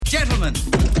Gentlemen,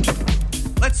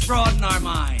 let's broaden our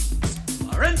minds.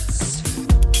 Lawrence?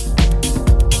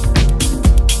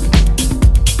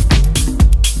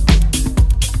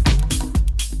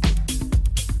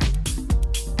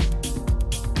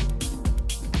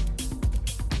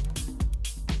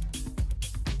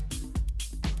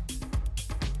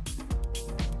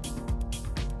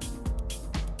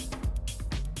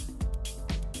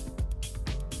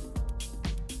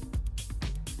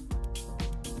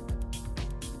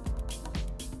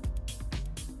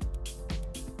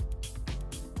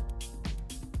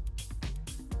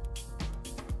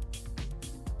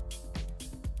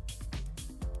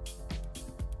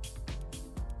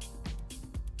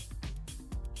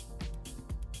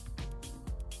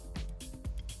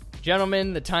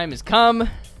 Gentlemen, the time has come.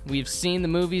 We've seen the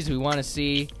movies we want to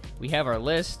see. We have our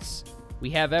lists.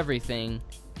 We have everything.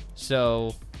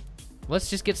 So let's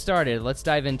just get started. Let's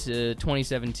dive into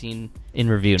 2017 in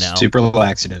review now. Super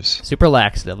laxatives. Super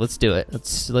laxative. Let's do it.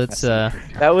 Let's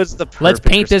that was the perfect let's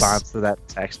paint response to that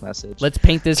text message. Let's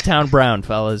paint this town brown,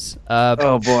 fellas.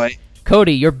 Oh boy.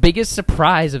 Cody, your biggest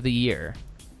surprise of the year.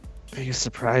 Biggest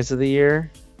surprise of the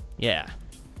year? Yeah.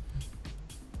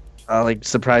 Like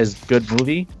surprise good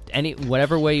movie?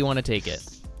 Whatever way you want to take it.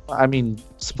 I mean,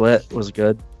 Split was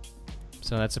good.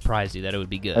 So that surprised you that it would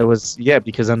be good. It was, yeah,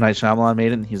 because M. Night Shyamalan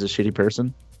made it and he's a shitty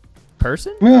person.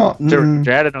 Well, I don't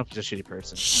know if he's a shitty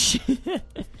person.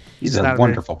 he's a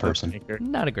wonderful person.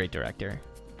 Not a great director,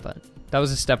 but that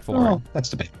was a step forward. Well, that's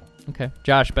debatable. Okay.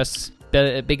 Josh,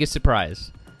 biggest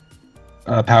surprise?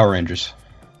 Power Rangers.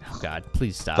 Oh God,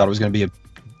 please stop. Thought it was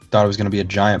gonna be a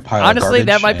giant pile Honestly, of garbage.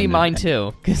 that might be mine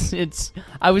too, because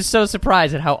I was so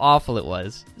surprised at how awful it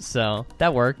was. So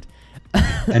that worked.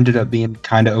 Ended up being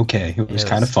kind of okay. It was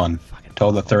kind of fun.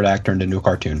 Until the third act turned into a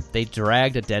cartoon. They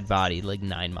dragged a dead body like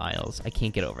 9 miles. I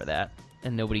can't get over that,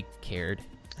 and nobody cared.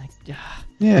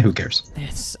 Yeah, who cares?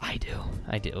 I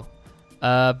do.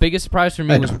 Biggest surprise for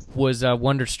me was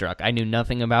Wonderstruck. I knew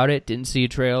nothing about it. Didn't see a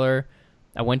trailer.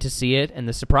 I went to see it, and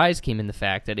the surprise came in the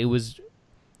fact that it was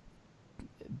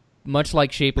much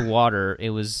like Shape of Water.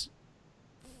 It was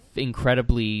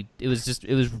incredibly. It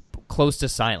was close to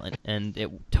silent, and it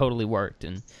totally worked.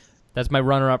 And that's my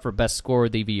runner-up for best score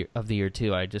of the year too.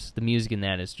 The music in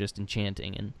that is just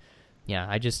enchanting, and yeah,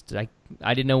 I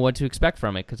didn't know what to expect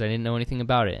from it because I didn't know anything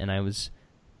about it, and I was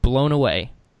blown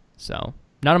away. So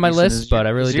not on my list, but I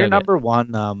really dug it. Is your number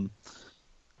one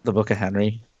The Book of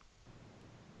Henry?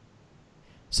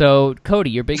 So Cody,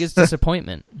 your biggest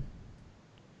disappointment?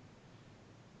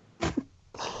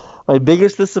 My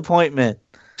biggest disappointment.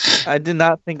 I did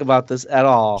not think about this at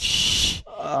all.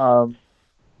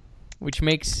 Which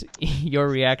makes your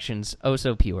reactions oh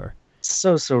so pure.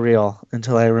 So surreal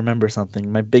until I remember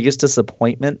something. My biggest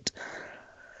disappointment.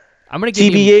 I'm gonna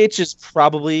give TBH is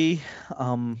probably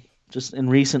just in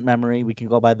recent memory. We can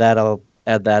go by that. I'll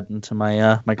add that into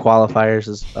my my qualifiers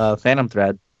is Phantom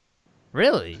Thread.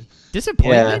 Really?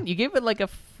 Disappointment? Yeah. You gave it like a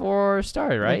 4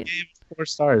 star, right? I gave it 4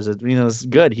 stars. It was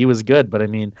good. He was good, but I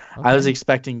mean, Okay. I was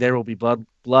expecting There Will Be Blood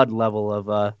level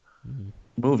of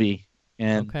movie,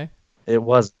 and it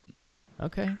wasn't.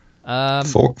 Okay.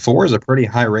 4 is a pretty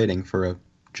high rating for a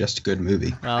just good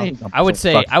movie. Well, I would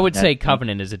say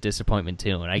Covenant is a disappointment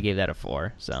too, and I gave that a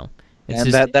 4. So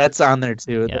and that's on there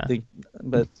too. Yeah. I think,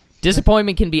 but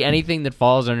disappointment can be anything that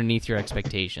falls underneath your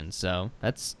expectations. So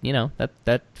that's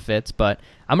that fits. But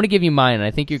I'm gonna give you mine, and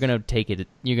I think you're gonna take it.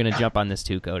 You're gonna jump on this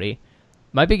too, Cody.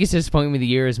 My biggest disappointment of the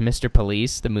year is Mr.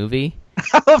 Police, the movie.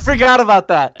 I forgot about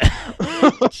that.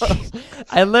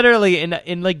 I literally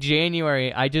in like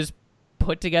January, I just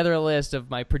put together a list of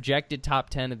my projected top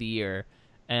 10 of the year,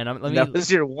 and that was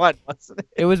your one, wasn't it?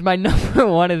 It was my number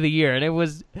 1 of the year, and it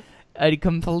was a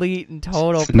complete and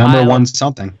total number pile one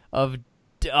something of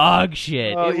dog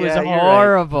shit. Oh, it was yeah, you're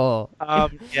horrible.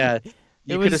 Right. Yeah.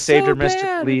 You It could have was saved so her. Mr.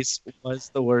 bad. Police was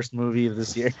the worst movie of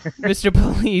this year. Mr.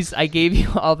 Police, I gave you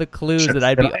all the clues that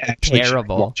I'd be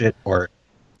terrible. Watch it, or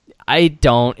I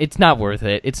don't. It's not worth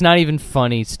it. It's not even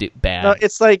funny. Bad. No,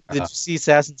 it's like, did you see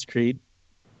Assassin's Creed?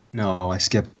 no, I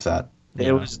skipped that.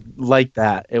 It was like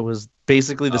that. It was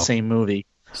basically the same movie.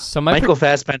 So Michael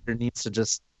Fassbender needs to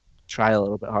just try a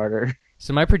little bit harder.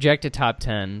 So my projected top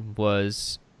 10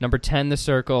 was number 10, The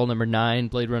Circle, number 9,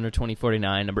 Blade Runner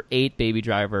 2049, number 8, Baby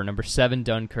Driver, number 7,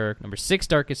 Dunkirk, number 6,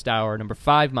 Darkest Hour, number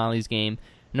 5, Molly's Game,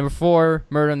 number 4,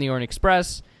 Murder on the Orient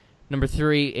Express, number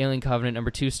 3, Alien Covenant, number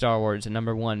 2, Star Wars, and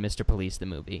number 1, Mr. Police, the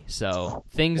movie. So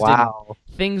things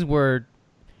were,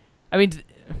 I mean,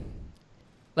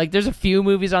 like there's a few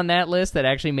movies on that list that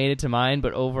actually made it to mine,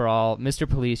 but overall, Mr.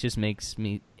 Police just makes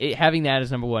me, having that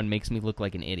as number 1 makes me look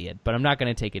like an idiot, but I'm not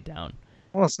going to take it down.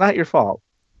 Well, it's not your fault.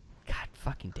 God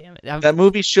fucking damn it. That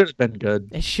movie should have been good.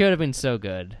 It should have been so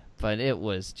good, but it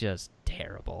was just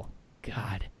terrible.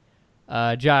 God.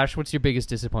 Josh, what's your biggest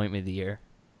disappointment of the year?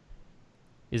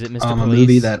 Is it Mr. Police? A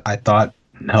movie that I thought,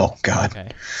 no, God. Okay.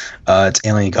 It's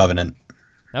Alien Covenant.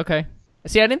 Okay.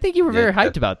 See, I didn't think you were very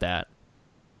hyped about that.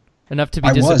 Enough to be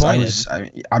I disappointed. was.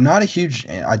 I'm not a huge.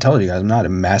 I told you guys, I'm not a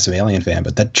massive Alien fan,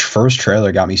 but that first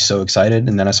trailer got me so excited,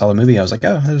 and then I saw the movie. I was like,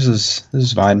 oh, this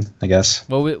is fine, I guess.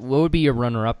 What would be your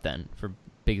runner-up then for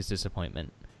biggest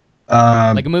disappointment?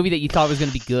 Um, Like a movie that you thought was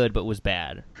going to be good but was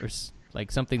bad, or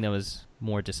like something that was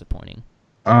more disappointing.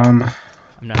 I'm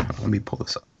not. Let me pull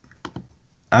this up.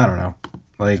 I don't know.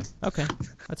 Like, Okay,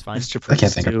 that's fine. Mr. I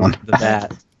can't think of one. The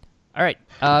Bat. All right.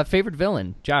 Favorite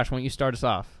villain, Josh. Why don't you start us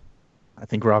off? I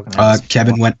think we're all gonna. Have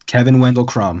Kevin Wendell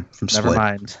Crumb from Split. Never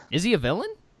mind. Is he a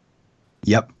villain?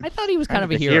 Yep. I thought he was kind of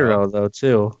a hero though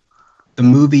too. The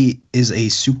movie is a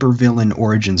supervillain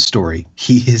origin story.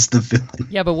 He is the villain.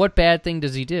 Yeah, but what bad thing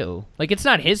does he do? Like, it's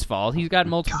not his fault. He's got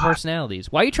multiple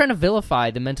personalities. Why are you trying to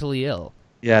vilify the mentally ill?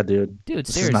 Yeah, dude. Dude, This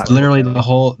is seriously. not- Literally,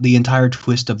 the entire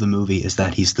twist of the movie is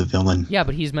that he's the villain Yeah,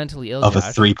 but he's mentally ill, of a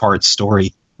Josh. 3-part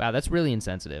story. Wow, that's really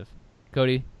insensitive.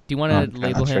 Cody, do you want I'm to kinda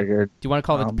label him? triggered. Do you want to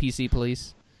call the Um, PC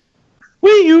police?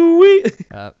 Wee.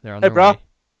 They're on Hey, their bro.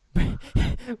 way.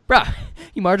 Bro,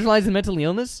 you marginalize the mental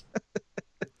illness?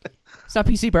 It's not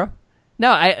PC, bro.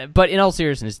 No, but in all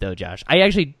seriousness, though, Josh, I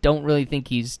actually don't really think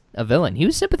he's a villain. He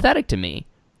was sympathetic to me.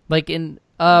 Like in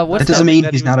what's That doesn't that mean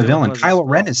that he's he was not a doing villain. was Kylo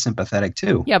his Ren fault. is sympathetic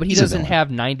too. Yeah, but he He's a doesn't villain.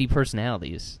 have 90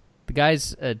 personalities. The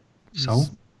guy's So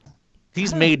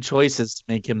He's made choices to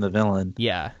make him the villain.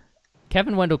 yeah.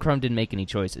 Kevin Wendell Crumb didn't make any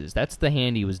choices. That's the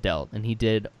hand he was dealt, and he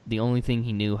did the only thing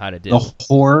he knew how to do. the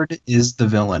Horde is the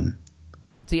villain.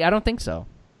 See, I don't think so.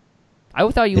 I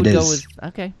thought you It would go is. with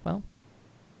okay. Well,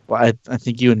 Well, I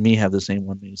think you and me have the same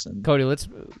one, Mason. Cody, let's.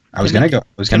 I was can gonna we-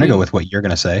 go. can we- Go with what you're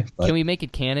gonna say, but Can we make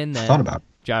it canon I that thought about it.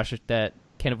 Josh that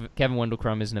Kevin Wendell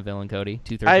Crumb isn't a villain? Cody,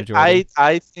 2/3 majority.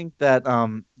 I think that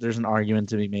there's an argument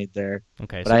to be made there,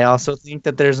 Okay, but so, I also think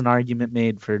that there's an argument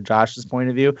made for Josh's point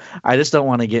of view. I just don't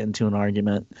want to get into an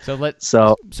argument. so let's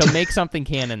So make something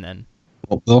canon then.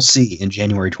 We'll see in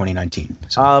January 2019.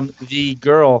 So, the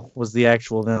girl was the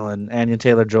actual villain. Anya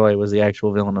Taylor-Joy was the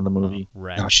actual villain of the movie.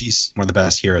 Right. no, she's one of the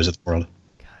best heroes of the world.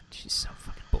 God, she's so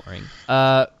fucking boring.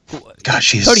 God,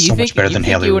 she's Cody, so much better than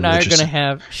Haley you and I are Richardson. gonna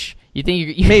have? You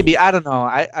think you Maybe, I don't know.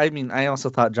 I mean, I also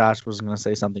thought Josh was going to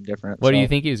say something different. What do so you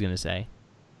think he was gonna say?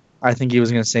 I think he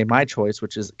was going to say my choice,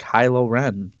 which is Kylo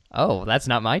Ren. Oh, that's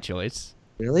not my choice.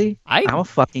 Really? I'm a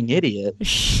fucking idiot.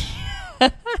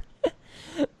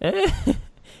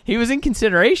 He was in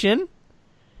consideration.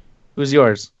 Who's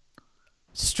yours?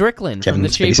 Strickland Kevin from The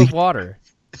Shape Spacey? of Water.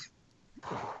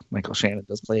 Michael Shannon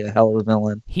does play a hell of a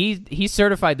villain. He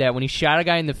certified that when he shot a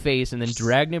guy in the face and then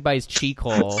dragged him by his cheek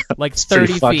hole like It's pretty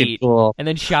 30 fucking feet cool. and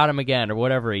then shot him again or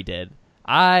whatever he did.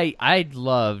 I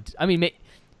loved. I mean,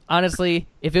 honestly,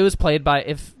 if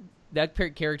that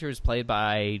character was played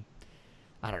by,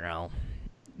 I don't know,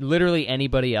 literally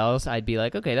anybody else, I'd be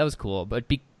like, okay, that was cool. But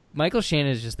Michael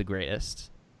Shannon is just the greatest.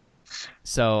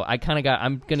 So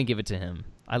I'm gonna give it to him.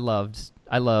 I loved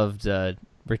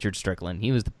Richard Strickland.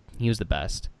 He was the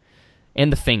best. And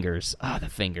the fingers. The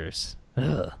fingers.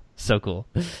 Ugh, so cool.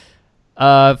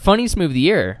 Funniest movie of the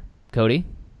year, Cody.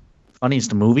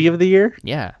 Funniest movie of the year?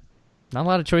 Yeah. Not a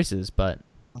lot of choices, but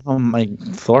Like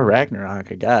Thor Ragnarok,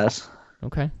 I guess.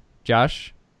 okay.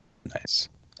 Josh? Nice.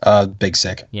 Big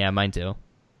Sick. Yeah, mine too.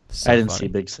 So I didn't funny. see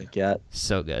Big Sick yet.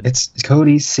 So good. It's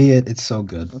Cody. See it. It's so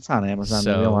good. It's on Amazon.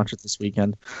 So- Maybe I'll watch it this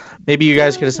weekend. Maybe you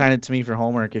guys could assign it to me for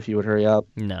homework if you would hurry up.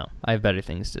 No, I have better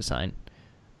things to sign.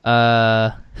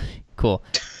 Cool.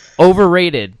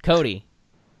 Overrated, Cody.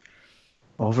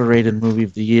 Overrated movie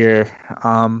of the year.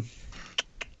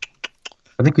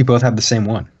 I think we both have the same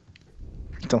one.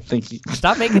 Don't think you...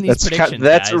 Stop making these predictions.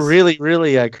 That's guys. really,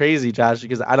 really crazy, Josh,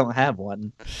 because I don't have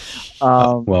one.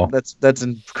 Well. That's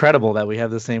incredible that we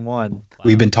have the same one.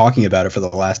 We've been talking about it for the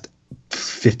last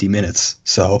 50 minutes.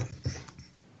 So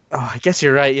Oh, I guess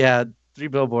you're right. Yeah, 3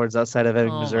 billboards outside of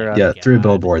Ebbing, Oh my Missouri. yeah, God. 3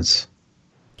 billboards.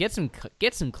 Get some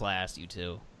class, you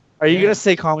two. Are you gonna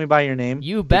say "Call Me by Your Name"?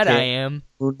 You bet I Okay. am.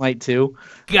 Moonlight 2.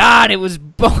 God, it was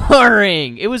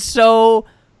boring. It was so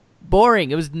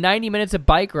boring. It was 90 minutes of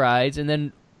bike rides and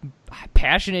then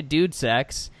passionate dude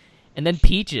sex and then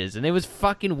peaches, and it was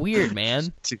fucking weird,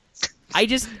 man. I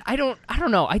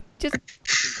don't know. I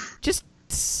just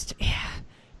yeah.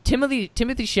 Timothy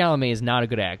Chalamet is not a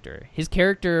good actor. His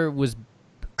character was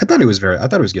I thought it was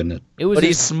good in it. It was But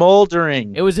he's as,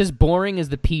 smoldering. it was as boring as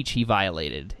the peach he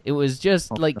violated. It was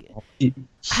just like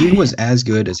He was as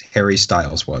good as Harry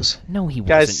Styles was. no, he wasn't.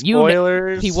 Guys,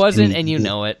 spoilers. He wasn't, And and you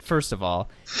know it. First of all,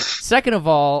 second of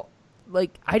all,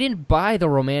 like I didn't buy the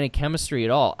romantic chemistry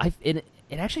at all. It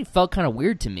actually felt kind of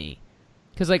weird to me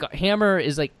because like Hammer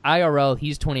is like IRL,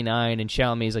 he's 29 and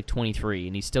Chalamet is like 23,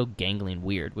 and he's still gangling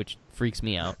weird, which freaks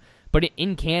me out. But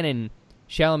in canon,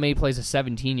 Chalamet plays a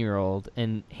 17-year-old,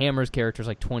 and Hammer's character is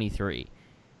like 23,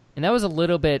 and that was a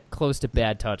little bit close to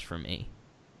bad touch for me.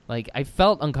 Like I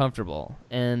felt uncomfortable,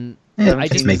 and I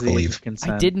it's just make believe.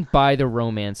 I didn't buy the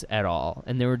romance at all,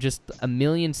 and there were just a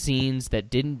million scenes that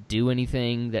didn't do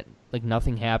anything, that like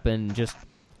nothing happened, just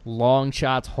long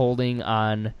shots holding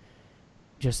on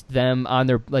just them on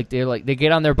their like they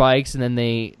get on their bikes and then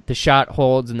the shot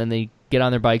holds and then they get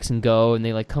on their bikes and go and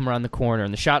they like come around the corner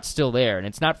and the shot's still there and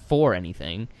it's not for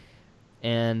anything.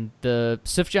 And the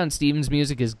Sufjan Stevens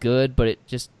music is good, but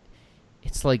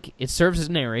it's like it serves as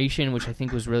narration, which I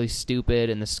think was really stupid,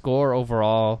 and the score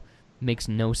overall makes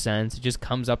no sense. It just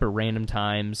comes up at random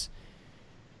times.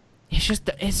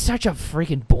 It's such a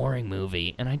freaking boring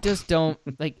movie, and I just don't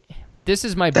like. This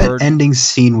is my That bird. ending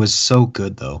scene was so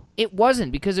good, though. It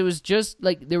wasn't, because it was just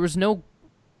like there was no.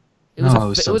 It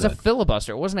was a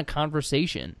filibuster. It wasn't a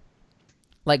conversation.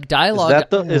 Like dialogue.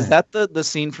 Is that the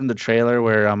scene from the trailer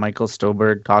where Michael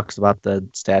Stuhlbarg talks about the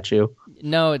statue?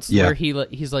 No, it's where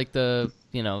he's like the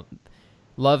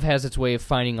love has its way of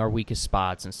finding our weakest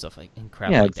spots and stuff like and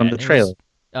crap. Yeah, like from that. the trailer.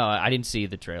 I didn't see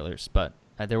the trailers, but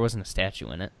there wasn't a statue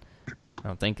in it. I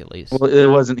don't think, at least. Well, it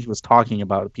wasn't. He was talking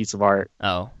about a piece of art.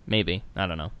 Oh, maybe. I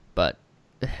don't know. But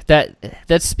that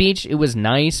speech, it was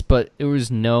nice, but it was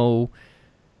no.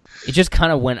 It just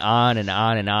kind of went on and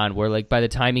on and on. Where like by the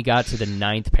time he got to the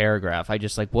 9th paragraph, I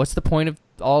just like, what's the point of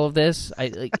all of this?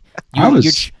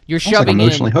 You're shoving like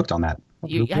emotionally in, hooked on that.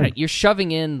 You're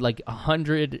shoving in like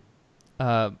 100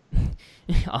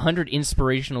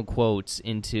 inspirational quotes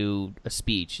into a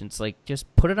speech. And it's like,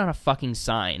 just put it on a fucking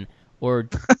sign or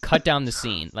cut down the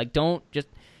scene. Like, don't just.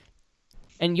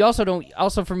 And you also don't.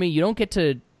 Also, for me, you don't get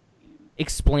to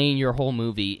explain your whole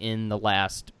movie in the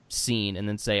last scene and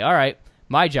then say, all right,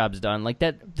 my job's done. Like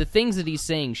that, the things that he's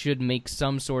saying should make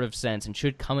some sort of sense and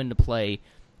should come into play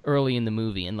early in the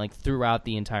movie and like throughout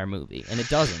the entire movie. And it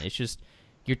doesn't. It's just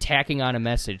you're tacking on a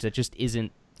message that just is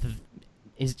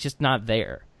just not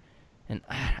there. And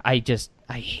I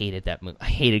hated that movie. I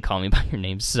hated Call Me by Your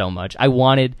Name so much. I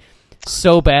wanted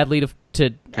so badly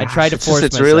to. I tried to force myself.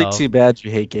 It's really too bad you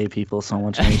hate gay people so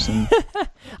much, Mason.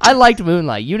 I liked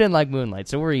Moonlight. You didn't like Moonlight,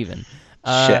 so we're even.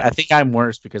 Shit, I think I'm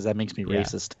worse because that makes me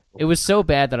racist. It was so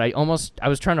bad that I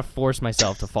was trying to force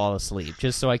myself to fall asleep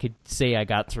just so I could say I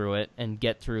got through it and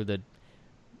get through the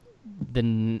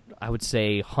I would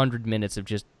say 100 minutes of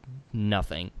just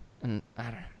nothing. And I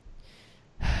don't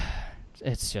know.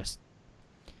 It's just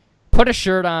put a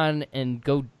shirt on and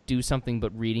go do something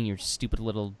but reading your stupid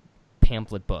little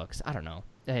pamphlet books. I don't know.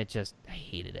 I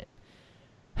hated it.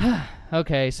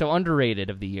 Okay, so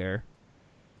underrated of the year.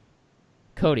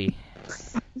 Cody.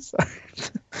 Sorry.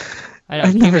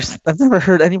 I've never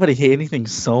heard anybody hate anything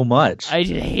so much. I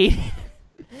just hate it.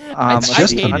 It's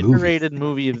just a underrated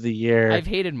movie of the year. I've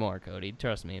hated more, Cody.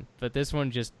 Trust me. But this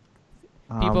one just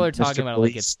people are talking Mr. about it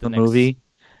like it's the next movie.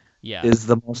 Yeah, is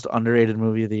the most underrated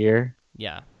movie of the year.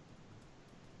 Yeah.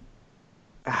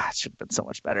 It should have been so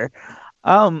much better.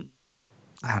 I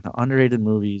don't know. Underrated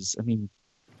movies. I mean,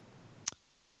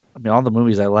 all the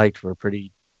movies I liked were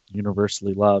pretty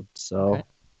universally loved. So. Okay.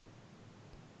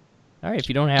 All right, if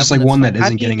you don't have just them, like one fine. that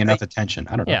isn't getting enough attention.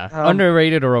 I don't know. Yeah,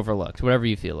 underrated or overlooked, whatever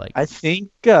you feel like. I think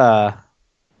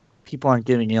people aren't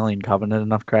giving Alien Covenant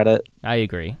enough credit. I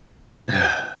agree.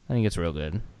 I think it's real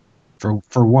good.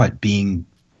 For what? Being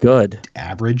good,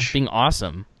 average, being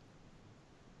awesome.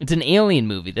 It's an alien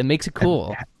movie that makes it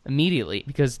cool immediately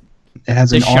because it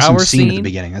has an awesome scene at the scene.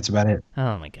 beginning. That's about it.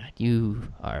 Oh my god, you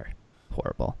are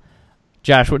horrible.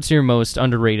 Josh, what's your most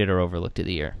underrated or overlooked of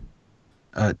the year?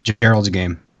 Gerald's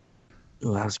Game.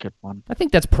 Oh, that was a good one. I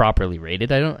think that's properly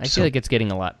rated. I feel like it's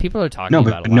getting a lot. People are talking No,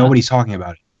 about it but a lot. nobody's talking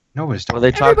about it. Nobody's talking.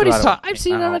 Well, Everybody's talking. I've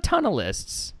seen it on a ton of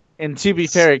lists. And to be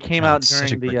fair, it came out it's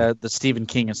such a during great the Stephen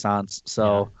King Assance.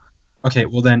 So Okay,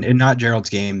 well then, in not Gerald's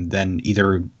Game, then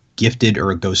either Gifted or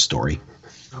A Ghost Story.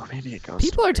 oh, maybe it goes.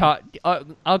 People are talking.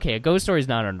 Okay, A Ghost Story is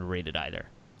not underrated either.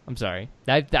 I'm sorry.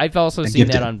 I've also seen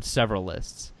Gifted. that on several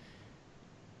lists.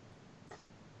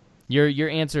 Your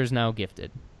answer is now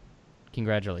Gifted.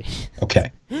 Congratulations.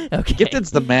 Okay. Okay.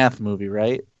 Gifted's the math movie,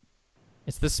 right?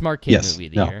 It's the smart kid Yes. movie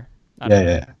of the No. year.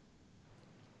 Yeah.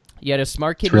 You had a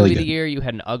smart kid really movie of the good. year, you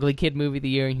had an ugly kid movie of the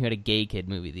year, and you had a gay kid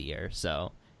movie of the year.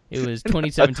 So It was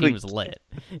 2017 was lit.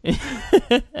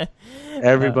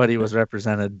 Everybody was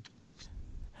represented.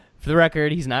 For the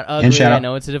record, he's not And ugly. shout I out-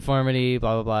 know it's a deformity.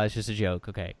 Blah blah blah. It's just a joke.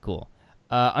 Okay, cool.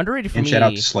 Underrated for And me. shout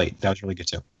out to Slate. That was really good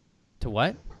too. To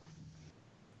what?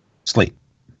 Slate.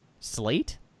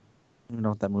 Slate? I don't even know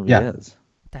what that movie Yeah. is.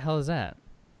 What the hell is that?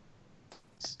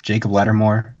 It's Jacob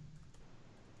Lattimore.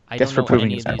 I Guess don't for know proving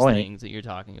any his of these point. things that you're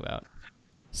talking about.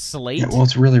 Slate? Yeah, well,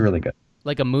 it's really, really good.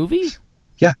 Like a movie?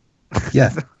 Yeah.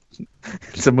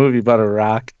 It's a movie about a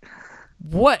rock.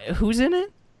 What? Who's in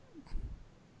it?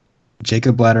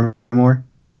 Jacob Lattimore.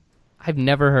 I've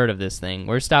never heard of this thing.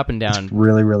 We're stopping down It's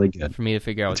really, really good. for me to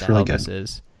figure out what It's the really hell good. this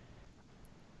is.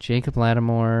 Jacob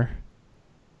Lattimore.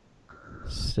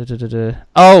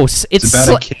 Oh, it's about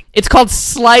a kid- it's called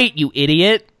Slight, you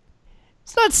idiot.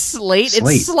 It's not Slate,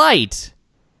 Slate. it's Slight.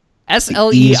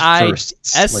 E's first,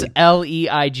 Slate.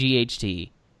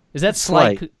 SLEIGHT. Is that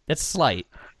Slight? Slight. That's Slight.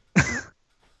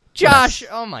 Josh,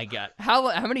 oh my god.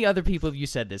 How many other people have you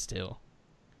said this to?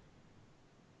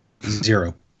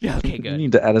 0. Yeah, okay, You good.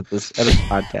 need to edit this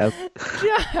podcast.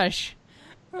 Josh.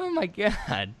 Oh my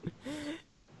god.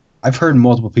 I've heard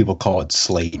multiple people call it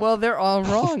Slate. Well, they're all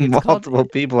wrong. It's Multiple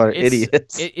called, people are it's-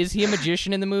 idiots. Is he a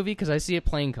magician in the movie? Because I see a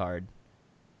playing card.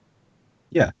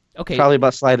 Yeah. Okay, Probably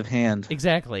about sleight of hand.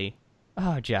 exactly.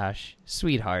 Oh, Josh,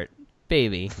 sweetheart,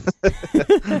 baby.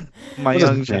 My What is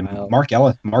young his name? child. Mark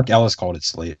Ellis called it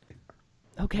Slate.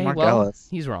 Okay, Mark well, Ellis.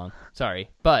 he's wrong. Sorry,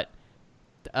 but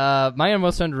my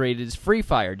most underrated is Free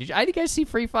Fire. Did you guys see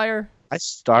Free Fire? I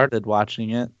started watching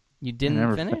it. You I didn't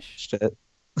never finish? finished it.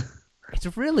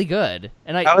 It's really good,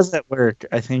 and I was at work.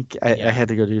 I think I Yeah. had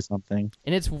to go do something.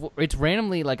 and it's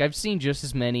randomly like I've seen just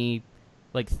as many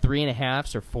like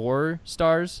 3.5s or 4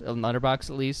 stars on Letterboxd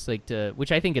at least,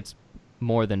 which I think it's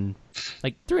more than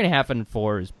like 3.5 and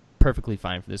 4 is perfectly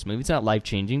fine for this movie. It's not life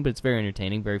changing, but it's very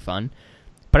entertaining, very fun.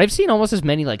 But I've seen almost as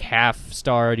many like half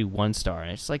star to 1 star,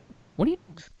 and it's like, what do you?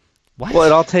 What? Well,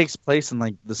 it all takes place in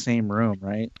like the same room,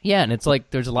 right? Yeah, and it's like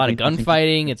there's a lot of I think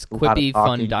gunfighting. It's a lot of quippy, talking,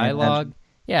 fun I dialogue. imagine.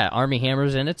 Yeah, Army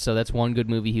Hammer's in it, so that's one good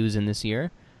movie he was in this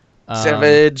year.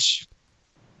 Savage.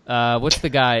 What's the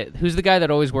guy? Who's the guy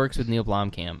that always works with Neil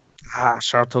Blomkamp?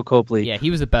 Charlton Copley. Yeah, he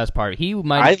was the best part. He I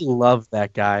might love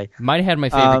that guy. have had my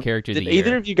favorite character of Did the year.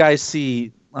 either of you guys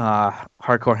see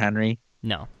Hardcore Henry?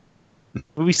 No.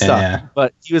 Movie sucked, Yeah.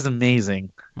 but he was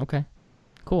amazing. Okay.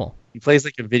 Cool. He plays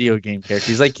like a video game character.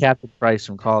 He's like Captain Price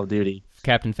from Call of Duty.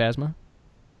 Captain Phasma?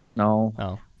 No.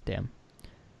 Oh, damn.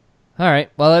 All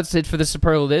right. Well, that's it for the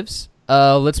superlatives.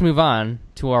 Let's move on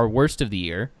to our worst of the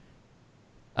year.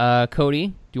 Cody,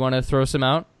 do you want to throw some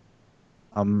out?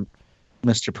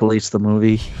 Mr. Police the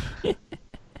movie.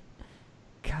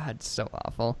 God, so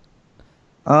awful.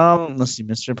 Let's see.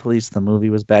 Mr. Police the movie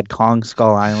was bad. Kong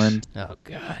Skull Island. Oh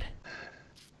God.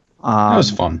 That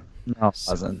was fun. No, it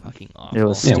So wasn't. fucking awful. It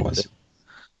was Yeah, it stupid. was.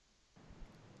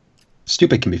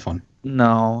 Stupid can be fun.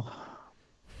 No,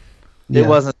 Yeah. it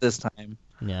wasn't this time.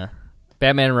 Yeah.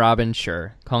 Batman and Robin,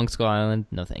 sure. Kong Skull Island,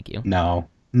 no thank you. No.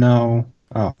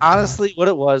 Oh, Honestly, what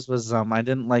it was I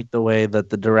didn't like the way that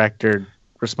the director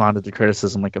responded to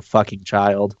criticism like a fucking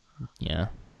child. Yeah.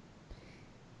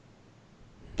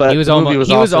 But He was the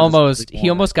movie almost also just really he boring.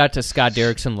 almost got to Scott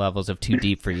Derrickson levels of too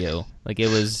deep for you. Like it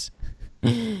was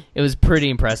pretty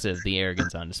impressive, the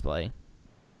arrogance on display.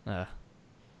 Yeah.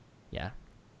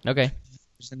 Okay. If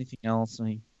there's anything else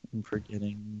I'm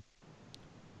forgetting.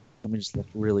 Let me just look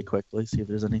really quickly, see if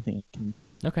there's anything I can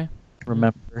Okay.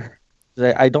 remember.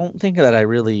 I don't think that I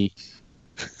really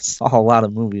saw a lot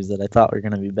of movies that I thought were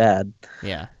going to be bad.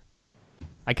 Yeah.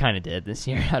 I kind of did this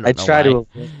year. I don't I know try why. to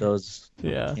avoid those.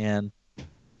 Yeah. And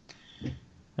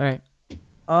All right.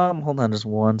 hold on just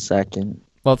one second.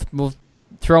 Well, we'll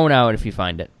throw it out if you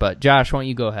find it. But Josh, why don't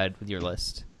you go ahead with your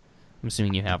list? I'm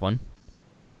assuming you have one.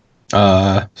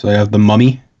 So I have The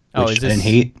Mummy, Oh, which is I this didn't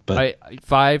hate, but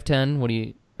 5, 10? What do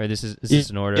you? Or is this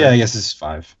an order? yeah, I guess this is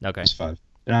 5. Okay. It's 5.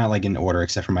 They're not like in order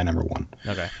except for my number 1.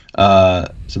 Okay.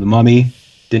 So The Mummy,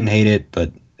 didn't hate it,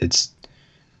 but it's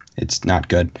not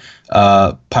good.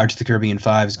 Pirates of the Caribbean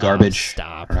 5 is garbage. stop.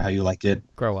 I don't know how you liked it.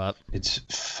 Grow up. It's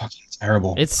fucking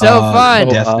terrible. It's so fun.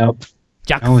 Death Grow Note. up.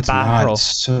 Jack No, it's not. Sparrow. It's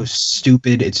so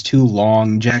stupid. It's too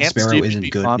long. Jack Can't Sparrow Stupid isn't be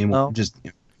good fun, anymore. though? Just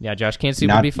Yeah, Josh can't see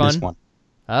not would be this fun. one.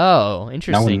 Oh, Not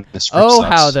interesting. when the script Oh,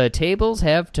 sucks. how the tables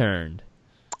have turned.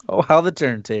 Oh, how the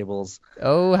turntables.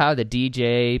 Oh, how the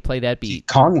DJ play that beat.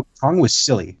 Kong was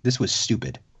silly. This was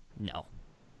stupid. No.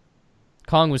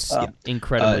 Kong was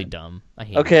incredibly dumb. I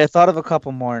hate it. Okay, I thought of a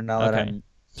couple more now that Okay. I'm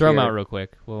Throw them here. out real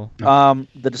quick. Well,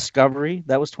 The Discovery,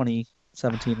 that was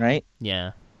 2017, right? yeah.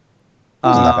 It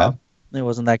wasn't that bad. It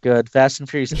wasn't that good. Fast and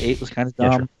Furious 8 was kind of Yeah,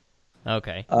 dumb. sure.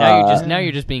 Okay. Uh, Now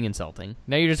you're just being insulting.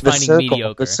 Now you're just The finding Circle.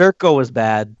 mediocre. The Circle was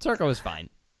bad, Circle was fine.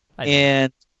 I know.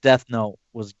 and Death Note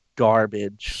was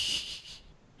garbage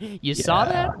You saw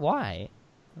Yeah. that? Why?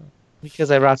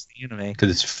 because I watched the anime. because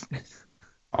it's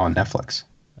on Netflix.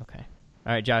 Okay.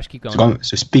 All right, Josh, keep going.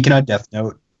 So speaking of Death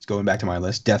Note, it's going back to my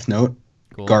list. Death Note,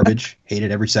 Cool. garbage.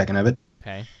 Hated every second of it.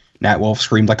 Okay. Nat Wolf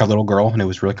screamed like a little girl, and it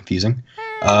was really confusing.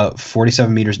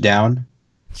 47 meters down.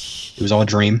 It was all a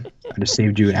dream. I just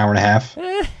saved you an hour and a half.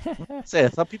 Say, I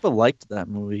thought people liked that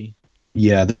movie.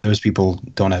 Yeah, those people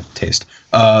don't have taste.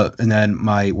 And then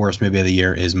my worst movie of the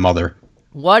year is Mother.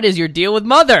 What is your deal with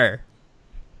Mother?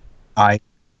 I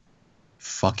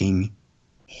fucking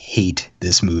hate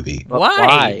this movie. But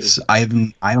Why? So I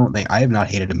have not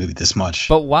hated a movie this much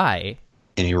But why?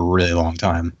 in a really long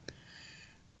time.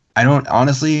 I don't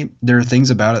honestly. There are things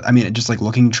about it. I mean, just like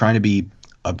trying to be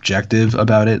objective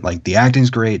about it. Like the acting's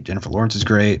great. Jennifer Lawrence is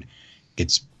great.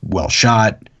 It's well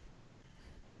shot.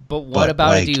 But what But, about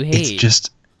like, it do you hate?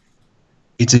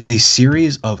 It's a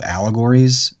series of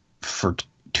allegories for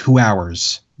 2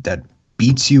 hours that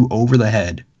beats you over the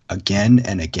head again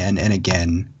and again and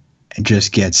again, and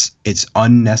just it's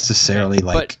unnecessarily Okay,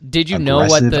 like. But did you know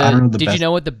what aggressive. I don't know the the did you best-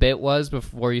 know what the bit was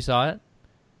before you saw it?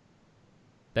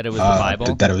 That it was the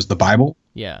Bible? That it was the Bible.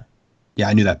 Yeah. Yeah,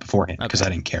 I knew that beforehand because Okay.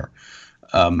 I didn't care.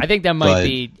 I think that might but-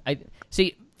 be. I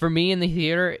see. For me in the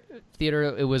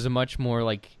theater, it was a much more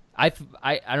like I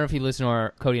don't know if you listened to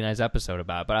our Cody and I's episode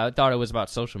about it, but I thought it was about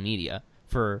social media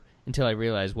until I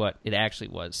realized what it actually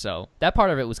was. So that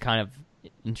part of it was kind of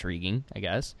intriguing, I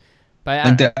guess.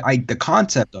 But The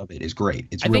concept of it is great.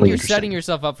 It's I really think you're interesting. setting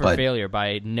yourself up for but- failure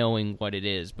by knowing what it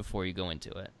is before you go into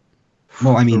it.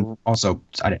 Well, I mean, also,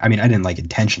 I mean, I didn't like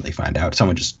intentionally find out.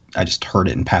 I just heard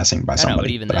it in passing by but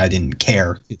somebody, even but then- I didn't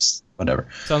care. It's whatever.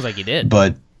 Sounds like you did.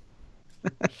 But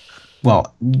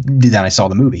well, then I saw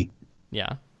the movie,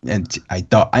 Yeah. and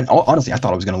honestly, I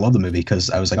thought I was gonna love the movie because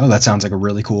I was like, oh, that sounds like a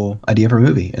really cool idea for a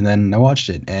movie. And then I watched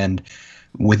it, and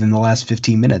within the last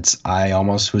 15 minutes, I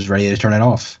almost was ready to turn it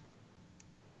off.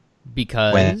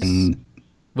 Because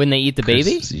When they eat the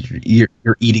baby?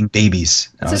 you're eating babies.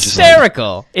 And I It's was just like-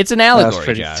 hysterical. It's an That's allegory,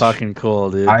 pretty Josh. fucking cool,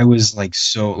 dude. I was like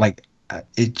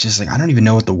it just like I don't even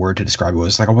know what the word to describe it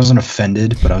was. Like I wasn't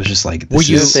offended, but I was just like, this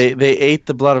is, They ate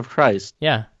the blood of Christ.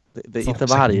 Yeah. They I eat the was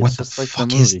like, body. what It's the just like the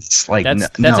fuck is movie. this? Like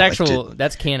That's no, like, actual.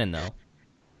 That's canon, though. I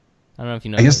don't know if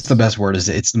you know. I guess this. the best word is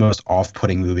it's the most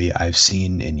off-putting movie I've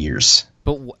seen in years,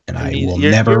 But and I I, mean, will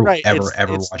you're never right. ever It's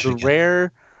ever the watch it again.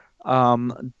 rare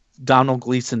Donald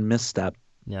Gleason misstep.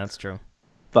 yeah, that's true.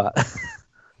 But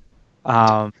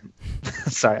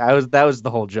sorry, that was the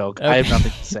whole joke. I have Okay.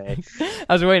 nothing to say.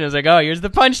 I was waiting. I was like, oh, here's the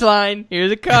punchline. Here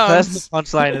it That's the comes.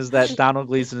 punchline is that Donald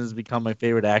Gleason has become my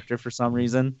favorite actor for some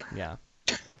reason. Yeah.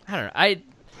 I don't know.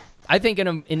 I think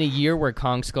in a year where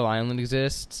Kong Skull Island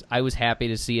exists, I was happy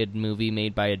to see a movie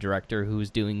made by a director who was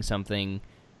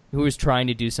trying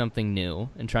to do something new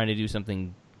and trying to do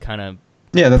something kind of.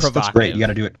 Yeah, that's provocative. great. You got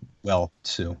to do it well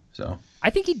too. So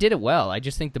I think he did it well. I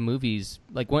just think the movies,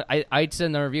 like when I said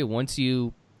in the review, once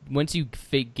you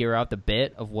figure out the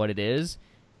bit of what it is,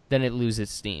 then it loses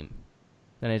steam.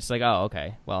 Then it's like, oh,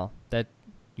 okay, well that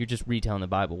you're just retelling the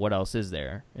Bible. What else is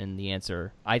there? And the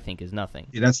answer, I think, is nothing.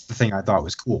 yeah, that's the thing I thought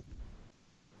was cool.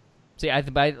 See, I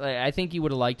think you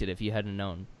would have liked it if you hadn't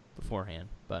known beforehand,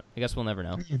 but I guess we'll never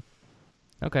know.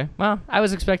 Okay, well, I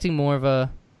was expecting more of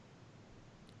a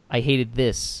I hated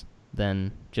this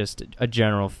than just a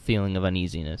general feeling of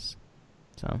uneasiness.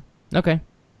 So, okay.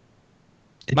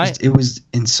 It was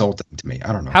insulting to me.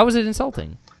 I don't know. How was it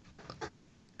insulting?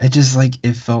 It just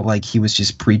it felt like he was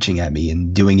just preaching at me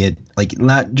and doing it like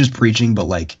not just preaching, but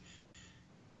like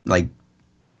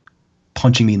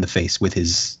punching me in the face with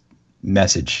his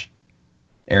message.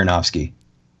 Aronofsky.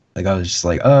 Like I was just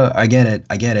like, I get it.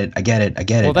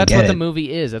 Well, that's what the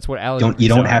movie is. That's what allegory. You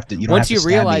don't have to. You don't once have to you stab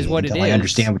realize me what it until is, I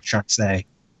understand what you're trying to say.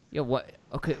 Yeah. What?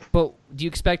 Okay, but do you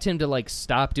expect him to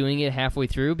stop doing it halfway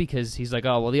through because he's like,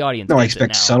 oh well, the audience. No, I gets it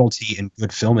expect now. subtlety and good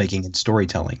filmmaking and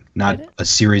storytelling, not Get it? a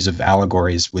series of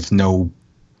allegories with no.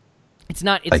 It's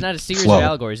not. It's like, not a series flow. of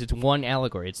allegories. It's one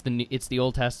allegory. It's the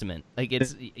Old Testament. Like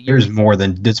it's. There's more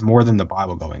than the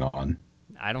Bible going on.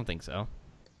 I don't think so.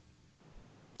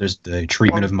 There's the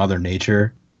treatment of Mother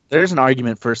Nature. There's an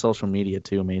argument for social media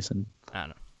too, Mason. I don't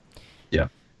know. Yeah.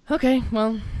 Okay,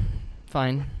 well,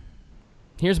 fine.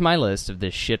 Here's my list of the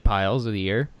shit piles of the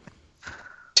year.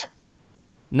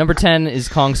 Number 10 is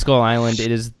Kong Skull Island.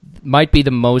 Might be the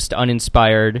most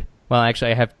uninspired. Well,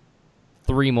 actually, I have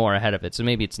 3 more ahead of it, so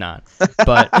maybe it's not.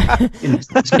 But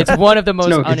it's one of the most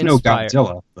it's no uninspired.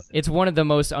 Godzilla. But It's one of the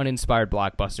most uninspired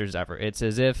blockbusters ever. It's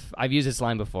as if I've used this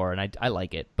line before, and I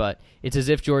like it, but it's as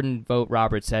if Jordan Vogt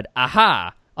Roberts said,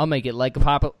 "Aha! I'll make it like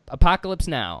Apocalypse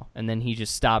Now," and then he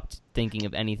just stopped thinking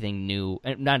of anything new,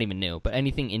 not even new, but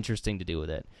anything interesting to do with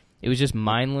it. It was just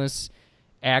mindless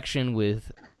action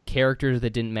with characters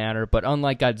that didn't matter. But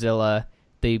unlike Godzilla,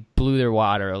 they blew their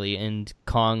wad early, and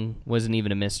Kong wasn't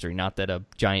even a mystery. Not that a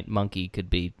giant monkey could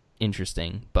be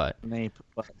interesting, but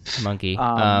monkey.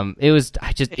 The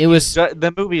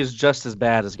movie is just as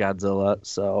bad as Godzilla.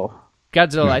 So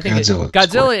Godzilla, No, I think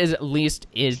Godzilla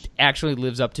is actually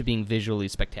lives up to being visually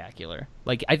spectacular.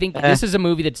 Like, I think this is a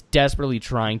movie that's desperately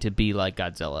trying to be like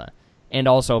Godzilla, and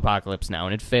also Apocalypse Now,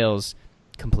 and it fails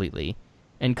completely.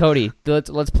 And Cody,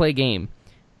 let's play a game.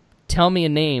 Tell me a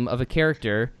name of a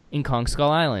character in Kong Skull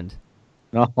Island.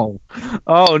 no,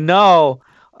 oh no,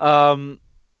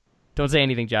 Don't say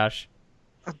anything, Josh.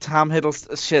 Tom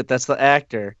Hiddleston. Shit, that's the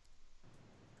actor.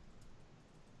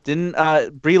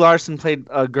 Didn't Brie Larson played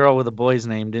a girl with a boy's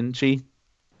name? Didn't she?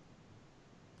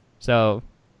 So,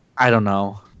 I don't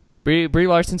know. Brie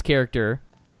Larson's character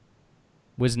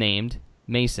was named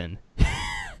Mason.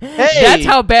 Hey, That's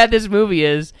how bad this movie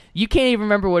is. You can't even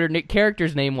remember what her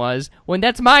character's name was when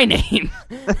that's my name.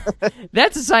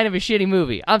 That's a sign of a shitty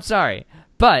movie. I'm sorry.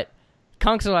 But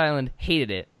Kong Skull Island,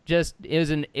 hated it.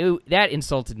 That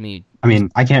insulted me. I mean,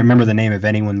 I can't remember the name of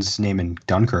anyone's name in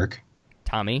Dunkirk.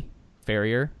 Tommy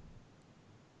Farrier.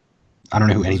 I don't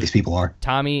know who any of these people are.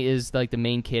 Tommy is like the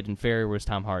main kid, and Farrier was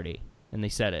Tom Hardy. And they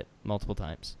said it multiple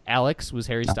times. Alex was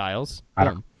Harry Styles. I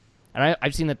don't- Boom. And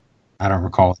I've seen that I don't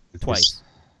recall twice.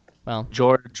 Well,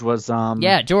 George was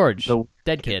yeah, George, the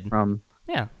dead kid. from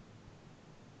Yeah.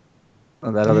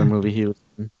 that other movie he was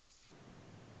in.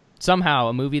 Somehow,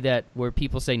 a movie where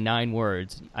people say 9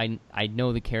 words, I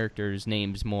know the characters'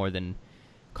 names more than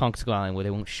Kong Skull Island, where they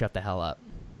won't shut the hell up.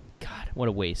 God, what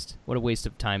a waste! What a waste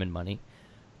of time and money.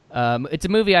 It's a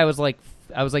movie I was like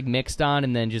mixed on,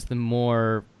 and then just the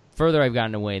more further I've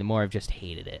gotten away, the more I've just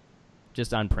hated it,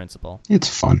 just on principle. It's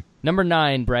fun. Number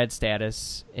 9, Brad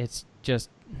Status.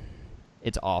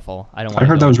 It's awful. I don't. I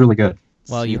heard that was really good.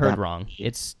 Well, you heard wrong.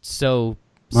 It's so.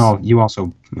 Well, you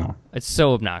also no. It's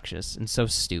so obnoxious and so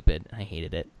stupid. I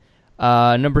hated it.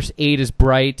 Number 8 is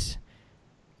Bright.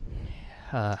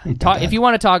 If you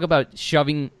want to talk about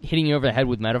hitting you over the head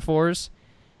with metaphors,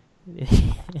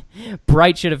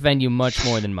 Bright should offend you much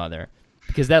more than Mother,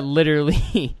 because that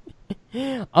literally,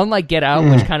 unlike Get Out,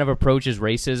 which kind of approaches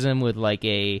racism with like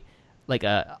a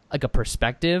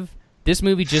perspective, this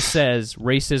movie just says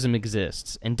racism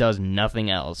exists and does nothing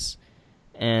else.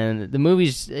 And the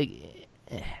movie's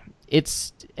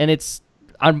it's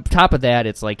on top of that,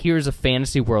 it's like, here's a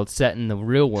fantasy world set in the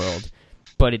real world,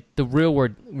 but the real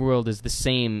world is the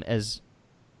same as,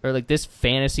 or like this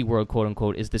fantasy world, quote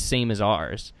unquote, is the same as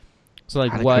ours. So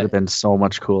like, God, what it could have been so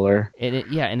much cooler. and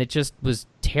it just was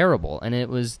terrible, and it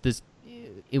was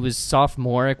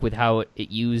sophomoric with how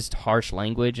it used harsh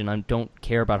language, and I don't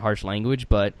care about harsh language,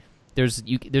 but there's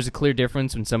a clear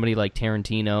difference when somebody like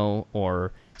Tarantino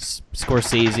or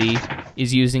Scorsese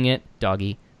is using it,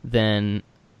 doggy, than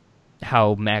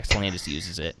how Max Landis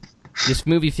uses it. This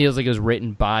movie feels like it was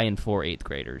written by and for 8th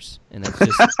graders, and that's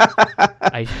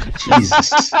just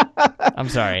Jesus. I'm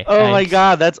sorry. Oh my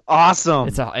God, that's awesome.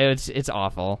 It's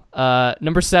awful.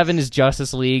 Number 7 is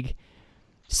Justice League.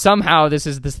 Somehow this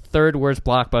is the 3rd worst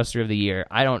blockbuster of the year.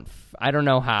 I don't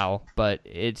know how, but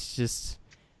it's just,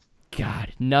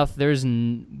 God, there's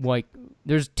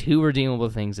 2 redeemable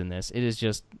things in this. It is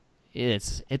just,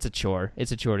 it's a chore.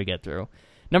 It's a chore to get through.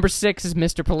 Number 6 is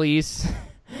Mr. Police.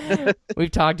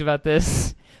 We've talked about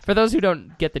this. For those who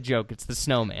don't get the joke, it's the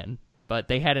snowman. But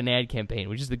they had an ad campaign,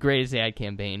 which is the greatest ad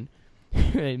campaign.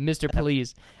 Mr.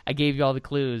 Police, I gave you all the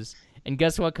clues. And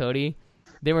guess what, Cody?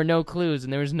 There were no clues,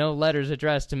 and there was no letters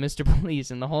addressed to Mr.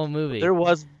 Police in the whole movie. There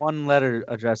was one letter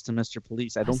addressed to Mr.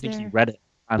 Police. I don't think he read it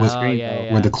on the screen.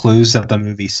 Yeah. Were the clues that the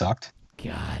movie sucked?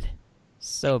 God,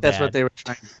 so bad. That's what they were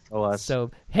trying to show us. So,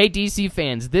 hey, DC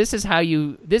fans, this is how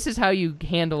you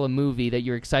handle a movie that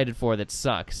you're excited for that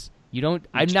sucks. You don't.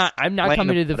 I'm not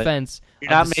coming to the defense. You're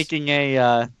not making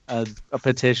a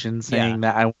petition saying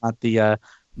that I want the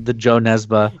Joe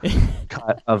Nesba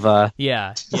cut of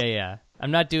Yeah. I'm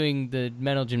not doing the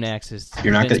mental gymnastics.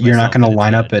 You're not going to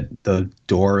line up at the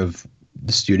door of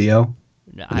the studio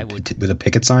with a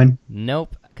picket sign?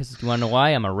 Nope. Because you want to know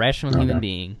why? I'm a rational human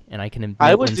being, and I can admit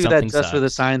I would when do that something just sucks. for the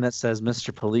sign that says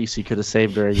Mr. Police. You could have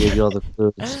saved her. I gave you all the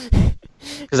clues.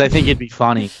 Because I think it'd be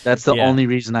funny. That's the only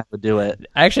reason I would do it.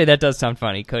 Actually, that does sound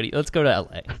funny, Cody. Let's go to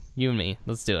LA. You and me.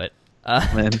 Let's do it.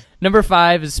 Man. Number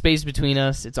 5 is Space Between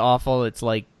Us. It's awful. It's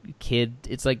like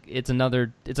it's like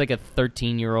a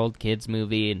 13-year-old kid's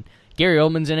movie, and Gary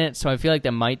Oldman's in it, so I feel like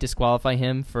that might disqualify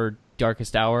him for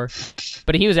Darkest Hour.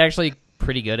 But he was actually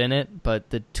pretty good in it,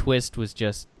 but the twist was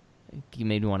just, he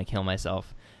made me want to kill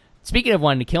myself. Speaking of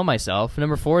wanting to kill myself,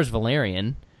 number 4 is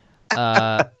Valerian.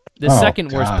 The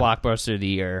second worst blockbuster of the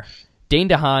year. Dane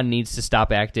DeHaan needs to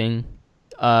stop acting.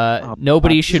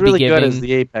 Nobody should really be giving. Good as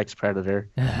the apex predator.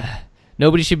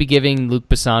 Nobody should be giving Luc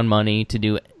Besson money to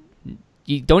do.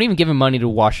 You don't even give him money to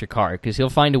wash your car because he'll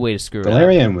find a way to screw it up.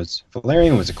 Valerian was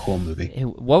a cool movie.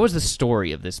 What was the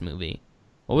story of this movie?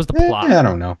 What was the plot? I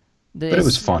don't know, but it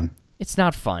was fun. It's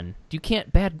not fun. You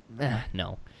can't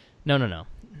no.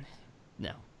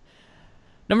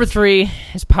 Number 3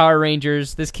 is Power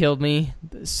Rangers. This killed me.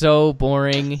 So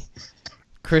boring.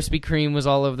 Krispy Kreme was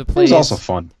all over the place. It was also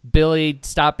fun. Billy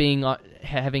stopped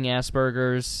having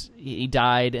Asperger's. He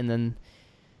died, and then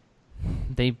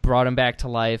they brought him back to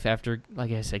life after,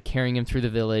 like I said, carrying him through the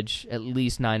village at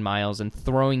least 9 miles and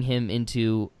throwing him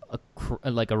into a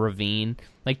ravine.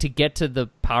 Like, to get to the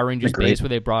Power Rangers base where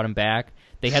they brought him back,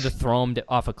 they had to throw him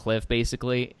off a cliff,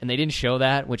 basically. And they didn't show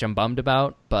that, which I'm bummed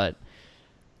about, but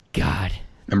God.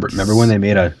 Remember when they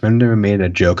made a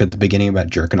joke at the beginning about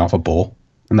jerking off a bull?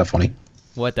 Isn't that funny?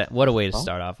 What a way to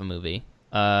start off a movie.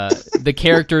 The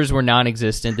characters were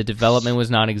non-existent. The development was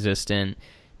non-existent.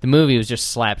 The movie was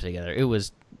just slapped together. It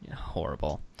was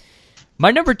horrible.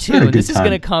 My number 2, and this is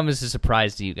going to come as a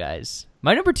surprise to you guys.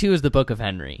 My number 2 is The Book of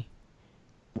Henry.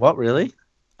 What, really?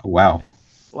 Oh, wow.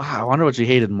 Wow, I wonder what you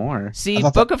hated more. See, I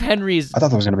thought that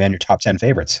was going to be on your top 10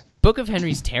 favorites. Book of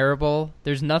Henry's terrible.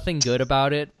 There's nothing good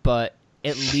about it, but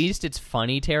at least it's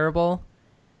funny terrible.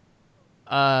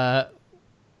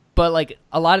 But like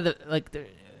a lot of the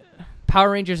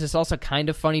Power Rangers is also kind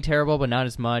of funny terrible, but not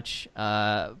as much.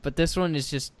 But this one is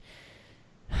just,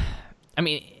 I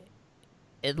mean,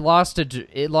 it lost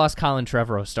Colin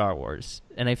Trevorrow Star Wars,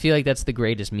 and I feel like that's the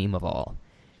greatest meme of all.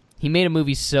 He made a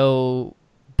movie so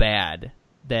bad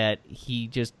that he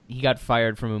got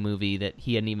fired from a movie that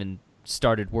he hadn't even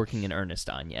started working in earnest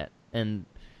on yet. And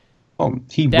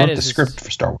he wrote the script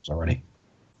for Star Wars already.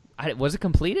 Was it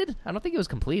completed? I don't think it was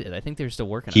completed. I think they're still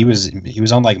working on it. He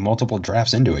was on like multiple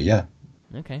drafts into it, yeah.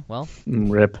 Okay, well.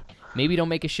 Rip. Maybe don't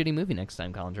make a shitty movie next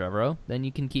time, Colin Trevorrow. Then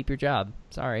you can keep your job.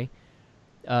 Sorry.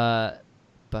 But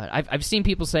I've seen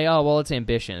people say, oh, well, it's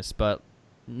ambitious. But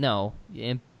no,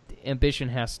 ambition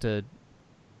has to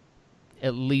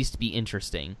at least be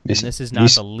interesting. Mason, and this is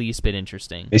not the least bit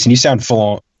interesting. Mason, you sound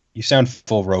full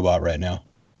robot right now.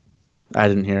 I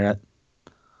didn't hear it.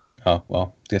 Oh,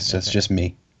 well, guess that's just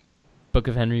me. Book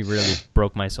of Henry really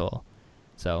broke my soul.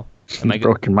 So, am I good?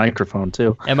 Broke your microphone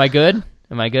too. Am I good?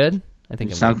 I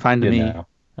think you sound fine to me. Now.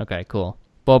 Okay, cool.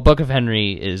 Well, Book of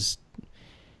Henry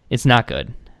it's not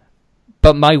good.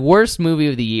 But my worst movie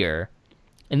of the year,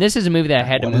 and this is a movie that I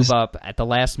had to move up at the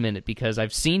last minute because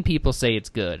I've seen people say it's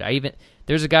good.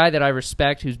 There's a guy that I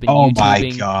respect who's been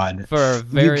YouTubing for a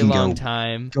very long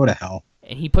time. Go to hell.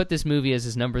 And he put this movie as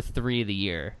his number 3 of the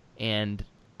year, and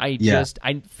I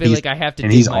feel like I have to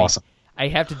awesome. I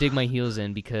have to dig my heels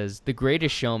in because The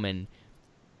Greatest Showman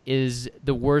is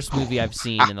the worst movie I've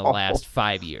seen in the last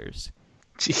 5 years.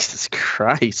 Jesus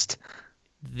Christ.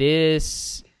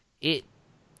 It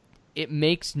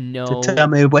makes no... So tell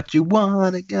me what you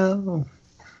want to go.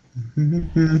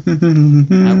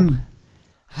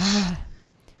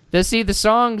 The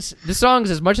songs,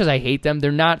 as much as I hate them,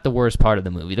 they're not the worst part of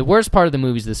the movie. The worst part of the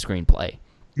movie is the screenplay.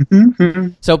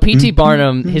 So P.T.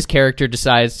 Barnum, his character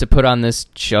decides to put on this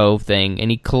show thing,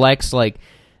 and he collects like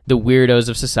the weirdos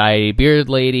of society, bearded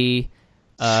lady,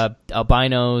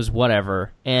 albinos,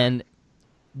 whatever. And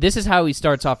this is how he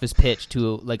starts off his pitch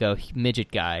to like a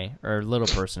midget guy or little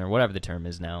person or whatever the term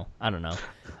is now. I don't know.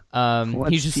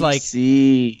 He's just like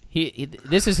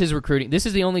this is his recruiting. This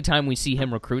is the only time we see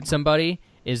him recruit somebody.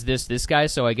 Is this guy?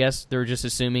 So I guess they're just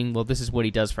assuming, well, this is what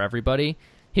he does for everybody.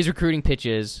 His recruiting pitch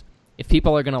is, if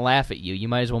people are going to laugh at you, you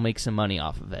might as well make some money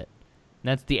off of it. And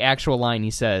that's the actual line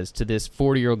he says to this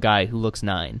 40-year-old guy who looks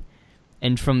 9.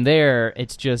 And from there,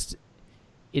 it's just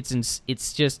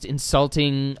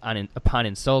insulting upon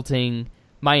insulting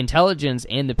my intelligence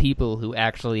and the people who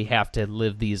actually have to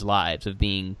live these lives of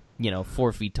being,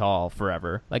 4 feet tall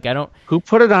forever. Like, I don't... Who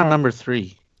put it on number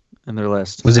 3 in their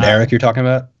list? Was it Eric you're talking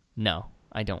about? No,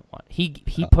 I don't want... He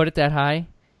put it that high?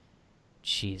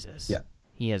 Jesus. Yeah.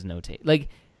 He has no taste. Like...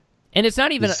 And it's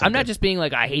not even... I'm not just being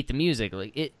like, I hate the music.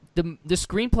 Like the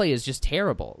screenplay is just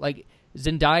terrible. Like,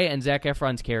 Zendaya and Zac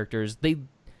Efron's characters, they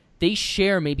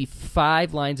share maybe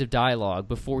 5 lines of dialogue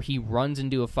before he runs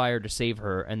into a fire to save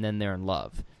her, and then they're in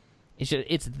love.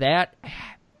 it's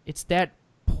that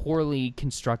poorly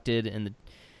constructed,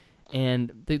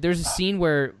 and there's a scene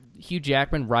where Hugh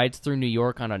Jackman rides through New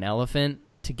York on an elephant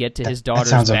to get to his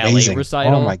daughter's ballet amazing.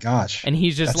 recital. Oh my gosh! And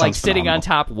he's just That like sounds sitting on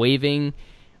phenomenal. top waving,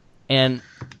 and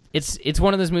it's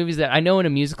one of those movies that I know in a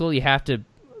musical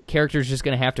characters just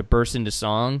gonna have to burst into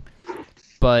song,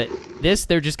 but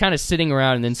they're just kind of sitting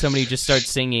around and then somebody just starts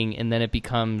singing and then it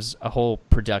becomes a whole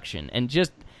production. And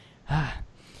just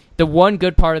the one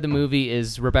good part of the movie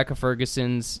is Rebecca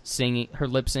Ferguson's singing, her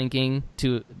lip syncing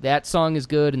to that song is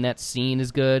good and that scene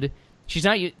is good. She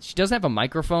doesn't have a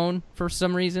microphone for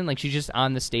some reason, like she's just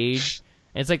on the stage,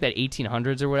 and it's like that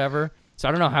 1800s or whatever. So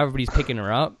I don't know how everybody's picking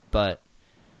her up, but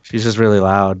She's just really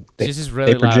loud. she's just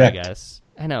really they loud, I project. guess.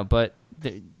 I know, but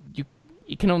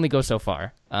you can only go so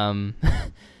far.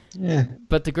 Yeah.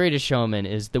 But The Greatest Showman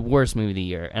is the worst movie of the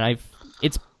year, and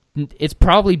it's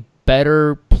probably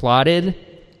better plotted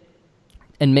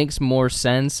and makes more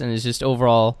sense, and is just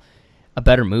overall a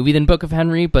better movie than Book of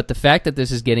Henry. But the fact that this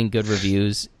is getting good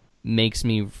reviews makes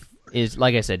me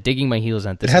like I said, digging my heels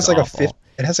on this. It has like awful.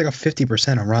 it has like a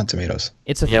 50% on Rotten Tomatoes.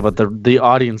 It's a Yeah, but the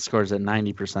audience scores at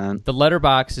 90%. The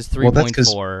Letterbox is Well, that's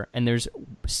 3.4, and there's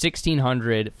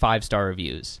 1,600 5-star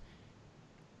reviews.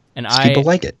 And People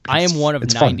like it. I am one of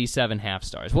It's fun. 97 half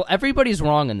stars. Well, everybody's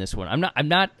wrong in this one.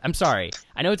 I'm sorry.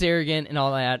 I know it's arrogant and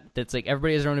all that. That's like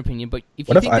everybody has their own opinion, but if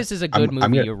you think this is a good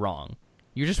movie, you're wrong.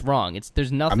 You're just wrong.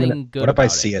 There's nothing good What if about I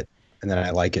see it and then I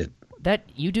like it? That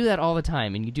you do that all the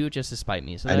time, and you do it just to spite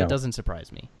me, so I that know. doesn't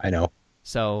surprise me. I know.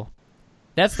 So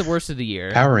that's the worst of the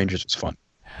year. Power Rangers was fun.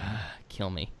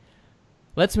 Kill me.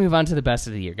 Let's move on to the best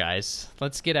of the year, guys.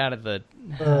 Let's get out of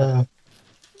the...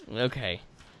 Okay.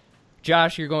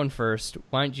 Josh, you're going first.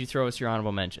 Why don't you throw us your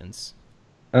honorable mentions?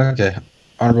 Okay.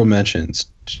 Honorable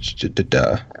mentions.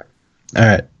 All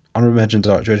right. Honorable mentions.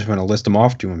 Do you just want to list them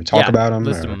off? Do you want me to talk about them?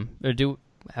 List them. Or do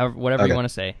whatever you want to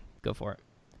say. Go for it.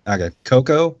 Okay.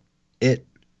 Coco, It,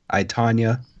 I,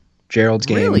 Tanya, Gerald's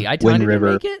Game, Really? I Wind didn't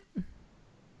River. make it?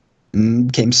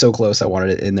 Came so close. I wanted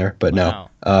it in there, but Wow.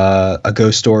 no. A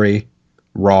Ghost Story,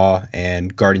 Raw,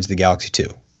 and Guardians of the Galaxy 2.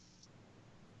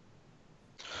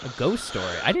 A ghost story.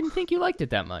 I didn't think you liked it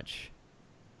that much.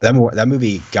 That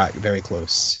movie got very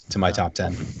close to my top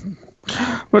 10.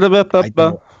 What about I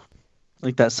do-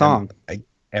 like that song?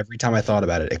 Every time I thought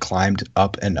about it, it climbed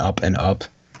up and up and up.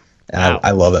 And Wow.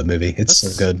 I love that movie. It's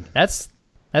so good. That's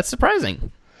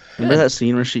surprising. Remember Good. that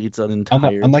scene where she eats an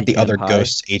entire Unlike the pecan other pie?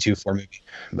 Ghosts A24 movie,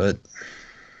 but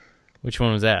Which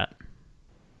one was that?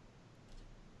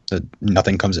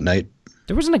 Nothing Comes at Night.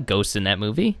 There wasn't a ghost in that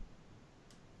movie.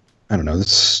 I don't know.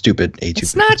 This stupid A24.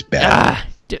 It's not. It's bad.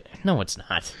 No, it's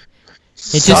not.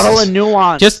 Subtle and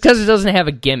nuanced. Just because it doesn't have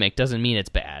a gimmick doesn't mean it's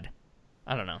bad.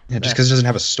 I don't know. Yeah, just because it doesn't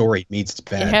have a story means it's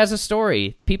bad. It has a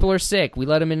story. People are sick. We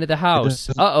let them into the house.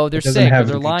 doesn't- They're It doesn't sick or have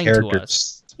they're good lying to us.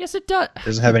 characters. Yes, it does. It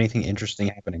doesn't have anything interesting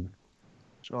happening.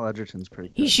 Joel Edgerton's pretty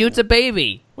good. He shoots a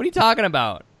baby. What are you talking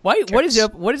about? Why? What is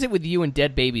it with you and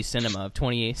Dead Baby Cinema of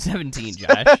 2017,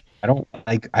 Josh? I don't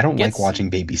like Gets- watching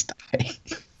babies die.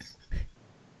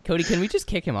 Cody, can we just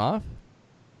kick him off?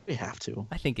 We have to.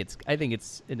 I think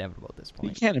it's inevitable at this You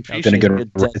point. can't It's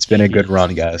appreciate been a good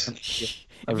run, guys.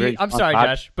 I'm sorry,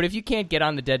 Josh, but if you can't get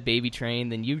on the Dead Baby train,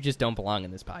 then you just don't belong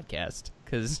in this podcast.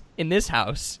 Because in this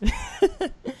house,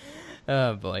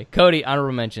 oh boy, Cody,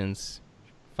 honorable mentions,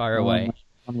 fire away.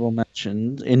 Honorable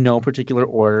mentions in no particular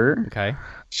order. Okay.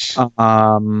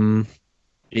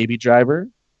 Baby Driver,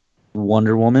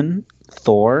 Wonder Woman,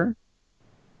 Thor,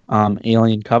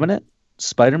 Alien Covenant,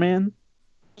 Spider-Man,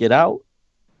 Get Out,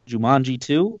 Jumanji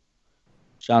 2,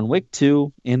 John Wick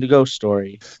 2, and A Ghost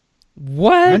Story.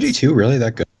 What? Jumanji 2 really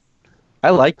that good?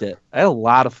 I liked it. I had a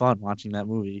lot of fun watching that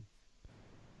movie,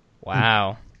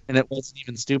 Wow. and it wasn't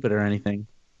even stupid or anything.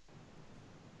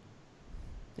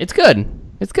 It's good.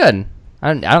 It's good.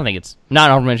 I don't think it's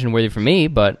not honorable mention worthy for me,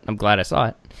 but I'm glad I saw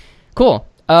it. Cool.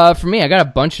 For me, I got a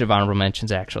bunch of honorable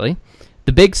mentions actually.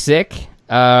 The Big Sick,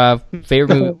 favorite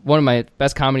movie, one of my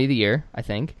best comedy of the year, I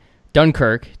think.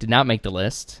 Dunkirk did not make the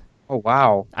list. Oh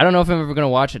wow! I don't know if I'm ever gonna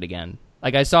watch it again.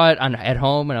 Like I saw it at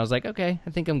home and I was like, okay, I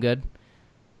think I'm good.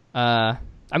 I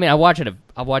mean, I'll watch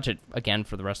it again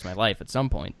for the rest of my life at some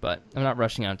point, but I'm not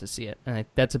rushing out to see it. And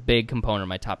that's a big component of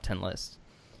my top 10 list.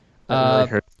 That really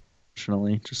hurt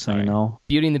emotionally, just so you know.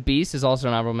 Beauty and the Beast is also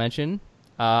an honorable mention.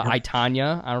 I,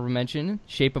 Tanya, honorable mention.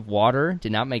 Shape of Water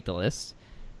did not make the list.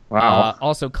 Wow.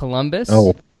 Also Columbus.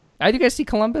 Oh, Did you guys see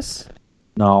Columbus?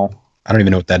 No. I don't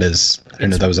even know what that is. I didn't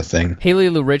know that was a thing. Haley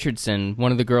Lou Richardson,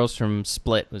 one of the girls from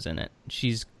Split, was in it.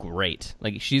 She's great.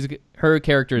 Like her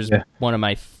character is one of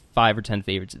my 5 or 10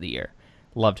 favorites of the year.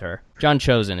 Loved her. John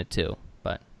Cho's in it too,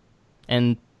 but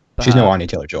She's no Anya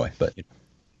Taylor-Joy, but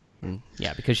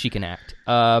yeah, because she can act. Three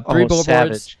Oh, Billboards,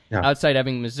 Savage. Yeah. Outside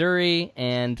Ebbing, Missouri,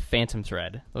 and Phantom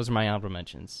Thread. Those are my honorable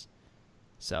mentions.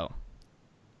 So,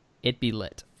 it be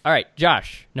lit. All right,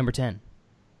 Josh, number 10.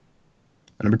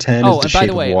 number 10 Oh, is The and by Shape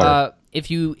the of way, Water.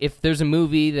 if there's a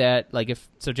movie that like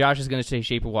so Josh is going to say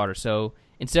Shape of Water. So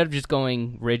instead of just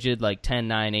going rigid like 10,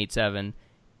 9, 8, 7,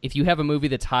 if you have a movie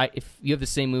that's high, if you have the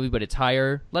same movie but it's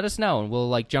higher, let us know and we'll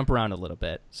like jump around a little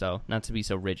bit. So not to be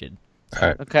so rigid. All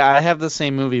right. Okay, I have the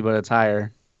same movie, but it's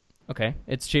higher. Okay,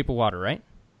 it's Shape of Water, right?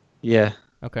 Yeah.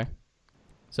 Okay.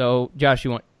 So Josh,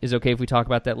 is it okay if we talk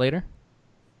about that later?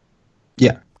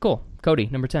 Yeah. Cool. Cody,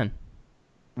 number 10.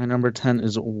 My number 10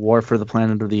 is War for the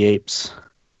Planet of the Apes.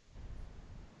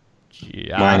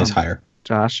 Mine is higher.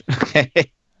 Josh. Okay.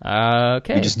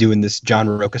 Okay. You're just doing this John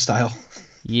Roca style.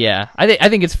 Yeah, I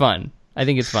think it's fun.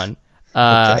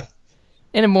 Okay.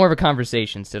 And more of a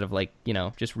conversation instead of like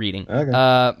just reading.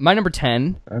 Okay. My number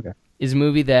 10 Okay. is a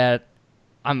movie that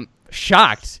I'm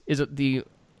shocked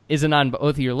isn't on both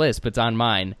of your lists, but it's on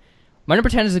mine. My number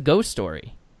 10 is A Ghost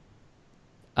Story.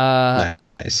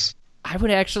 Nice. I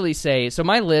would actually say so.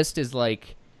 My list is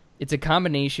like it's a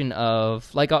combination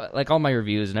of like all my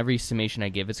reviews and every summation I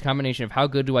give. It's a combination of how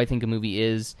good do I think a movie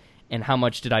is and how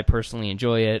much did I personally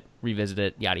enjoy it, revisit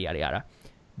it, yada yada yada.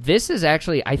 This is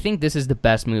actually I think this is the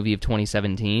best movie of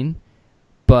 2017,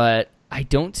 but I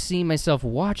don't see myself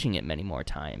watching it many more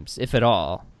times, if at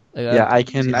all. Yeah, I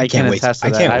can can't wait. attest to I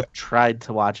that. can't I've wait. tried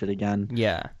to watch it again,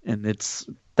 Yeah, and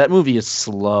that movie is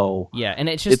slow. yeah, and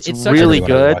it's just It's such really I really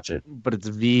wanna good, watch it. but it's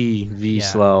V Yeah.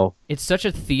 slow. it's such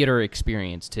a theater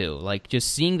experience too. Like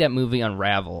just seeing that movie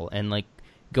unravel and like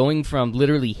going from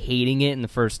literally hating it in the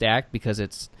first act because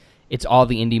it's all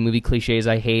the indie movie cliches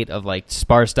I hate of like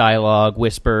sparse dialogue,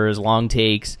 whispers, long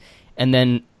takes, and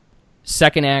then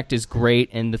second act is great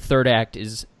and the third act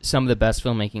is some of the best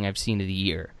filmmaking I've seen of the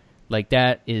year. Like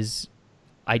that is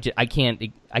I can't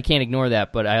ignore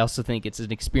that, but I also think it's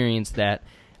an experience that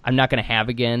I'm not going to have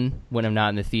again when I'm not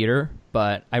in the theater,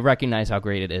 but I recognize how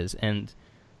great it is. And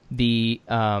the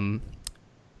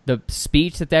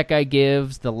speech that guy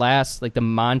gives, the last, like the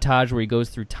montage where he goes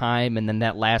through time, and then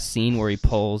that last scene where he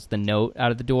pulls the note out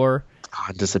of the door, Oh,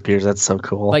 it disappears. That's so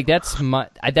cool. like that's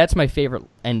my favorite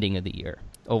ending of the year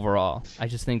overall. I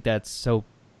just think that's so,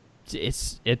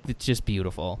 it's just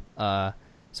beautiful.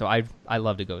 So I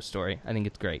loved A Ghost Story. I think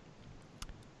it's great.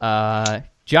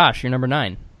 Josh, you're number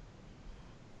 9.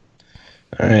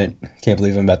 All right. Can't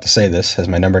believe I'm about to say this as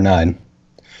my number 9.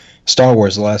 Star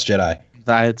Wars: The Last Jedi.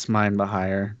 That's mine, but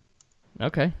higher.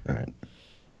 Okay. All right.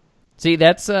 See,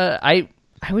 that's I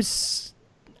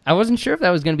wasn't sure if that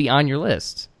was going to be on your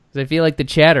list because I feel like the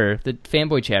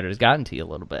fanboy chatter, has gotten to you a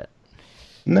little bit.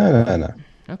 No.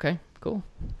 Okay, cool.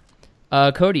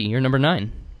 Cody, you're number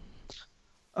 9.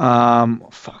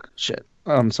 Fuck, shit.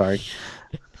 I'm sorry.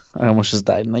 I almost just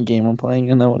died in the game I'm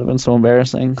playing, and that would have been so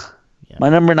embarrassing. Yeah. My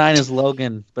number 9 is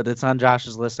Logan, but it's on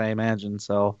Josh's list, I imagine.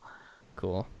 So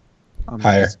Cool. I'm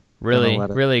Higher. just Really, gonna let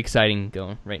it- really exciting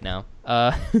going right now.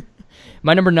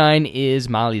 My number 9 is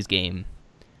Molly's Game.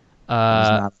 It's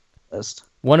not on the list.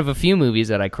 One of a few movies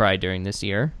that I cried during this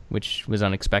year, which was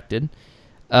unexpected.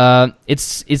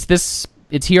 It's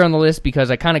here on the list because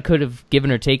I kind of could have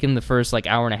given or taken the first like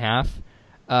hour and a half,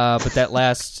 but that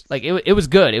last it was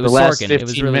good. It was The last Sorkin. 15 It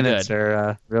was really minutes good.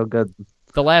 are real good.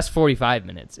 The last 45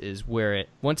 minutes is where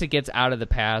once it gets out of the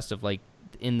past of like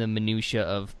in the minutia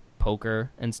of poker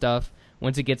and stuff.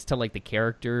 Once it gets to like the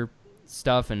character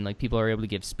stuff and like people are able to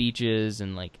give speeches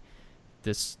and like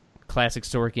this classic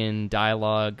Sorkin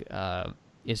dialogue,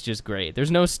 it's just great.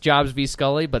 There's no Jobs v.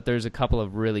 Scully, but there's a couple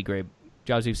of really great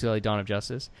Jobs v. Scully: Dawn of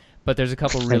Justice. But there's a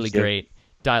couple really Thank you. great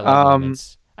dialogue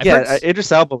moments. I've heard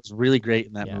Idris Elba was really great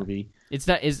in that Yeah. movie. it's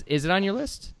not. Is it on your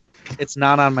list? It's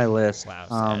not on my list. Wow,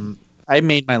 sad. I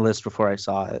made my list before I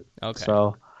saw it. Okay.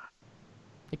 So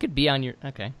It could be on your.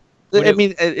 Okay. I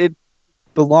mean, it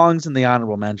belongs in the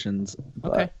honorable mentions.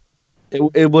 But Okay.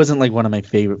 It wasn't like one of my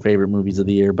favorite movies of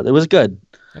the year, but it was good.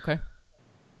 Okay.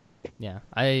 Yeah,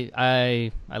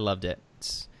 I loved it.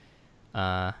 It's,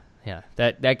 yeah,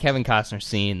 that Kevin Costner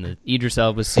scene, the Idris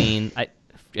Elba scene,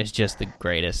 it's just the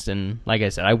greatest. And like I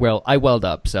said, I welled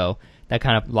up, so that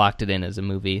kind of locked it in as a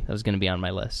movie that was going to be on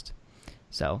my list.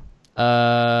 So,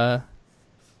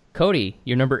 Cody,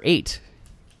 you're number 8.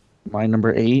 My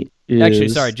number 8 is Actually,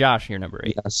 sorry, Josh, you're number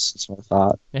 8. Yes, that's what I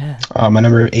thought. Yeah. My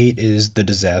number 8 is The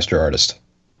Disaster Artist.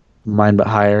 Mine, but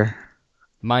higher.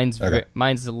 Mine's Okay.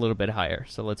 mine's a little bit higher,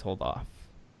 so let's hold off.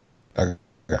 Okay.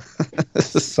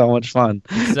 This is so much fun.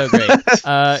 So great.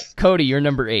 Cody, you're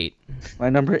number 8. My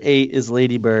number 8 is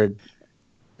Lady Bird.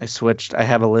 I switched. I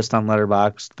have a list on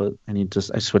Letterboxd, but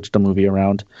I switched the movie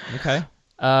around. Okay.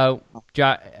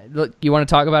 Look, you want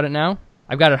to talk about it now?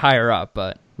 I've got it higher up,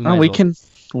 but We can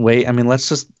wait. I mean, let's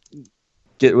just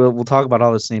we'll talk about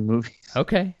all the same movies.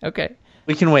 Okay.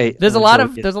 We can wait. There's a lot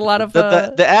of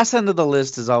the ass end of the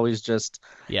list is always just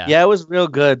it was real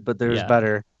good, but there's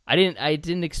better. I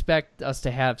didn't expect us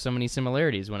to have so many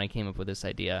similarities when I came up with this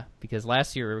idea, because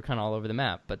last year we were kind of all over the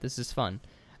map, but this is fun.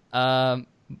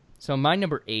 So my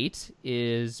number 8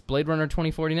 is Blade Runner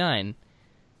 2049.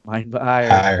 Mine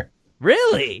higher.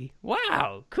 Really?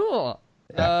 Wow. Cool.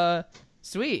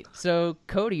 Sweet. So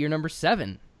Cody, you're number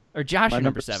 7, or Josh, you're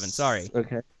number 7. Sorry.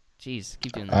 Okay. Jeez,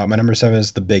 keep doing that. My number 7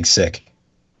 is The Big Sick.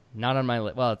 Not on my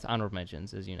list. Well, it's honorable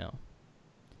mentions, as you know.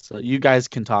 So you guys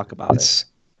can talk about it.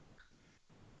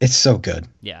 It's so good.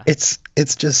 Yeah. It's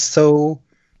just so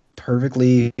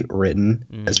perfectly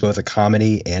written as both a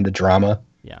comedy and a drama.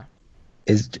 Yeah.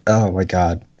 Oh my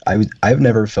god. I've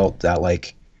never felt that,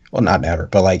 like, well, not never,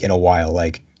 but like in a while,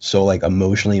 like so like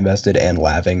emotionally invested and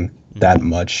laughing that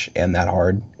much and that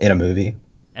hard in a movie.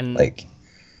 And like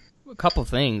a couple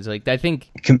things, like I think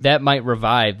that might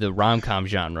revive the rom-com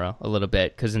genre a little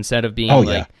bit, because instead of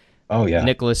being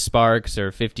Nicholas Sparks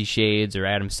or 50 Shades or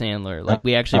Adam Sandler, like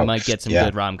we actually might get some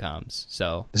good rom-coms.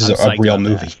 So this is a real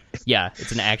movie. Yeah,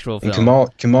 it's an actual film.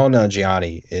 And Kamal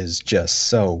Nanjiani is just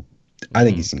so. I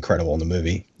think he's incredible in the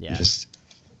movie. Yeah.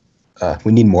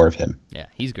 We need more of him. Yeah,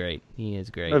 he's great. He is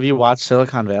great. Have you watched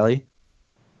Silicon Valley?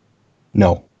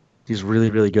 No. He's really,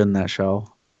 really good in that show.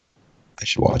 I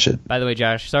should watch it. By the way,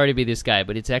 Josh, sorry to be this guy,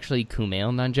 but it's actually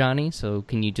Kumail Nanjiani, so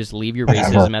can you just leave your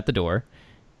racism at the door,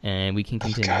 and we can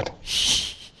continue. Oh, God.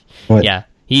 What? Yeah,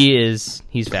 he's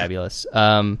fabulous.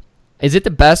 Is it the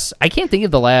best? I can't think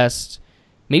of the last.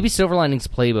 Maybe Silver Linings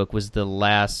Playbook was the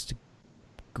last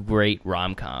great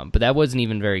rom-com, but that wasn't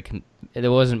even very.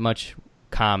 There wasn't much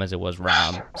com as it was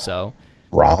rom. So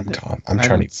rom-com. I'm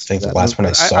trying to think the last one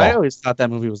I saw. I always thought that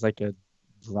movie was like a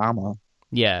drama.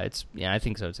 Yeah, I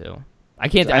think so too. I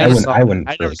can't. I wouldn't I really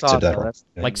never saw consider it,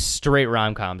 that. like straight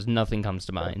rom-coms. Nothing comes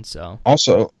to mind. So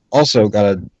Also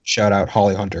gotta shout out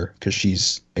Holly Hunter because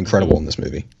she's incredible in this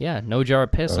movie. yeah, no jar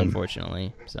of piss,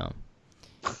 unfortunately. So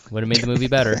would have made the movie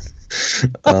better.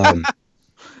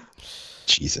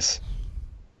 Jesus.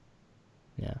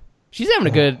 Yeah, she's gonna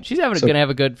have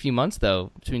a good few months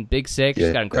though. Between Big Sick,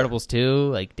 she's got Incredibles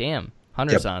 2. Like, damn,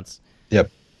 Renaissance.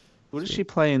 Yep. Who does she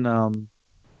play in?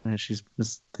 She's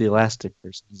the Elastic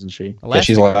person, isn't she? Yeah,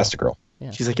 she's Elastigirl. Yeah.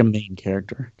 She's like a main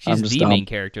character. She's the main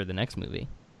character of the next movie.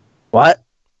 What?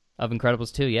 Of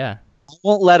Incredibles 2, yeah. I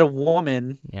won't let a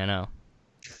woman. Yeah, I know.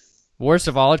 Worst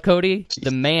of all, Cody, the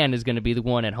man is going to be the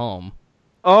one at home.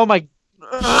 Oh my!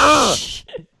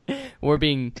 We're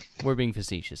being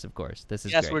facetious, of course. This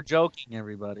is great. We're joking,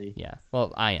 everybody. Yeah.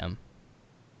 Well, I am.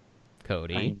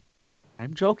 Cody.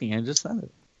 I'm joking. I just said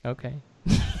it. Okay.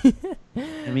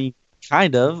 I mean,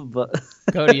 kind of, but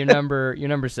Cody, you're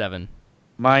number 7.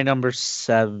 My number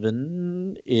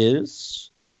 7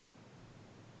 is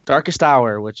Darkest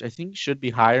Hour, which I think should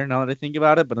be higher now that I think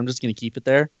about it, but I'm just going to keep it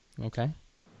there. Okay.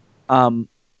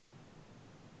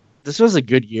 This was a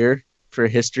good year for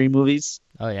history movies.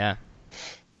 Oh yeah.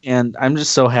 And I'm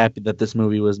just so happy that this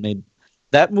movie was made.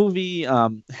 That movie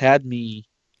had me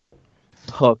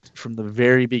hooked from the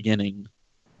very beginning.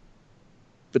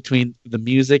 Between the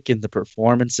music and the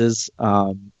performances,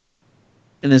 and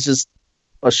it's just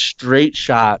a straight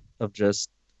shot of just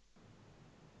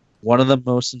one of the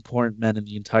most important men in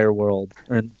the entire world,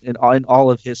 or in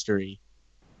all of history,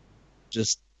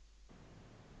 just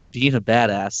being a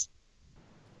badass,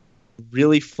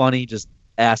 really funny, just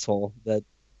asshole.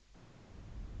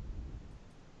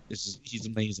 He's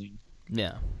amazing.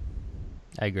 Yeah,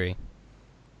 I agree.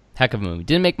 Heck of a movie.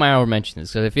 Didn't make my honorable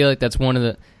mentions because I feel like that's one of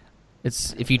the.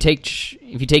 It's if you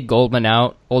take Goldman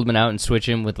out and switch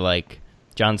him with like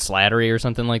John Slattery or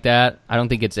something like that, I don't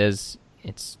think it's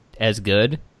as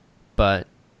good, but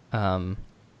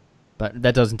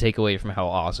that doesn't take away from how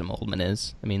awesome Oldman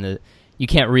is. I mean, you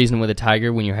can't reason with a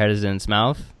tiger when your head is in its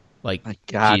mouth. Like, my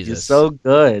God, Jesus. He's so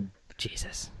good.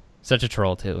 Jesus, such a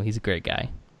troll too. He's a great guy.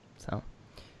 So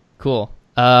cool.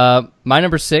 My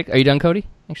number 6. Are you done, Cody?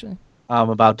 Actually,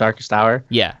 about Darkest Hour.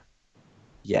 Yeah.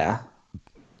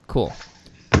 Cool.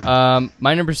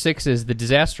 My number 6 is The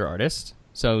Disaster Artist.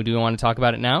 So do we want to talk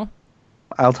about it now?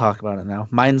 I'll talk about it now.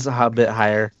 Mine's a bit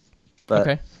higher. But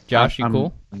okay. Josh, you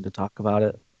cool? I'm going to talk about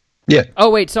it. Yeah. Oh,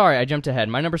 wait, sorry. I jumped ahead.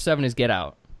 My number 7 is Get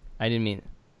Out. I didn't mean...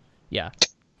 Yeah.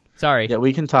 Sorry. Yeah,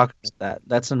 we can talk about that.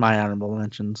 That's in my honorable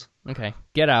mentions. Okay.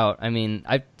 Get Out. I mean,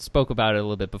 I spoke about it a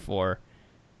little bit before.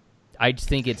 I just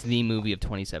think it's the movie of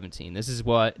 2017.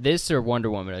 This or Wonder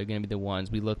Woman are going to be the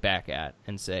ones we look back at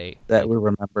and say that we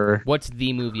remember. what's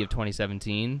the movie of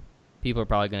 2017. People are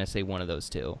probably going to say one of those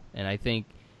two, and I think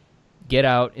Get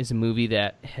Out is a movie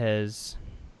that has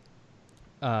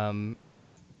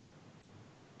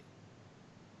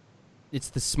it's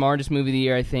the smartest movie of the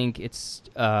year. I think it's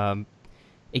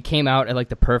it came out at like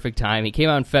the perfect time. It came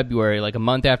out in February, like a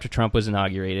month after Trump was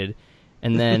inaugurated.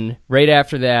 And then right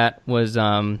after that was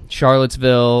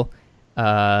Charlottesville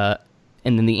and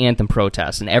then the anthem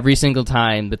protests. And every single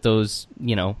time that those,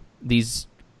 these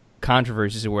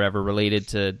controversies or whatever related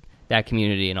to that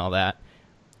community and all that,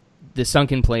 the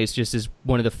Sunken Place just is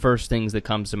one of the first things that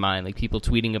comes to mind. Like people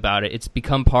tweeting about it. It's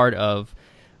become part of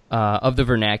the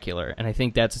vernacular, and I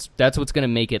think that's what's going to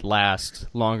make it last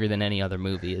longer than any other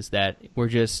movie. Is that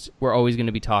we're always going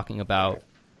to be talking about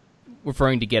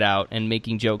referring to Get Out and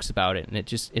making jokes about it, and it's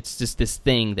just this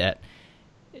thing that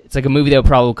it's like a movie that will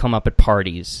probably come up at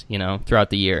parties, throughout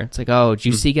the year. It's like, oh, did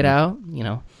you see Get Out?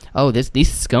 Oh,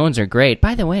 these scones are great.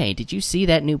 By the way, did you see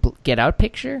that new Get Out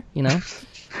picture?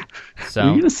 So Are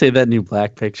you gonna say that new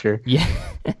Black picture? Yeah,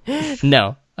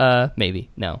 no, maybe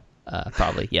no.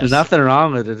 Probably, yes. There's nothing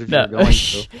wrong with it if you're going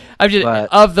to. I'm just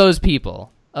of those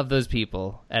people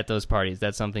at those parties.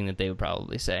 That's something that they would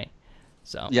probably say.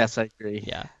 So yes, I agree.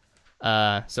 Yeah.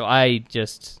 So I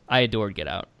adored Get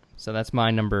Out. So that's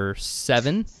my number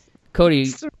 7.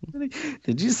 Cody,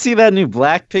 did you see that new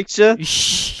Black picture?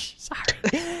 Sorry,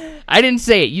 I didn't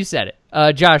say it. You said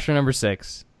it. Josh, your number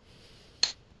 6.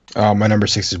 My number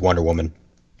 6 is Wonder Woman.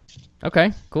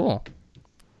 Okay, cool.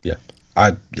 Yeah.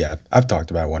 I've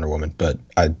talked about Wonder Woman, but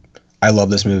I love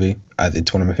this movie.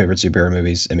 It's one of my favorite superhero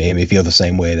movies. It made me feel the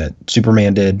same way that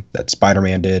Superman did, that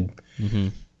Spider-Man did,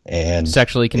 and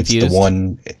sexually confused. It's the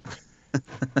one.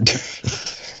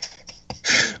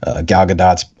 Gal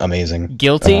Gadot's amazing.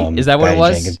 Guilty? Is that what Patty it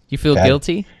was? Jenkins, You feel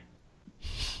guilty?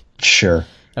 Sure.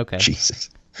 Okay. Jesus.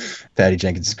 Patty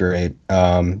Jenkins is great.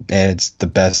 And it's the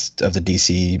best of the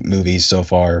DC movies so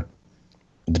far,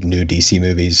 the new DC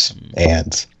movies, and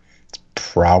it's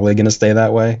probably going to stay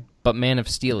that way. But Man of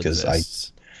Steel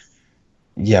exists.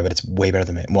 Yeah, but it's way better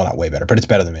than well, not way better, but it's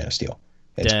better than Man of Steel.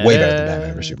 It's way better than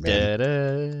Batman vs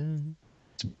Superman.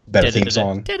 It's a better theme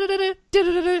song.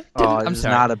 I'm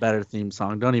sorry. Not a better theme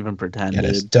song. Don't even pretend. It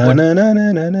is.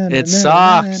 It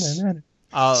sucks.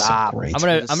 Stop. Great. I'm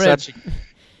gonna such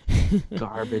a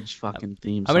garbage fucking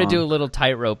theme song. I'm gonna do a little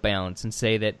tightrope balance and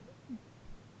say that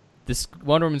this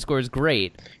Wonder Woman score is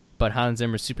great, but Hans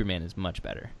Zimmer's Superman is much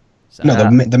better. So. No,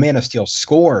 the Man of Steel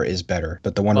score is better,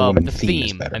 but the Wonder Woman theme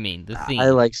is better. I mean, the theme. I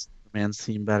like Superman's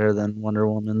theme better than Wonder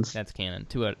Woman's. That's canon.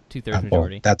 Two-thirds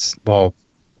majority. That's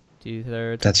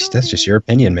 2/3. That's just your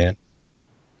opinion, man.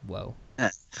 Whoa.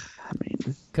 I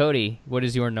mean, Cody, what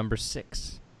is your number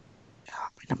 6?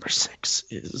 My number 6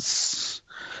 is.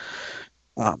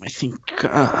 I think.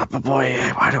 Boy,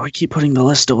 why do I keep putting the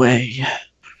list away?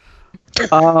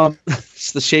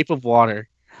 It's The Shape of Water.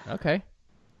 Okay.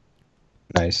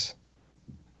 Nice.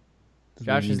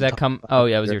 Josh, does that come? Oh,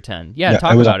 yeah, it was your 10. Yeah,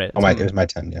 talk it was, about it. It was my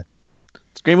 10. Yeah.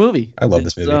 It's a great movie. I love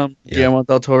this movie. Guillermo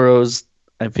del Toro's.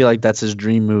 I feel like that's his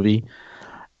dream movie,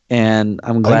 and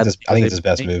I'm glad. I think it's his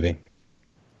best movie. I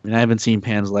mean, I haven't seen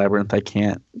Pan's Labyrinth. I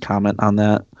can't comment on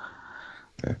that.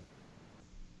 Okay.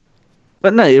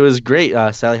 But no, it was great.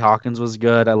 Sally Hawkins was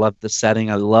good. I loved the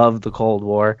setting. I loved the Cold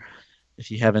War.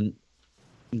 If you haven't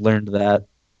learned that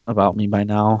about me by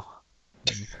now,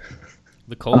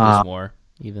 the Cold War,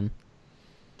 even.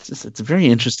 It's a very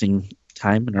interesting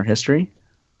time in our history.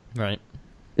 Right.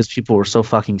 Because people were so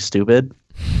fucking stupid.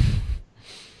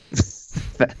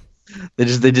 They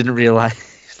didn't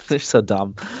realize. They're so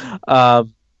dumb. No,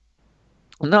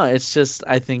 it's just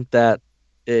I think that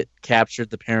it captured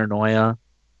the paranoia.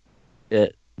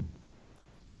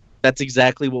 That's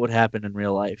exactly what would happen in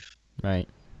real life. Right.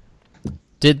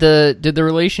 Did the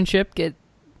relationship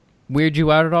weird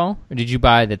you out at all, or did you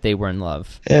buy that they were in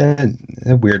love? It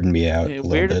weirded me out. It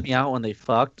weirded me out when they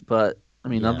fucked, but I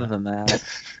mean, other than that,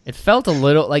 it felt a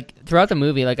little like throughout the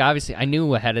movie. Like obviously, I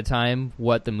knew ahead of time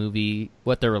what the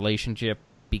relationship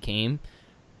became,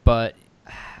 but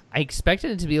I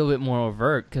expected it to be a little bit more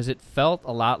overt because it felt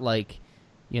a lot like,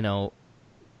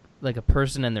 like a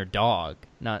person and their dog,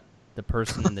 not the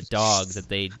person and the dog that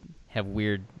they have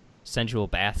weird sensual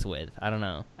baths with. I don't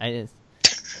know. It's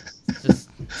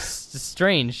just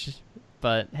strange,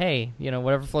 but hey,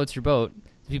 whatever floats your boat.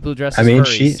 People who dress as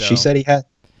furries, she said he had.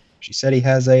 She said he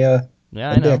has a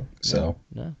I know. Dick, so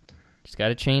yeah. Just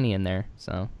got a Cheney in there,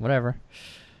 so whatever.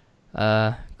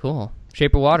 Cool.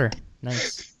 Shape of Water,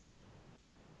 nice.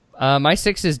 My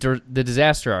 6 is The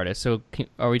Disaster Artist. So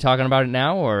are we talking about it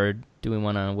now, or do we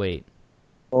want to wait?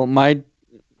 Well, mine's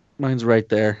right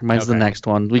there. Mine's the Okay. next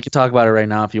one. We could talk about it right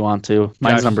now if you want to.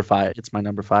 Mine's Josh- number 5. It's my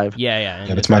number 5. Yeah, and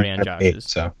Yeah, it's that's already my on number 8,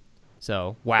 Josh's. so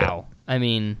So wow, I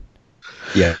mean,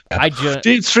 yeah.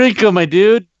 James Franco, my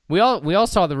dude. we all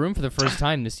saw The Room for the first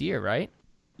time this year, right?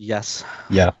 Yes.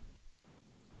 Yeah.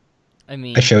 I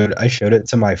mean, I showed it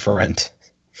to my friend.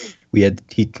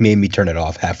 He made me turn it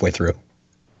off halfway through.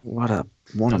 What a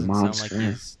doesn't monster. sound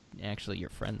like he's actually your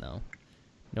friend though.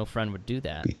 No friend would do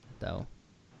that though.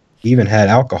 He even had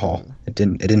alcohol. It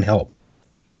didn't help.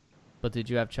 But did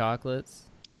you have chocolates?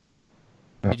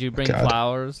 Oh, Did you bring God.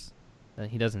 flowers?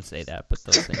 He doesn't say that, but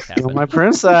those things You're happen. my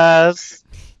princess.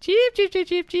 Cheap, cheap, cheap,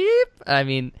 cheap, cheap. I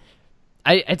mean,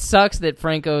 it sucks that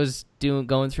Franco's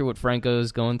going through what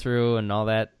Franco's going through and all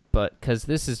that, but because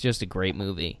this is just a great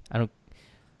movie. I don't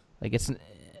like it's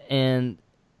and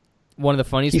one of the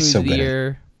funniest He's movies so of the good at it.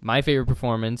 year. My favorite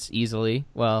performance, easily.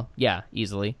 Well, yeah,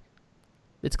 easily.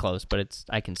 It's close, but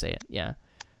I can say it. Yeah,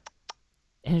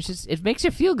 and it makes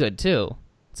you feel good too.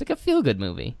 It's like a feel good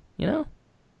movie, you know?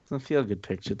 It's a feel-good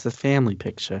picture. It's a family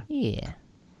picture. Yeah.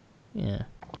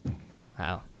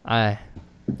 Wow. I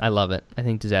love it. I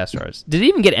think Disaster Artist. Did it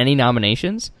even get any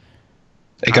nominations?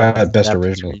 It got best Adapted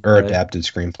original or screenplay. adapted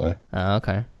screenplay. Oh,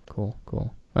 okay. Cool.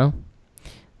 Well,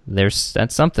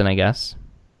 that's something, I guess.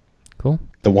 Cool.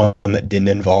 The one that didn't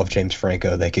involve James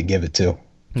Franco, they could give it to.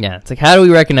 Yeah, it's like, how do we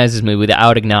recognize this movie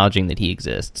without acknowledging that he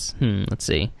exists? Let's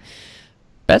see.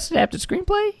 Best adapted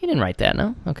screenplay? He didn't write that,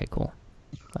 no? Okay, cool.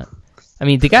 But, I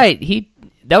mean, the guy,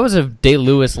 that was a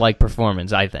Day-Lewis-like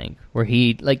performance, I think, where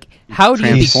he, like, how do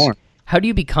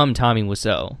you become Tommy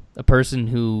Wiseau? A person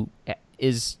who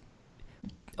is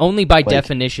only by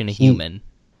definition a human.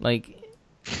 Like,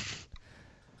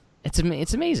 it's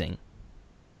amazing.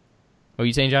 What are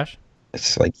you saying, Josh?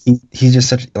 It's like he's just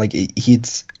such like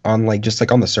he's on like just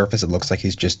like on the surface it looks like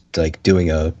he's just like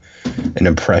doing an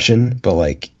impression, but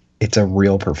like it's a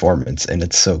real performance and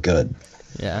it's so good.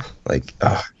 Yeah. Like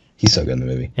he's so good in the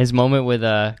movie. His moment with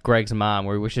Greg's mom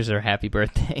where he wishes her happy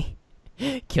birthday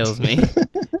kills me.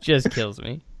 Just kills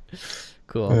me.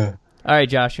 Cool. Yeah. All right,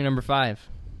 Josh, you're number 5.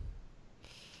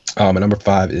 My number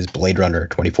 5 is Blade Runner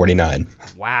 2049.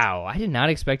 Wow, I did not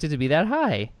expect it to be that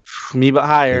high. Me, but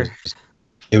higher.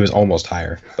 It was almost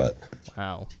higher, but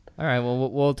Wow. All right, well,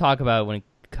 we'll talk about it when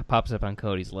it pops up on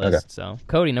Cody's list. Okay. So,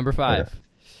 Cody, number 5. Okay.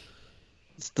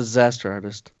 It's Disaster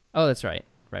Artist. Oh, that's right.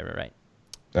 Right.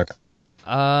 okay.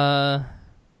 I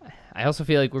also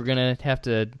feel like we're going to have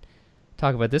to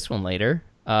talk about this one later.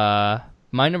 My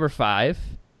number 5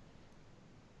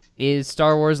 is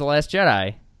Star Wars The Last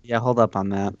Jedi. Yeah, hold up on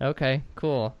that. Okay,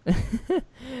 cool.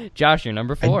 Josh, you're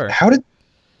number 4. How did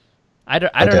I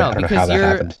don't Okay, know I don't know because how that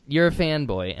happened. you're a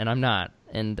fanboy and I'm not.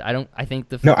 And I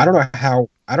think No, I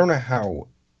don't know how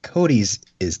Cody's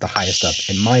is the highest up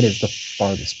and mine is the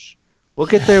farthest. We'll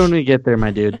get there when we get there,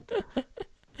 my dude.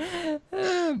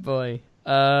 Oh, boy.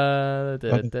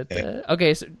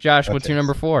 Okay, so Josh, what's your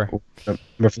number 4?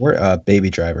 Number 4, Baby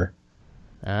Driver.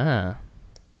 Ah,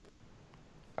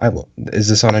 Is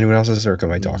this on anyone else's or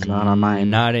am I talking? Not on mine.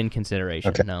 not in consideration.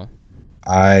 Okay. No.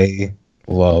 I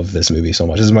love this movie so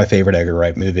much. This is my favorite Edgar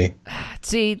Wright movie.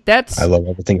 See, that's I love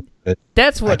everything about it.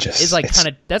 that's what just- is like it's-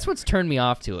 kind of that's what's turned me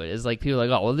off to it. Is like people are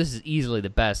like, oh, well, this is easily the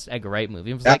best Edgar Wright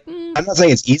movie. I'm just like, I'm not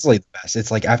saying it's easily the best.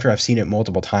 It's like after I've seen it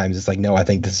multiple times, it's like no, I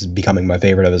think this is becoming my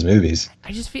favorite of his movies.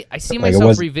 I just see Like, it myself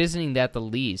was- revisiting that the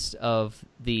least of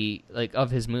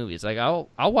of his movies. Like I'll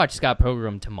watch Scott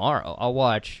Pilgrim tomorrow. I'll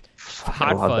watch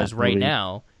Hot love Fuzz that right movie.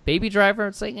 now. Baby Driver,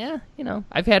 it's like, yeah,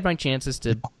 I've had my chances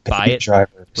to buy Baby it Driver,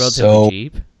 relatively so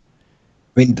cheap. I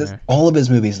mean, Yeah. all of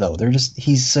his movies though,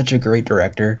 he's such a great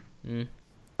director. Mm.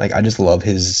 Like I just love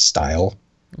his style.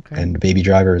 Okay. And Baby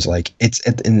Driver is like it's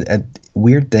a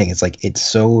weird thing. It's like it's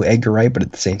so Edgar Wright, but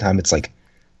at the same time, it's like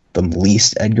the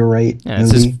least Edgar Wright Yeah,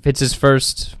 movie. it's his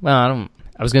first. Well,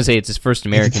 I was gonna say it's his first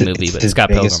American movie, but his Scott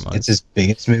biggest, Pilgrim was. It's his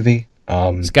biggest movie.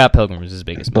 Scott Pilgrim was his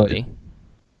biggest but- movie.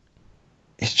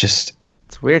 It's just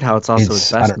It's weird how it's also It's-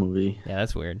 his I best don't- movie. Yeah,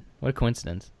 that's weird. What a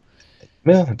coincidence.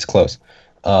 well, it's close.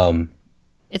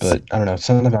 It's But I don't know,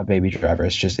 something about Baby Driver.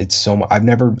 It's so much. I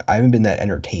haven't been that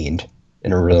entertained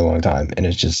in a really long time, and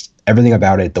it's just everything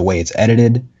about it, the way it's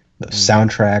edited, the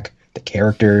soundtrack, the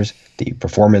characters, the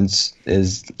performance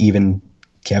is even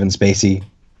Kevin Spacey.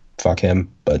 Fuck him,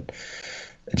 but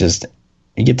it just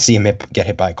you get to see him get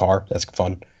hit by a car. That's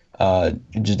fun.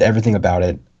 Just everything about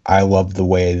it. I love the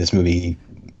way this movie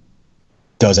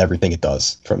does everything it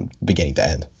does from beginning to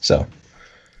end. So.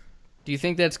 Do you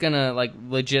think that's gonna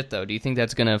legit though? Do you think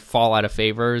that's gonna fall out of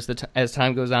favor as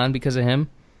time goes on because of him?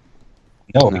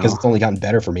 No, because it's only gotten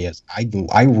better for me. As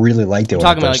I really liked it when I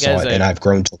talking about, first like, saw as it, a- and I've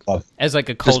grown to love it. As like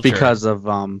a culture. Just because of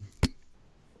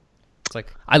It's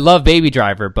like I love Baby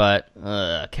Driver, but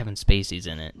Kevin Spacey's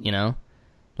in it. You know,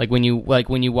 like when you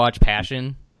watch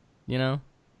Passion. You know,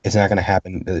 It's not going to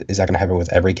happen. Is that going to happen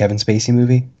with every Kevin Spacey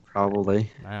movie? probably.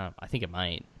 I think it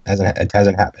might. It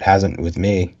hasn't with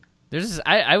me. There's this,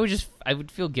 I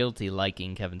would feel guilty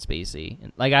liking Kevin Spacey.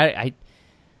 Like I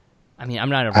mean, I'm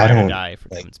not a ride or die for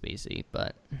Kevin Spacey,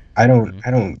 but I don't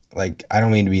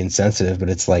mean to be insensitive, but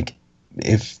it's like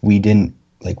if we didn't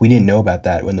know about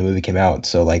that when the movie came out,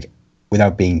 so like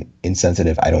without being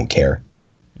insensitive, I don't care.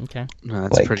 okay. No,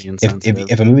 that's Like pretty insensitive.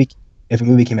 if a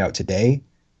movie came out today,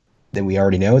 then we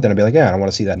already know. Then I'd be like, yeah, I don't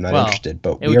want to see that. I'm not interested.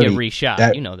 But it would get reshot.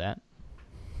 that- You know that.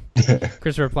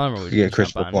 Christopher Plummer would Yeah, jump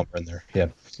Christopher on. Plummer in there. Yeah,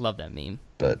 Love that meme.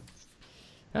 but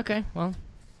Okay, well,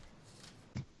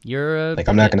 you're like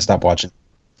I'm not gonna stop watching.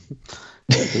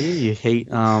 Hey, you hate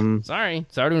sorry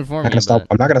to inform I'm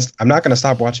you. not gonna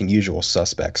stop watching Usual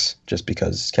Suspects just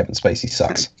because Kevin Spacey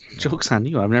sucks. jokes on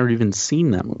you. I've never even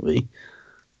seen that movie.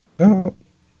 Oh,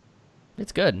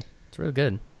 It's good. It's real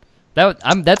good.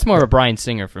 That's more of a Bryan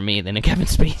Singer for me than a Kevin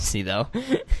Spacey, though.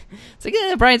 It's like,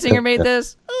 Bryan Singer made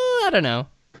this. I don't know.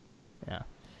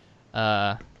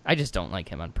 Yeah. I just don't like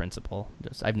him on principle.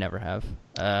 I've never have.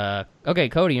 Okay,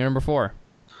 Cody, you're number 4.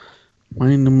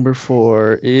 My number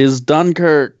 4 is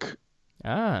Dunkirk.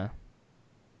 Ah.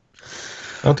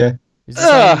 okay.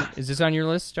 Is this on your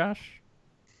list, Josh?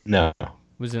 No,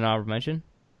 Was it an honorable mention?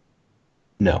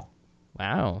 no,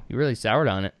 Wow, you really soured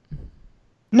on it.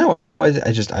 no.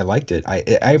 I liked it.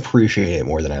 I appreciate it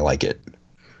more than I like it.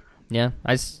 Yeah,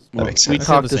 That makes We sense.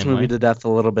 talked the this same movie way. to death a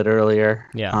little bit earlier.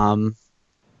 Yeah.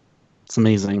 It's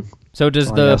amazing. So does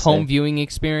That's all I the gotta say. home viewing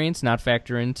experience not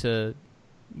factor into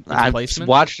its I've placement?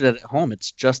 watched it at home.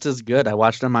 It's just as good. I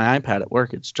watched it on my iPad at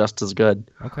work. It's just as good.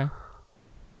 Okay.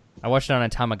 I watched it on a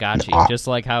Tamagotchi, just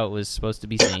like how it was supposed to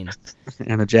be seen.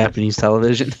 And a Japanese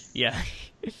television. Yeah.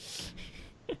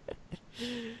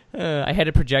 I had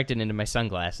it projected into my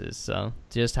sunglasses, so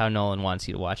just how Nolan wants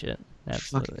you to watch it.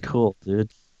 Absolutely. Fucking cool,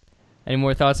 dude. Any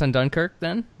more thoughts on Dunkirk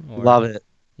then? Or- Love it.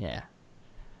 Yeah.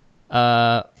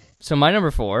 So my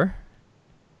number 4.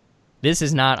 This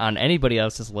is not on anybody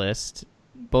else's list,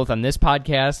 both on this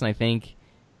podcast and I think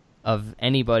of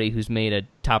anybody who's made a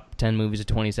top 10 movies of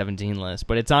 2017 list,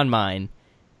 but it's on mine.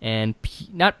 And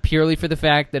not purely for the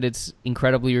fact that it's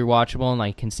incredibly rewatchable and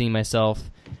I can see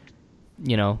myself,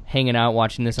 hanging out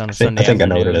watching this on a Sunday I think I afternoon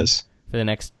know what it is. for the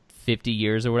next 50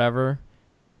 years or whatever.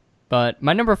 But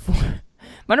my number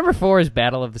 4 is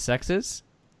Battle of the Sexes.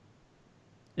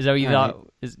 Is that what you thought?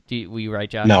 Were you right,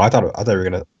 Josh? No, I thought you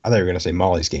were gonna say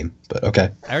Molly's Game, but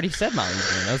okay. I already said Molly's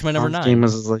Game. That was my number This 9. game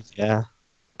was like, yeah.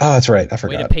 Oh, that's right. I Way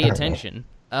forgot. to pay I don't know. attention.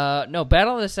 No,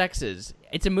 Battle of the Sexes.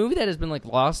 It's a movie that has been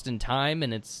lost in time,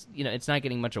 and it's it's not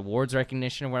getting much awards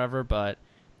recognition or whatever. But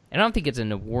I don't think it's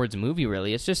an awards movie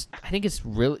really. It's just I think it's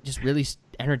really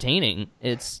entertaining.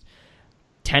 It's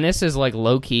tennis is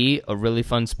low key a really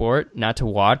fun sport, not to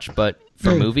watch, but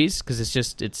for movies because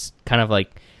it's kind of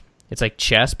like. It's like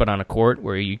chess, but on a court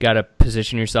where you got to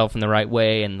position yourself in the right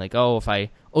way. And if I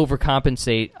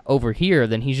overcompensate over here,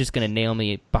 then he's just going to nail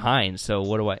me behind. So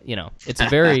what do I, it's a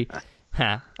very,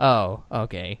 oh,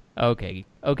 okay,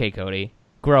 Cody,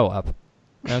 grow up.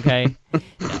 Okay.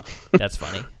 No, that's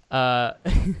funny.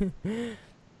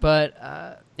 But,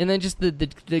 and then just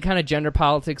the kind of gender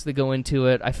politics that go into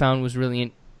it, I found was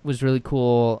really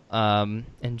cool. And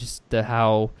just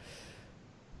how,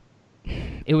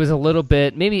 it was a little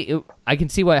bit I can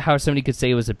see how somebody could say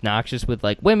it was obnoxious with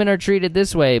women are treated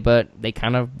this way, but they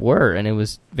kind of were, and it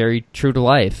was very true to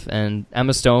life. And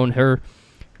Emma Stone, her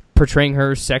portraying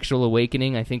her sexual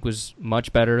awakening, I think was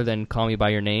much better than Call Me by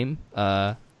Your Name.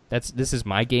 This is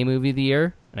my gay movie of the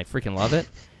year, and I freaking love it.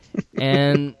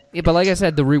 And but like I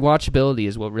said, the rewatchability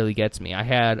is what really gets me. I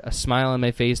had a smile on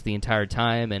my face the entire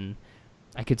time, and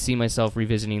I could see myself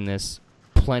revisiting this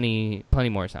plenty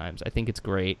more times. I think it's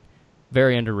great.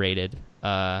 Very underrated,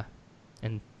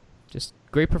 and just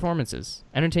great performances.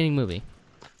 Entertaining movie.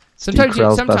 Sometimes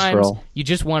you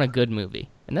just want a good movie,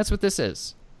 and that's what this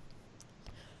is.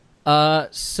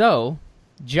 So,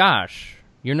 Josh,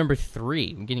 you're number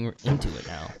 3. We're getting into it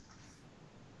now.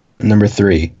 Number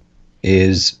 3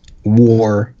 is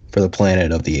War for the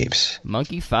Planet of the Apes.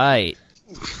 Monkey Fight.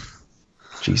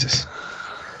 Jesus.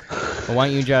 Well, why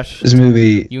don't you, Josh? This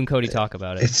movie. You and Cody talk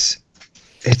about it. It's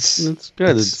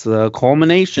good. It's the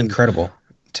culmination. Incredible.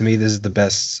 To me, this is the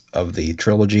best of the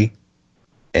trilogy,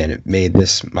 and it made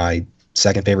this my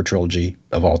second favorite trilogy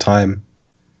of all time.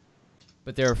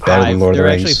 But there are Better than five. Lord of There the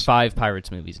are actually Rings. 5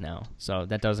 Pirates movies now, so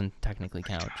that doesn't technically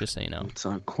count. Just so you know. It's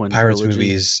a Pirates quintrilogy.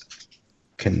 movies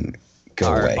can go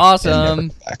Are away. awesome. And never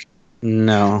come back.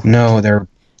 No. No, they're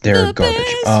The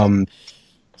garbage. best.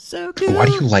 So good. Why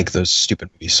do you like those stupid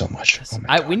movies so much? Oh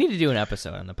my God. We need to do an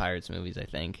episode on the Pirates movies. I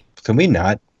think. Can we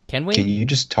not? Can we? Can you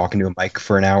just talk into a mic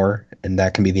for an hour and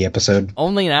that can be the episode?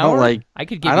 Only an I don't hour? like- I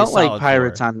could give I you a don't like solid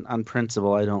pirates 4. on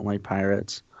principle. I don't like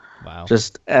pirates. Wow.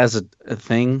 Just as a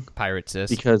thing, Pirate sis.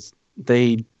 because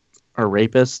they are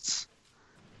rapists.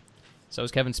 So is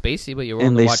Kevin Spacey, but you're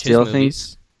And willing they to watch his steal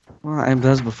movies. Well, that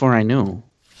was before I knew.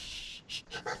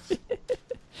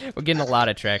 We're getting a lot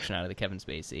of traction out of the Kevin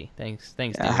Spacey. Thanks,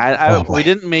 dude. Oh, boy. we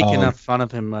didn't make Um, enough fun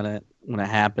of him when it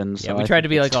happened. Yeah, so we I tried to think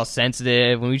be it's- like all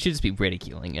sensitive when we should just be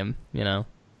ridiculing him, you know?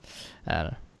 I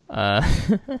don't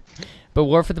know. But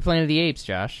War for the Planet of the Apes,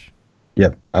 Josh.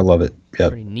 Yep, I love it. Yep.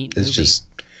 Pretty neat It's movie. just,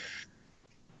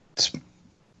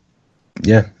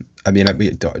 yeah. I mean,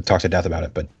 we talked to death about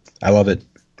it, but I love it.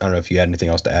 I don't know if you had anything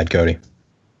else to add, Cody.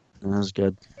 That was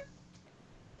good.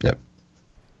 Yep.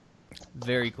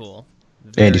 Very cool.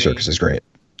 Andy Very, Serkis is great.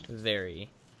 Very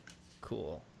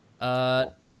cool.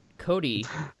 Cody,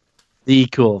 The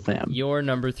cool fam. your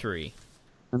number 3.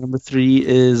 Number 3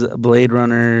 is Blade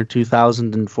Runner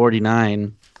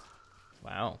 2049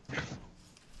 Wow.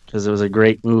 because it was a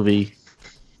great movie.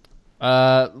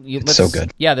 It's so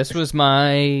good. Yeah, this is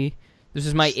my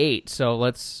 8. So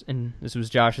and this was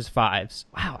Josh's 5s.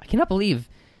 Wow, I cannot believe,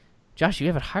 Josh, you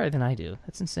have it higher than I do.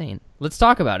 That's insane. Let's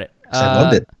talk about it. 'Cause I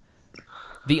loved it.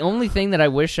 The only thing that I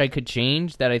wish I could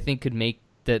change that I think could make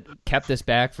that kept this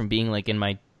back from being like in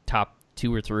my top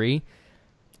 2 or 3,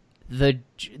 the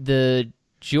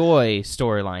Joy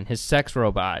storyline, his sex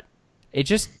robot. It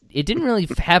didn't really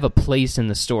have a place in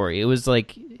the story. It was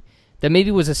like that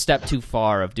maybe was a step too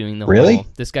far of doing the Really? whole,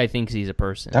 this guy thinks he's a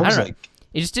person. That I was don't know. like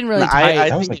It just didn't really I tie.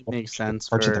 That was think like it makes sense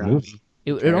parts for of the movie.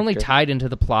 It only character. tied into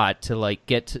the plot to like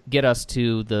get us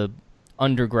to the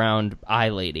underground eye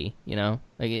lady, you know.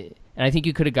 And I think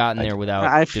you could have gotten there without.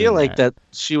 I feel doing like that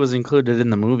she was included in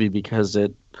the movie because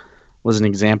it was an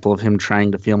example of him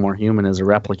trying to feel more human as a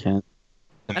replicant.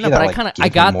 I know, but I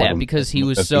got that because he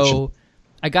was so.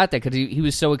 I got that because he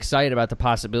was so excited about the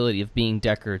possibility of being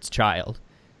Deckard's child.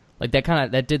 Like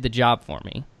that did the job for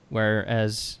me.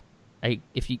 Whereas,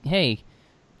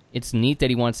 it's neat that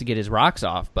he wants to get his rocks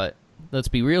off, but let's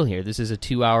be real here. This is a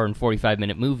 2-hour and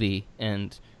 45-minute movie,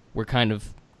 and we're kind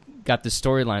of got this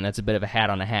storyline that's a bit of a hat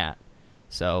on a hat.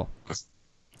 So,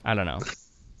 I don't know.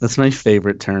 That's my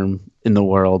favorite term in the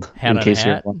world. Hat in on a case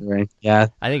you're hat? wondering, yeah,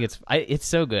 I think it's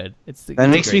so good. that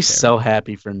makes me so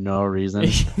happy for no reason.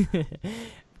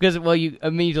 Because, well, you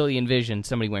immediately envision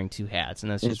somebody wearing 2 hats,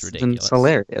 and that's just ridiculous. It's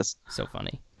hilarious. So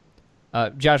funny.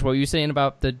 Josh, what were you saying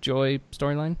about the Joy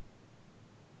storyline?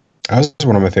 That was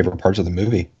one of my favorite parts of the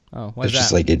movie. Oh, why is It's just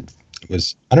that? like it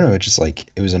was. I don't know. It's just like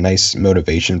it was a nice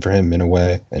motivation for him in a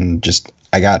way, and just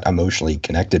I got emotionally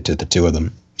connected to the two of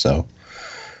them. So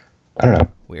I don't know.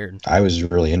 Weird. I was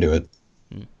really into it.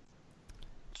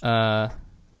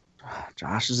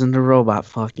 Josh is into robot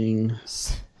fucking.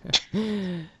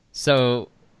 So,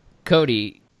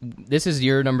 Cody, this is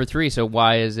your number 3. So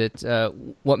why is it?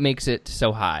 What makes it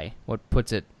so high? What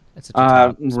puts it at such a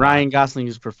top spot? Ryan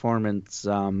Gosling's performance.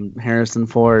 Harrison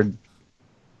Ford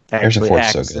Harrison actually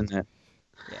Ford's so acts good. in it.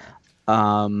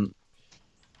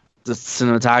 The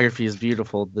cinematography is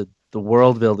beautiful. The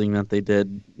world building that they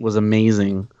did was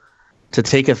amazing. To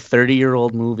take a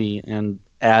 30-year-old movie and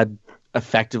add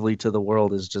effectively to the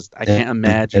world is just I can't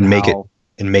imagine and make how,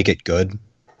 it good.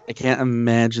 I can't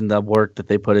imagine the work that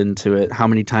they put into it. How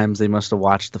many times they must have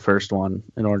watched the first one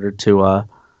in order to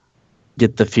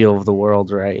get the feel of the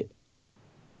world right.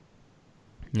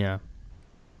 Yeah.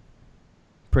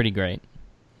 Pretty great.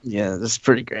 Yeah, this is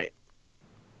pretty great.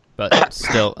 But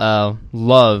still,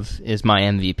 Love is my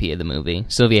MVP of the movie.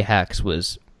 Sylvia Hex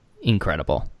was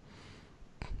incredible.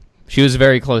 She was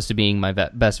very close to being my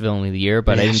best villain of the year,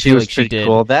 but I didn't feel was like she pretty did.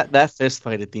 cool. That fist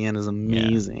fight at the end is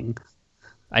amazing.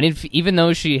 I didn't, even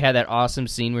though she had that awesome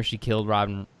scene where she killed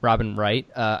Robin Wright.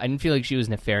 I didn't feel like she was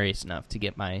nefarious enough to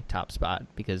get my top spot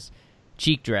because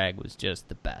Cheek Drag was just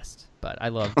the best. But I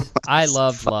loved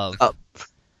Love. up.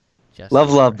 Just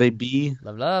Love, baby.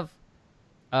 Love.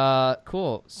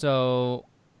 Cool. So,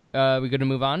 we going to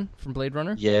move on from Blade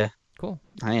Runner? Yeah, Cool.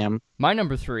 I am. My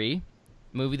number 3,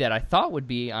 movie that I thought would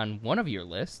be on one of your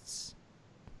lists,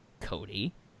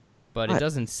 Cody, but it What?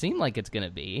 doesn't seem like it's going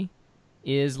to be,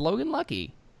 is Logan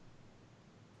Lucky.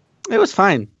 It was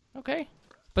fine. Okay.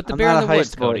 But the I'm Bear not in a the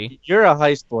Woods, heist boy. Cody. You're a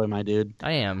heist boy, my dude.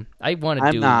 I am. I want to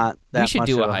I'm do. not that we should much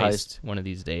do a of a heist one of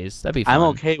these days. That'd be fun. I'm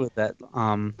okay with that.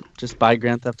 Just buy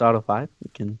Grand Theft Auto 5.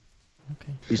 We can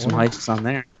Okay. do some Well, heists on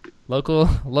there. Local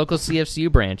CFCU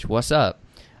branch. What's up?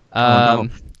 No.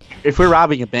 If we're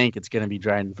robbing a bank, it's gonna be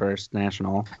Dryden First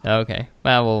National. Okay.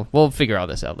 Well, we'll figure all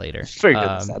this out later. Figure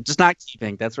this out. Just not Key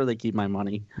Bank. That's where they keep my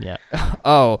money. Yeah.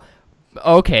 Oh.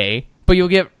 Okay. But you'll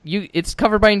get It's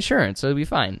covered by insurance, so it'll be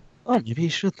fine. Oh, maybe you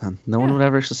should then. No one would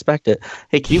ever suspect it.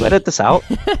 Hey, can you edit this out?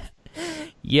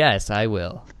 Yes, I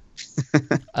will.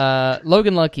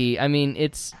 Logan Lucky. I mean,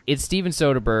 it's Steven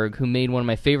Soderbergh, who made one of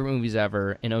my favorite movies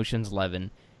ever in Ocean's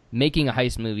 11, making a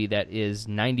heist movie that is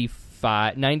 90 to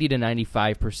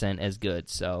 95% as good.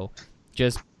 So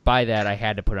just by that, I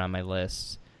had to put it on my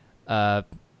list.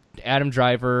 Adam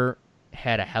Driver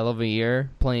had a hell of a year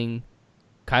playing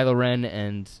Kylo Ren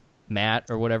and Matt,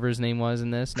 or whatever his name was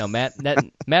in this. No, Matt's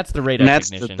the radar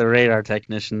technician. That's the radar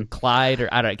technician. Clyde, or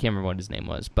I can't remember what his name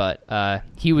was, but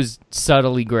he was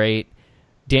subtly great.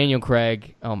 Daniel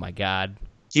Craig, oh my God.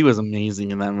 He was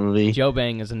amazing in that movie. Joe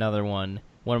Bang is another one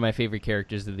of my favorite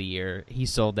characters of the year. He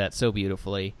sold that so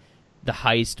beautifully. The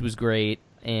heist was great,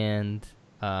 and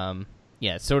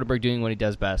Soderbergh doing what he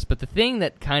does best. But the thing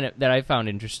that I found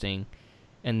interesting,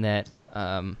 and that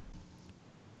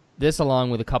this, along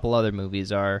with a couple other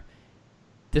movies,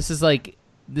 this is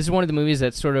one of the movies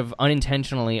that sort of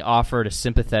unintentionally offered a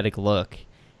sympathetic look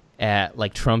at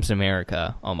like Trump's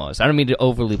America almost. I don't mean to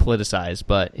overly politicize,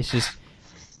 but it's just,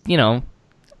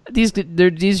 these are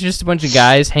just a bunch of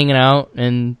guys hanging out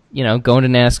and, going to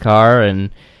NASCAR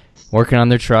and working on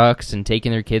their trucks and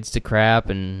taking their kids to crap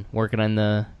and working in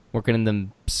the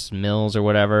mills or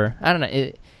whatever. I don't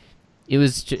know. It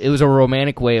was a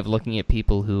romantic way of looking at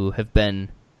people who have been,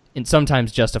 and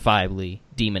sometimes justifiably,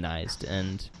 demonized.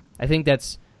 And I think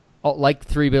that's like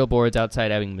Three Billboards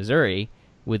Outside Ebbing, Missouri,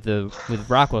 with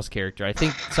Rockwell's character. I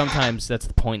think sometimes that's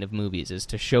the point of movies, is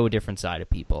to show a different side of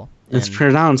people. It's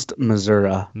pronounced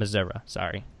Missouri.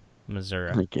 Missouri.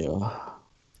 Thank you.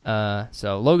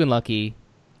 So Logan Lucky,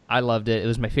 I loved it. It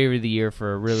was my favorite of the year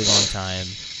for a really long time.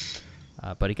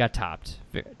 But it got topped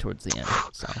towards the end.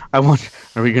 So I wonder,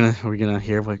 are we gonna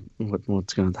hear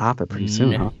what's gonna top it pretty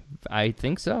soon? Huh? I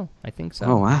think so.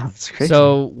 Oh wow, that's crazy.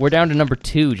 So we're down to number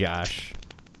 2, Josh.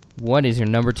 What is your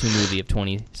number 2 movie of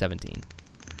 2017?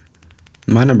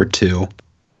 My number 2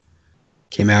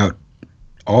 came out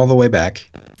all the way back,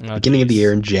 beginning of the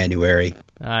year in January.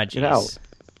 Get out.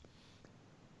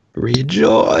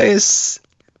 Rejoice!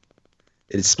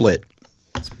 It's Split.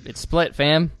 It's Split,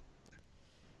 fam.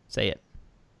 Say it.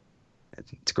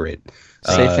 It's great.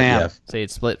 Say fam. Yeah. Say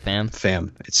it's Split, fam.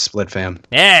 Fam. It's Split, fam.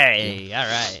 Hey, all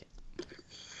right.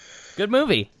 Good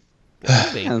movie.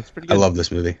 Yeah, that's pretty good. I love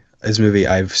this movie. This movie,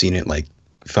 I've seen it like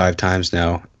 5 times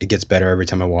now. It gets better every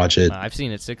time I watch it. I've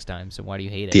seen it 6 times, so why do you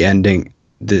hate it? The ending,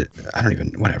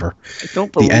 whatever. I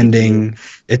don't believe the ending,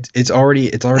 it's already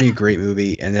a great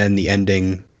movie, and then the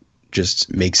ending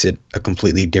just makes it a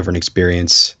completely different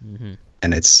experience,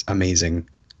 and it's amazing.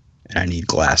 And I need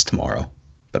Glass tomorrow,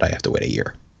 but I have to wait a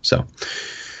year. So,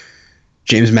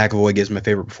 James McAvoy gives my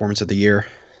favorite performance of the year.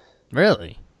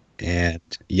 Really? And,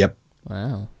 yep.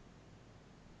 Wow.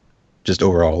 Just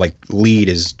overall, like, lead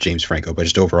is James Franco, but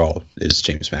just overall is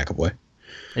James McAvoy.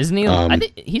 Isn't he? I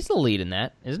think he's the lead in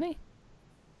that, isn't he?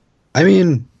 I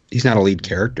mean, he's not a lead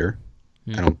character.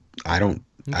 I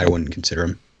wouldn't consider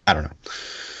him. I don't know.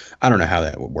 I don't know how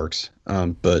that works.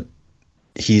 But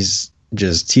he's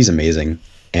amazing.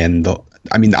 And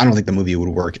I don't think the movie would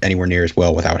work anywhere near as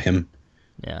well without him.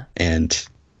 Yeah. And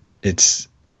it's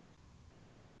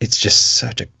just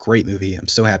such a great movie. I'm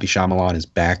so happy Shyamalan is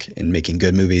back and making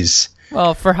good movies.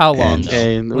 Well, for how long?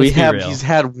 He's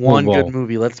had one good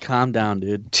movie. Let's calm down,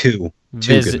 dude. Two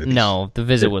good movies. No, The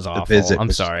Visit was awful.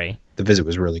 Sorry. The Visit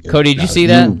was really good. Cody, did you see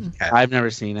that? I've never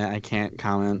seen it. I can't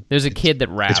comment. There's a kid that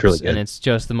raps, really good. And it's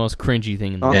just the most cringy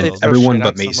thing in the And world. everyone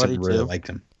but Mason really liked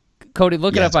him. Cody,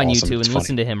 look it up on awesome. YouTube and It's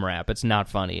listen to him rap. It's not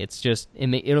funny. It's just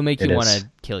it'll make you want to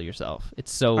kill yourself.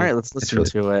 It's so. All right, let's listen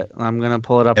to it. I'm gonna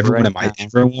pull it up. Everyone right now.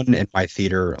 everyone in my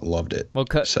theater loved it. Well,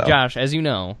 Josh, as you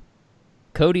know,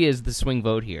 Cody is the swing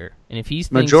vote here, and if he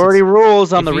thinks majority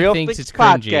rules on the Real Fix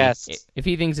podcast. If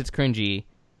he thinks it's cringy,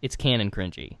 it's canon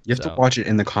cringy. You have to watch it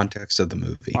in the context of the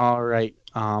movie. All right,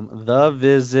 The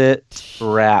Visit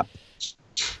rap.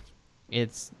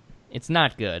 It's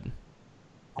not good.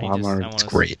 It's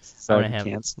great.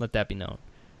 Let that be known.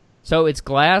 So it's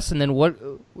Glass, and then what?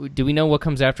 Do we know what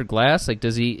comes after Glass? Like,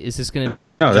 is this gonna?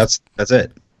 No, that's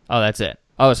it. Oh, that's it.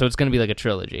 Oh, so it's gonna be like a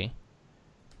trilogy.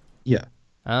 Yeah.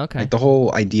 Okay. Like the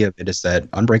whole idea of it is that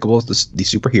Unbreakable is the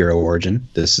superhero origin,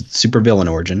 this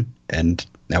supervillain origin, and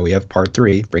now we have part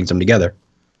 3 brings them together,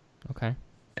 Okay.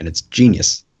 and it's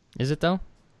genius. Is it though?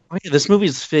 Oh, yeah, this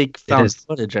movie's fake found is.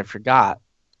 footage. I forgot.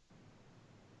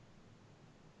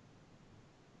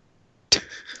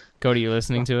 Cody, you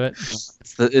listening to it?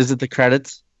 Is it the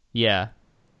credits? Yeah.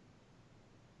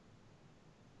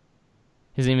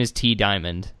 His name is T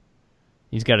Diamond.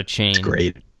 He's got a chain. It's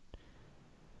great.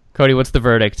 Cody, what's the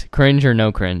verdict? Cringe or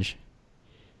no cringe?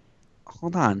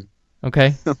 Hold on.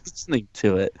 Okay. I'm listening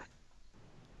to it.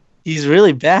 He's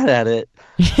really bad at it.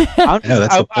 I'm, No,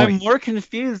 that's the I'm point. more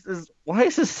confused. Why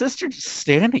is his sister just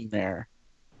standing there,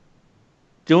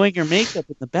 doing her makeup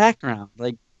in the background?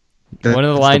 Like, One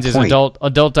of the That's lines is point.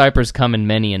 adult diapers come in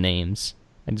many a names.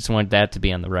 I just want that to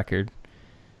be on the record.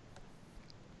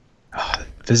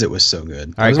 Visit was so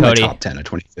good. All right, it was in Cody. my top 10 of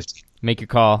 2015. Make your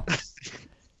call.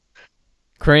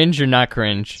 Cringe or not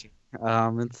cringe?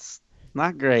 it's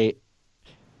not great.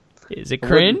 Is it I wouldn't-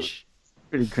 cringe?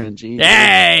 Pretty cringy.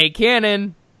 Hey,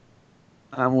 Cannon!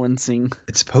 I'm wincing.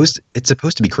 It's supposed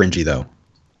to be cringy though.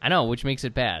 I know, which makes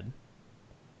it bad.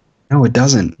 No, it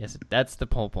doesn't. Yes, that's the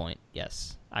whole point.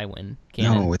 Yes, I win.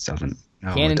 Cannon. No, it doesn't.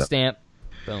 No, Cannon it doesn't. stamp.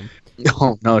 Boom.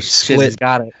 Oh no, shit, Split. he's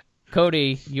got it.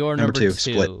 Cody, you're number two.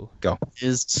 Split. Go.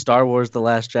 Is Star Wars: The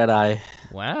Last Jedi?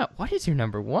 Wow, what is your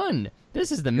number one?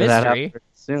 This is the Figure that out mystery. pretty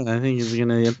soon. I think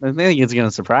it's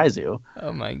gonna surprise you.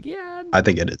 Oh my god. I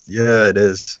think it is. Yeah, it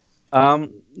is.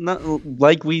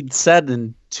 Like we said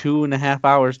in 2.5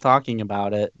 hours talking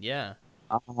about it. Yeah.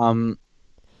 The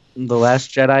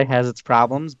Last Jedi has its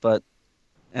problems, but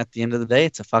at the end of the day,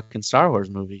 it's a fucking Star Wars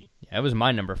movie. Yeah, it was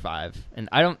my number 5. And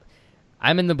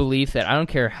I'm in the belief that I don't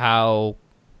care how,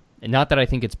 and not that I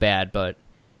think it's bad, but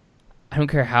I don't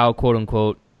care how quote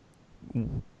unquote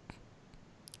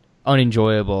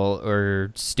unenjoyable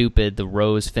or stupid the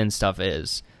Rose Finn stuff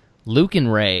is. Luke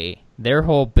and Rey, their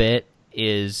whole bit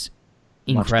is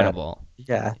Much incredible.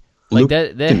 Yeah. Like Luke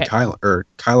that and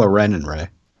Kylo Ren and Rey.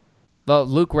 Well,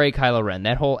 Luke, Rey, Kylo Ren,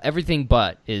 that whole everything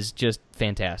but is just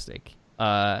fantastic.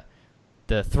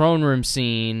 The throne room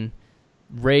scene,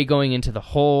 Rey going into the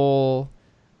hole,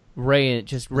 Rey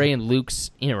and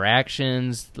Luke's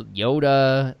interactions, the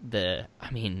Yoda,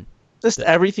 Just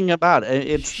everything about it.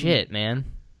 It's shit, man.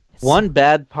 one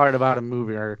bad part about a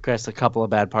movie, or I guess a couple of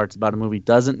bad parts about a movie,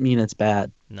 doesn't mean it's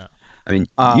bad. No. I mean,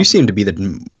 you seem to be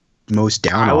the most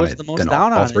down I on was it the most than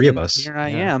down all on three it. of us. Here I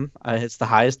Yeah. am. It's the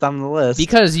highest on the list.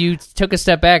 Because you took a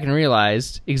step back and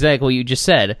realized exactly what you just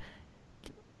said.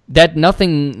 That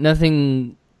nothing, no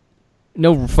Finn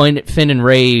and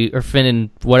Rey, or Finn and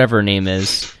whatever her name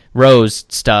is, Rose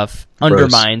stuff,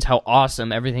 undermines how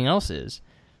awesome everything else is.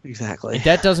 Exactly. Like,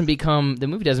 that doesn't become, the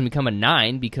movie doesn't become a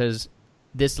 9 because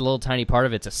this little tiny part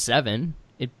of it's a 7.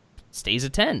 It stays a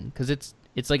 10 because it's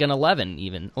like an 11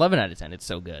 even. 11 out of 10. It's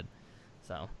so good.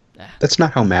 So, That's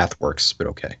not how math works, but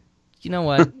okay. you know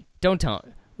what? Don't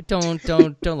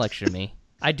lecture me.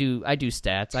 I do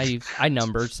stats. I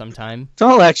number sometime.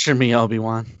 Don't lecture me,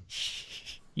 Obi-Wan.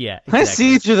 Yeah, I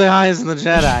see through the eyes of the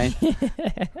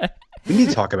Jedi. We need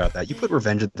to talk about that. You put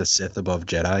Revenge of the Sith above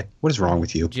Jedi. What is wrong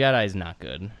with you? Jedi's not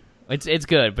good. It's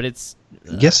good, but it's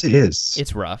Yes, it is.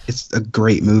 it's rough. It's a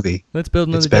great movie. Let's build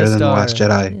another It's better Death than The Star.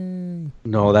 Last Jedi.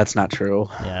 No, that's not true.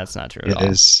 Yeah, that's not true It at all.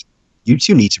 is. You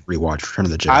two need to rewatch Return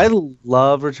of the Jedi. I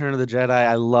love Return of the Jedi.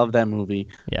 I love that movie,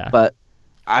 Yeah. but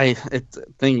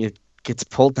it gets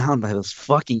pulled down by those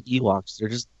fucking Ewoks. They're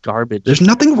just garbage. There's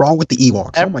nothing wrong with the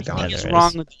Ewoks. Oh my Everything god. is there wrong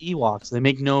is. with the Ewoks. They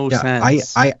make no Yeah,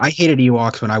 sense. I hated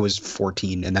Ewoks when I was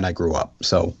 14, and then I grew up.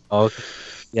 So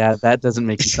Yeah, that doesn't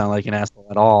make you sound like an asshole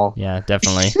at all. Yeah,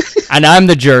 definitely. And I'm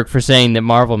the jerk for saying that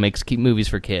Marvel makes movies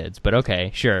for kids, but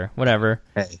okay, sure, whatever.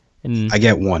 hey, And I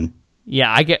get one.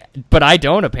 yeah, I get, but I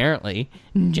don't apparently.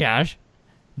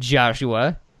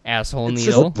 Joshua, asshole It's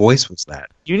needle. What voice was that?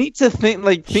 You need to think.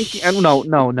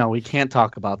 No, we can't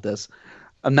talk about this.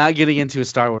 I'm not getting into a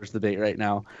Star Wars debate right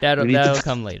now. That'll we need to-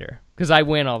 come later because I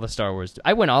win all the Star Wars.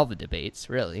 I win all the debates,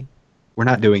 really. We're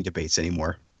not doing debates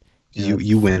anymore.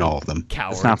 You win all of them.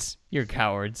 Cowards. not- You're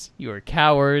cowards. You are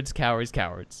cowards.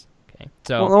 Okay,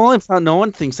 so Well, the only problem, no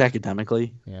one thinks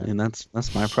academically, Yeah. and that's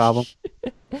my problem.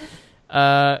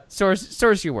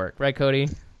 source your work, right, Cody?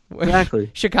 Exactly.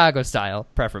 Chicago style,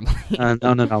 preferably.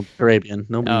 No, Arabian.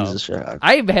 Nobody Oh. uses Chicago.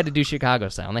 I had to do Chicago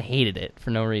style, and I hated it for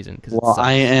no reason. Cause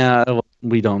Well,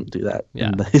 we don't do that Yeah.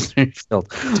 in the history field.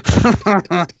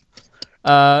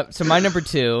 So my number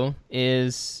 2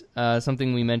 is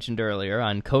something we mentioned earlier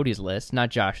on Cody's list, not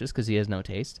Josh's because he has no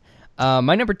taste.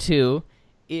 My number 2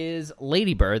 is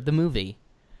Lady Bird, the movie.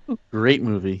 Great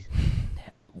movie.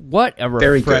 what a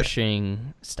Very good.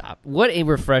 refreshing What a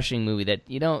refreshing movie that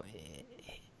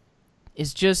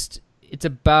is just, it's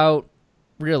about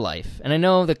real life. And I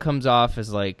know that can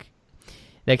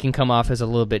come off as a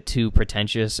little bit too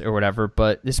pretentious or whatever,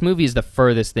 but this movie is the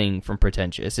furthest thing from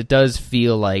pretentious. It does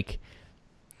feel like,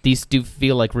 these do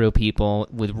feel like real people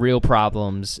with real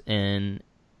problems and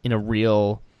in a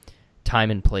real time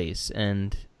and place.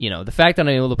 And, the fact that I'm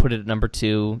able to put it at number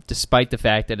 2, despite the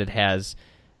fact that it has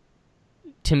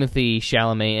Timothée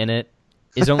Chalamet in it,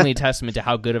 is only a testament to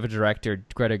how good of a director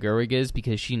Greta Gerwig is,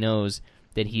 because she knows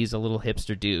that he's a little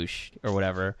hipster douche or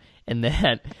whatever, and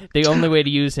that the only way to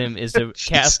use him is to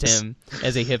cast him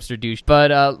as a hipster douche.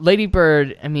 But Lady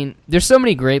Bird, I mean, there's so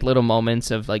many great little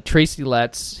moments of, like, Tracy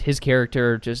Letts, his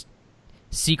character, just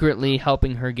secretly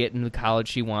helping her get into the college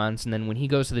she wants, and then when he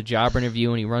goes to the job interview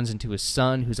and he runs into his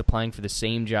son who's applying for the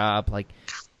same job, like,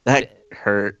 That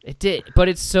hurt. it did, but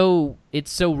it's so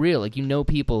real. Like,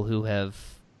 people who have,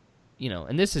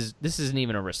 and this isn't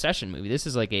even a recession movie. This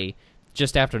is like a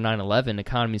just after 9/11,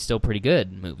 economy's still pretty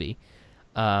good movie,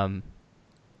 at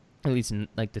least in,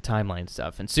 like, the timeline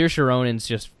stuff. And Saoirse Ronan's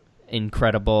just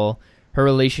incredible. Her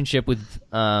relationship with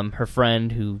her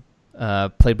friend, who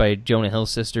played by Jonah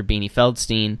Hill's sister, Beanie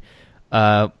Feldstein,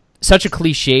 such a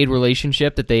cliched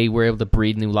relationship that they were able to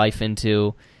breathe new life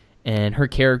into, and her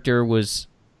character was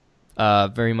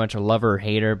very much a lover or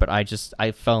hater, but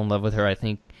I fell in love with her. I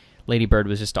think Lady Bird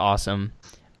was just awesome.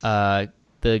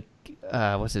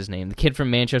 What's his name? The kid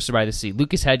from Manchester by the Sea.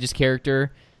 Lucas Hedges'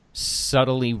 character,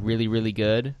 subtly really, really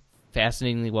good.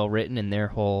 Fascinatingly well written, and their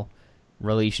whole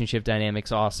relationship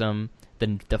dynamic's awesome.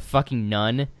 The fucking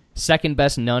nun, second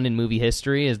best nun in movie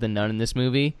history, is the nun in this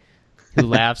movie, who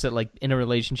laughs at, like, in a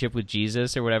relationship with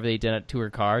Jesus or whatever they did to her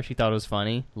car. She thought it was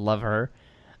funny. Love her.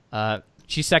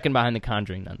 She's second behind the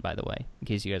Conjuring nun, by the way, in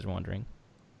case you guys are wondering.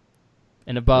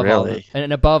 And above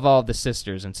all the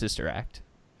sisters in Sister Act.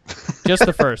 Just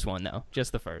the first one, though.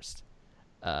 Just the first.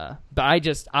 But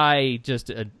I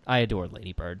adore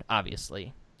Lady Bird,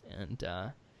 obviously. And,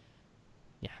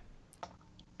 yeah.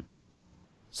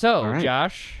 So, All right.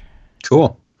 Josh,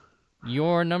 Cool.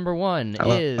 your number 1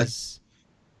 is...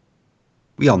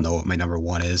 We all know what my number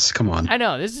 1 is. Come on. I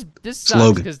know, this sucks,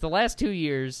 Logan. because the last 2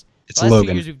 years... It's the last 2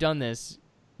 Logan. years we've done this,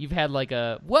 you've had like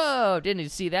a, whoa, didn't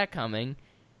see that coming.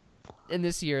 And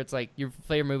this year, it's like your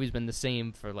favorite movie's been the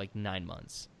same for like 9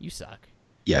 months. You suck.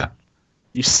 Yeah.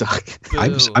 You suck.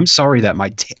 I'm Boo. I'm sorry that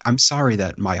I'm sorry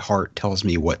that my heart tells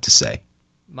me what to say.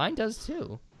 Mine does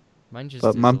too. Mine just.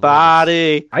 But is my a little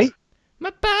body My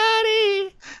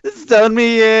body. is telling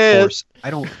me it. I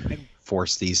don't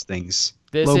force these things.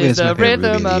 This Logan is my the favorite movie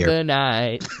rhythm of year. the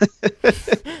night.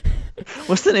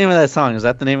 What's the name of that song? Is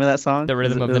that the name of that song? The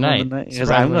Rhythm Is it of the Night. Because I'm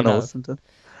Surprisingly going to enough. listen to.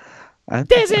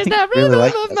 This is the rhythm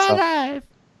like of that my song. life.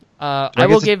 Do I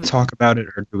will get to give. talk about it,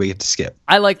 or do we get to skip?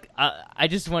 I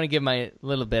just want to give my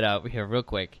little bit out here real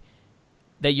quick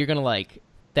that you're gonna like.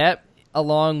 That,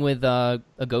 along with A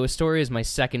Ghost Story, is my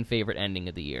second favorite ending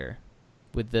of the year,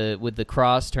 with the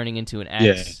cross turning into an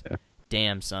X. Yeah.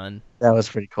 Damn, son. That was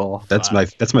pretty cool. That's my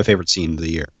favorite scene of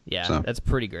the year. Yeah, So. that's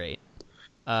pretty great.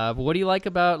 But what do you like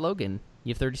about Logan?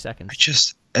 You have 30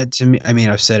 seconds. To me, I mean,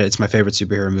 I've said it, it's my favorite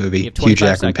superhero movie. You have Hugh 25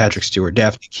 Jackman, seconds. Patrick Stewart,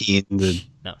 Daphne Keane, the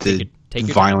Take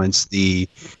your violence, the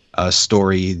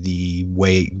story, the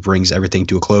way it brings everything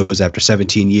to a close after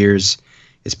 17 years.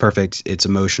 It's perfect. It's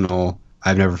emotional.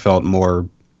 I've never felt more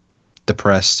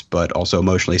depressed, but also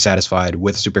emotionally satisfied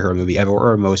with a superhero movie ever,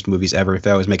 or most movies ever. If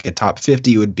I was making a top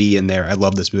 50, it would be in there. I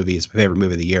love this movie. It's my favorite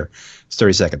movie of the year. It's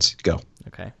 30 seconds. Go.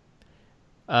 Okay.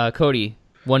 Cody,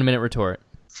 1 minute retort.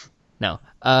 No.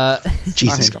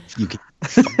 Jesus, Fine. you can.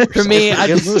 For me, I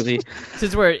Good just, movie.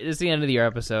 since it's the end of the year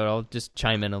episode, I'll just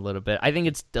chime in a little bit. I think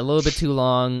it's a little bit too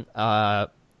long.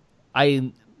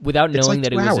 Without It's knowing like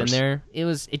that it 2 was hours. in there,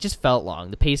 it just felt long.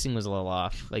 The pacing was a little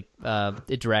off. Like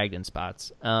it dragged in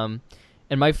spots.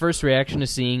 And my first reaction to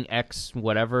seeing X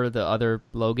whatever, the other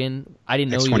Logan, I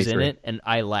didn't know he was in X-23. it, and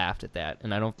I laughed at that.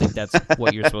 And I don't think that's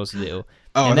what you're supposed to do.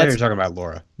 Oh, And I thought you that's- were talking about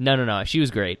Laura. No. She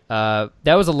was great. That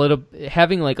was a little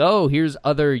having like, oh, here's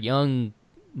other young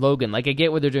Logan. Like, I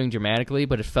get what they're doing dramatically,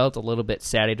 but it felt a little bit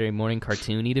Saturday morning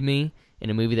cartoony to me in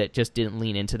a movie that just didn't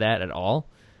lean into that at all.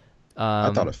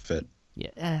 I thought it fit.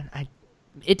 Yeah,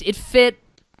 it fit.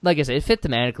 Like I said, it fit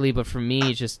thematically, but for me,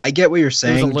 it's just I get what you're it was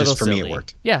saying. a little Just for silly. me, it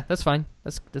worked. Yeah, that's fine.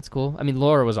 That's cool. I mean,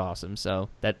 Laura was awesome, so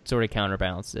that sort of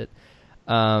counterbalanced it.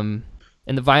 And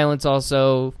the violence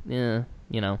also, yeah,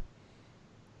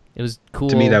 it was cool.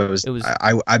 To me, that was. It was.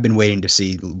 I've been waiting to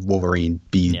see Wolverine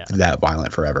be Yeah. that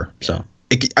violent forever. So,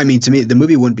 I mean, to me, the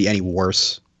movie wouldn't be any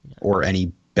worse or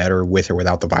any better with or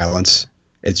without the violence.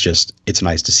 It's just, it's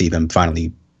nice to see them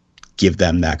finally give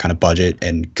them that kind of budget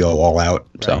and go all out.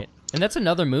 So Right. And that's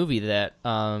another movie that,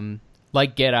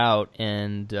 like Get Out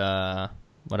and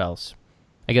what else?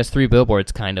 I guess Three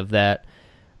Billboards, kind of, that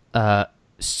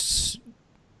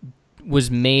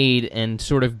was made and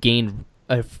sort of gained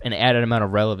an added amount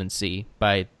of relevancy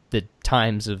by the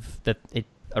times that it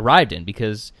arrived in.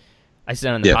 Because I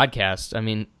said on the podcast, I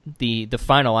mean, the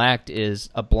final act is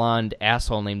a blonde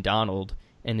asshole named Donald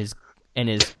and his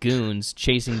goons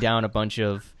chasing down a bunch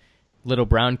of little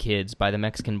brown kids by the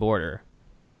Mexican border.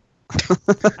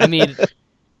 I mean,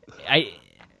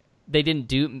 they didn't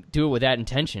do it with that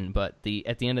intention, but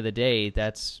at the end of the day,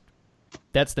 that's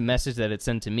the message that it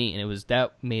sent to me, and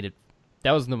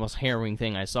that was the most harrowing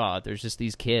thing I saw. There's just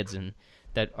these kids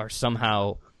that are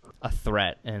somehow a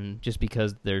threat, and just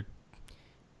because they're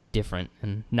different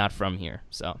and not from here,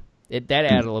 so that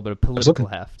added a little bit of political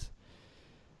heft.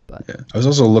 But I was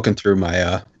also looking through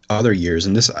my other years,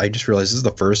 and I just realized this is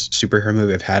the first superhero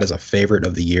movie I've had as a favorite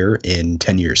of the year in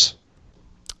 10 years.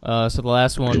 So the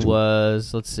last one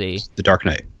was, let's see, The Dark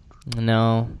Knight.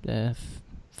 No,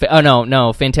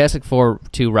 no, Fantastic Four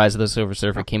 2: Rise of the Silver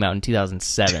Surfer came out in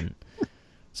 2007.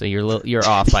 So you're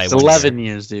off by It's 1 11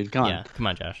 year. years, dude. Come on. Yeah, come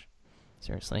on, Josh.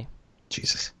 Seriously,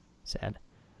 Jesus. sad.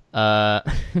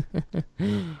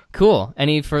 Cool.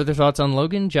 Any further thoughts on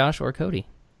Logan, Josh, or Cody?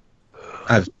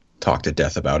 I've talked to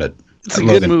death about it. It's a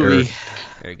good movie.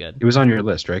 Very good. It was on your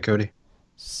list, right, Cody?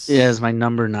 Yeah, it's my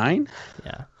number 9.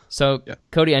 Yeah. So,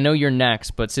 Cody, I know you're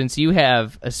next, but since you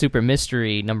have a super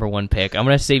mystery number 1 pick, I'm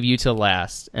going to save you till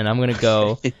last, and I'm going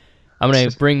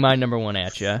to bring my number 1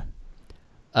 at you.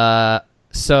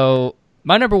 So,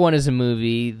 my number 1 is a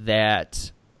movie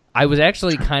that I was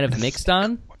actually kind of mixed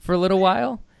on for a little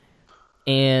while,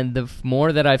 and the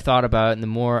more that I've thought about it, and the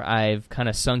more I've kind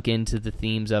of sunk into the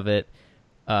themes of it,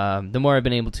 the more I've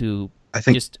been able to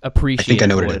just appreciate I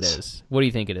know what what it is. What do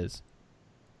you think it is?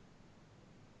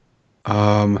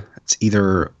 It's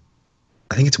either,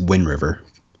 I think it's Wind River.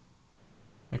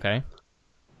 Okay.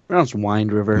 Pronounced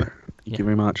Wind River. Thank you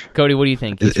very much. Cody, what do you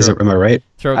think? Am I right?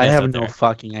 I have no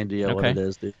fucking idea what it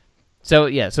is, dude. So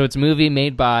it's a movie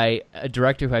made by a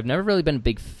director who I've never really been a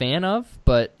big fan of,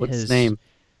 but what's his name?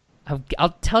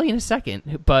 I'll tell you in a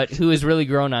second. But who has really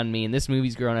grown on me, and this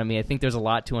movie's grown on me. I think there's a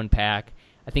lot to unpack.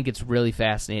 I think it's really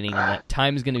fascinating, and that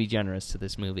time is going to be generous to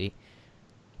this movie.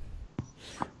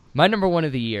 My number 1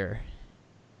 of the year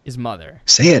is Mother.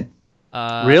 Say it.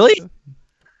 Really?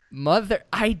 Mother.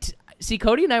 See,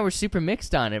 Cody and I were super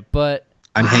mixed on it, but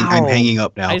I'm hanging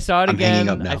up now. I saw it I'm again. hanging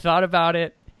up now. I thought about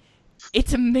it.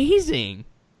 It's amazing.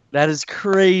 That is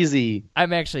crazy.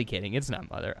 I'm actually kidding. It's not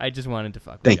Mother. I just wanted to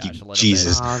fuck with Thank Josh you, a little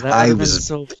Jesus. bit. Oh, that would been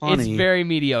so funny. It's very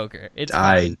mediocre. It's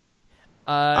I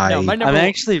no, my number I'm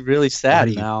actually really sad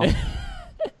Buddy. now.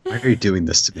 Why are you doing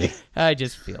this to me? I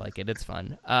just feel like it. It's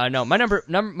fun. No, my number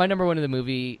 1 of the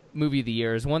movie of the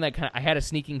year is one that I had a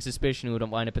sneaking suspicion it would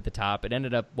wind up at the top. It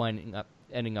ended up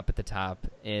ending up at the top.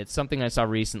 It's something I saw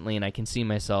recently, and I can see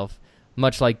myself,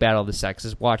 much like Battle of the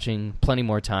Sexes, watching plenty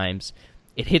more times.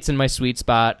 It hits in my sweet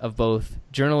spot of both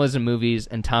journalism movies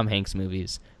and Tom Hanks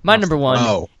movies. My number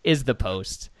 1 is The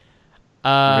Post.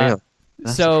 Really?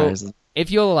 That's So, surprising.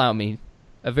 if you'll allow me,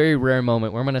 a very rare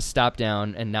moment where I'm going to stop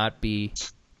down and not be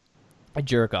a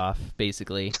jerk off,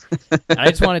 basically. And I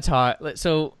just want to talk.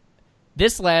 So,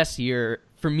 this last year,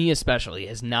 for me especially,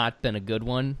 has not been a good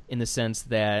one in the sense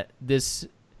that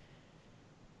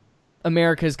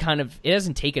America's it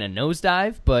hasn't taken a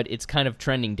nosedive, but it's kind of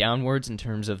trending downwards in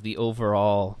terms of the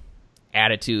overall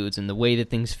attitudes and the way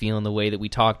that things feel and the way that we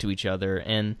talk to each other.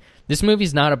 And this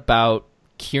movie's not about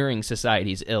curing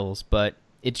society's ills, but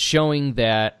it's showing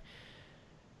that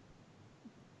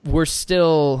we're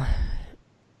still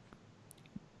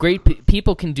great.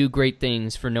 People can do great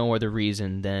things for no other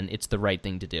reason than it's the right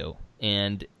thing to do.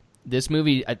 And this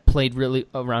movie played really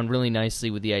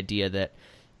nicely with the idea that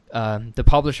the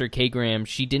publisher Kay Graham,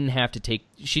 she didn't have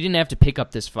to pick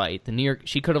up this fight.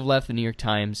 She could have left the New York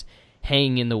Times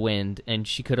hanging in the wind, and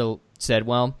she could have said,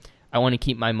 "Well, I want to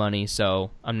keep my money,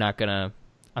 so I'm not gonna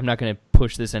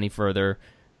push this any further.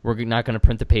 We're not gonna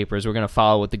print the papers. We're gonna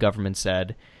follow what the government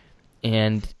said."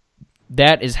 And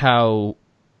that is how,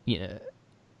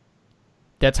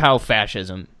 that's how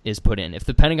fascism is put in. If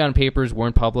the Pentagon Papers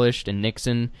weren't published and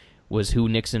Nixon was who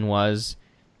Nixon was,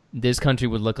 this country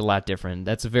would look a lot different.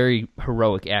 That's a very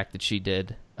heroic act that she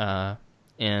did.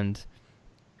 And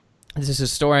this is a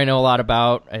story I know a lot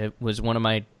about. It was one of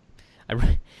my...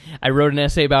 I wrote an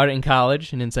essay about it in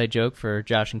college, an inside joke for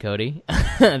Josh and Cody,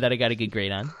 that I got a good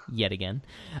grade on, yet again.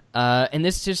 And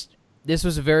this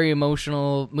was a very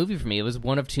emotional movie for me. It was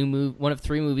one of 3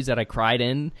 movies that I cried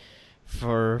in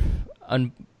for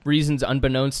reasons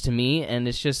unbeknownst to me, and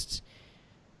it's just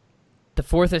the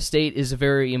Fourth Estate is a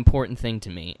very important thing to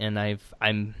me, and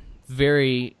I'm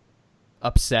very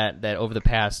upset that over the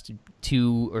past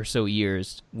 2 or so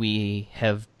years we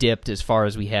have dipped as far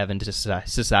as we have into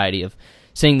society of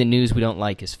saying the news we don't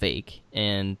like is fake.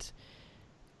 And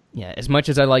yeah, as much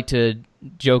as I like to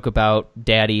joke about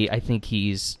Daddy, I think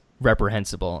he's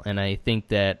reprehensible, and I think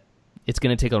that it's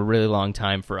going to take a really long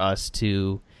time for us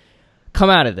to come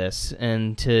out of this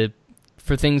and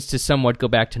for things to somewhat go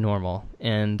back to normal.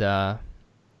 And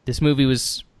this movie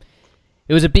was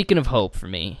a beacon of hope for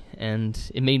me, and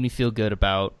it made me feel good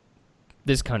about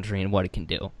this country and what it can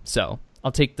do. So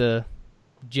I'll take the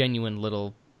genuine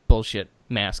little bullshit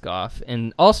mask off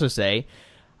and also say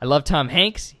I love Tom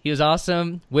Hanks. He was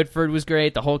awesome. Whitford was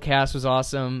great. The whole cast was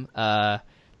awesome.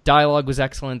 Dialogue was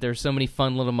excellent. There were so many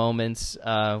fun little moments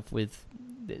with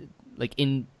like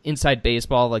inside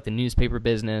baseball, like the newspaper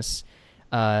business,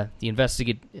 the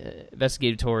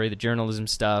investigatory, the journalism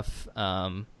stuff.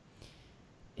 And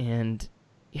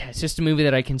yeah, it's just a movie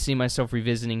that I can see myself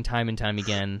revisiting time and time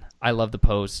again. I love The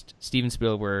Post. Steven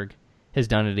Spielberg has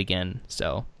done it again.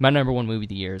 So my number one movie of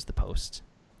the year is The Post.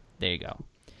 There you go.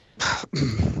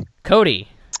 Cody,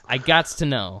 I gots to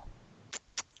know,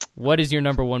 what is your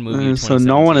number one movie of 2017? So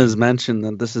no one has mentioned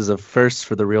that this is a first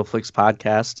for the Real Flicks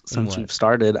podcast since we've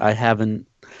started.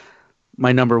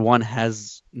 My number one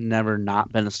has never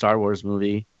not been a Star Wars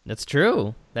movie. That's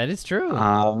true. That is true.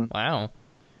 Wow.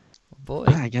 Boy.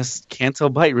 I guess Canto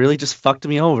Bite really just fucked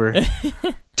me over.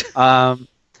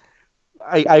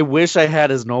 I wish I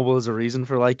had as noble as a reason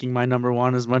for liking my number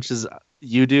one as much as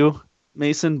you do,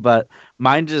 Mason, but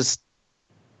mine just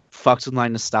fucks with my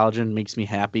nostalgia and makes me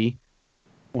happy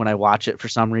when I watch it for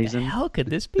some reason. How could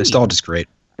this be? Nostalgia's great.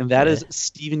 And that is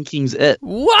Stephen King's It.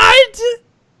 What?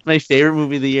 My favorite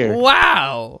movie of the year.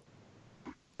 Wow.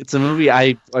 It's a movie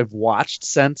I've watched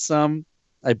since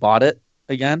I bought it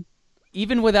again.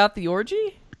 Even without the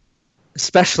orgy?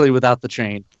 Especially without the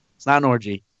train. It's not an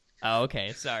orgy. Oh,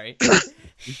 okay. Sorry.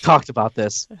 We've talked about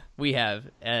this. We have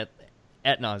at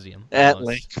nauseum. At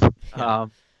length. Yeah.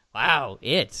 Wow,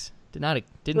 it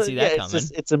didn't see that coming.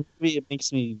 It's a movie. It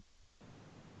makes me.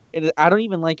 I don't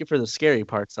even like it for the scary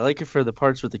parts. I like it for the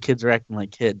parts where the kids are acting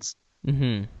like kids.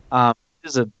 Mm-hmm. It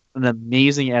is an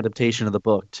amazing adaptation of the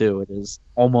book too. It is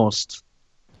almost.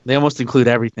 They almost include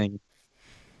everything.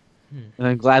 And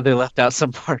I'm glad they left out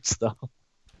some parts though.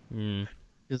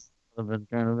 Just would have been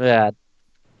kind of bad.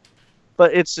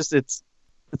 But it's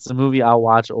a movie I'll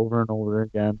watch over and over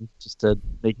again just to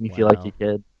make me feel like a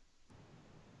kid.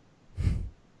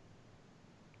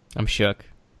 I'm shook.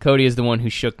 Cody is the one who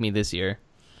shook me this year.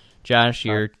 Josh,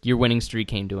 your winning streak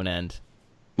came to an end.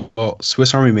 Well,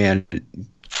 Swiss Army Man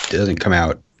doesn't come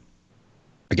out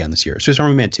again this year. Swiss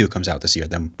Army Man 2 comes out this year,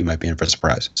 then we might be in for a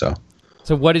surprise. So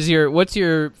what's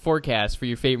your forecast for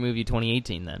your favorite movie of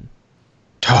 2018 then?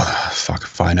 Oh, fuck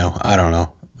if I know. I don't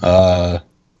know.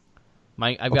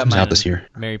 I've got mine out this year.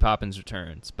 Mary Poppins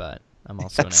Returns, but I'm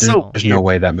also an asshole. There's no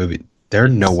way that movie.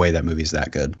 There's no way that movie's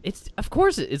that good. It's of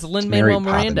course it's Lin-Manuel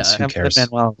Miranda. Who cares?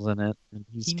 Lin-Manuel's in it. And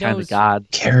he's kind of God.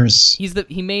 Who cares?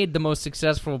 He made the most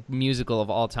successful musical of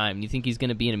all time. You think he's going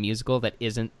to be in a musical that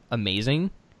isn't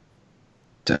amazing?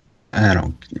 I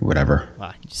don't. Whatever.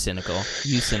 Wow, you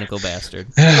cynical bastard.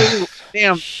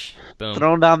 Damn. Boom.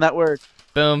 Throwing down that word.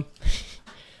 Boom.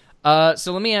 So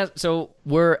let me ask. So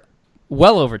we're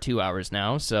well over 2 hours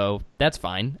now, so that's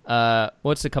fine.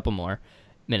 What's a couple more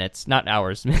minutes? Not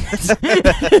hours. Minutes.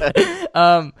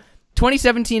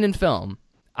 2017 in film.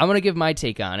 I'm gonna give my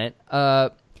take on it.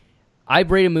 I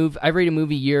rate a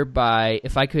movie year by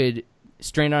if I could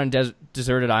strand on a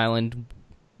deserted island.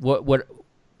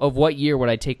 What year would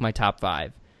I take my top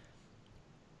 5?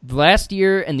 Last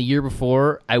year and the year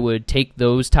before, I would take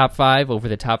those top 5 over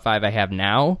the top 5 I have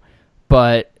now.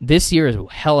 But this year is a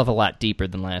hell of a lot deeper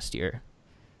than last year.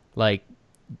 Like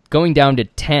going down to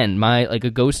 10, a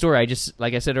Ghost Story.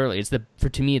 Like I said earlier,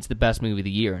 to me it's the best movie of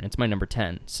the year, and it's my number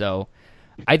 10. So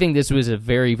I think this was a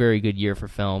very, very good year for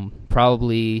film.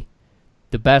 Probably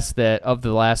the best that of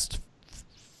the last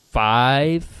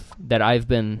 5 that I've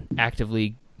been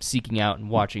actively seeking out and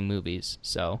watching movies.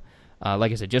 So,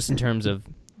 like I said, just in terms of,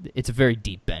 it's a very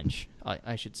deep bench,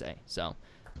 I should say. So,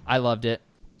 I loved it.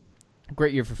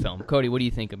 Great year for film. Cody, what do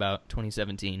you think about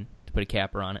 2017? To put a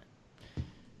capper on it.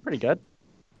 Pretty good.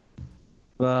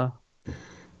 I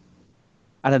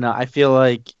don't know. I feel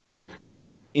like,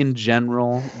 in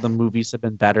general, the movies have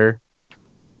been better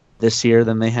this year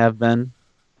than they have been.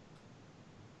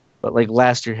 But like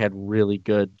last year had really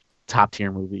good top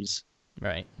tier movies.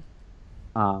 Right.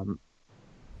 I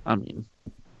mean,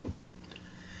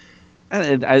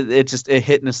 And it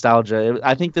hit nostalgia.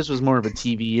 I think this was more of a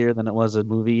TV year than it was a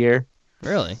movie year.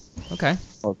 Really? Okay.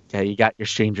 Okay, you got your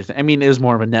Stranger Things. I mean, it was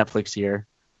more of a Netflix year.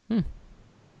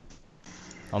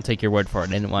 I'll take your word for it.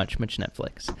 I didn't watch much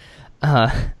Netflix.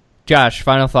 Josh,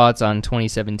 final thoughts on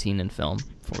 2017 in film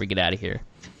before we get out of here.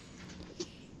 It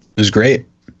was great.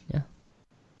 Yeah.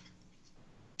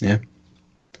 Yeah.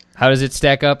 How does it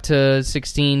stack up to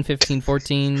 16, 15,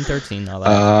 14, 13, all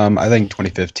that? I think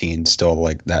 2015 still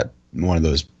like that one of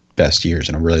those best years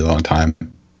in a really long time,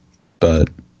 but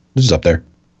this is up there.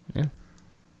 Yeah.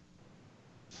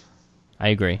 I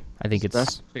agree. I think it's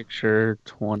Best Picture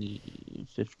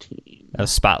 2015. a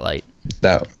Spotlight.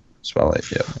 That Spotlight,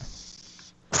 yeah.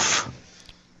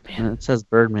 Man, it says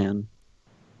Birdman.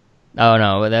 Oh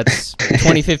no, that's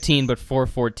 2015, but for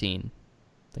 14.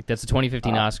 Like that's the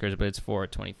 2015 Oscars, but it's for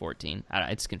 2014.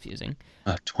 It's confusing.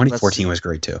 2014 was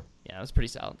great too. Yeah, it was pretty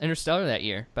solid. Interstellar that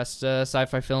year, best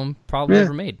sci-fi film probably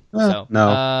ever made. So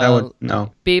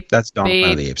No. Beep. That's Dawn of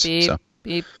beep, the Apes. Beep, So.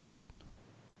 beep.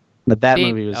 But that Beep.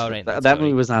 movie was Oh, right, that's that Cody.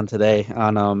 movie was on today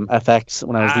on FX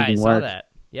when I was I leaving saw work, that.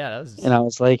 Yeah, that was. and I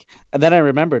was like, and then I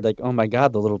remembered like, oh my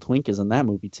god, the little twink is in that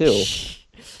movie too,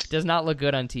 Does not look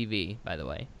good on TV, by the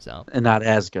way. So and not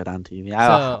as good on TV.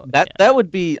 So, That would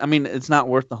be. I mean, it's not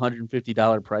worth the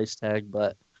 $150 price tag,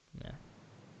 but Yeah.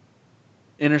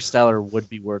 Interstellar would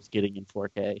be worth getting in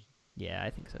 4K. yeah, I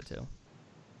think so too.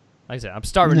 Like I said, I'm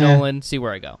starting with Nolan. See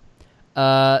where I go.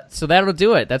 So that'll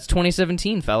do it. That's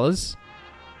 2017, fellas.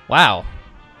 Wow,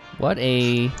 what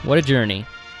a journey.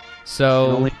 So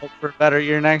Can only hope for a better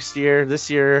year next year. This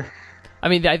year, I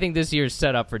mean, I think this year's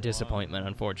set up for disappointment,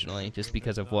 unfortunately, just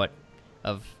because of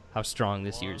how strong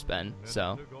this year's been.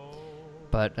 So,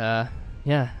 but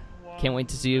yeah, can't wait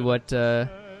to see what the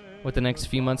next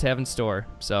few months have in store.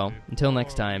 So until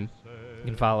next time, you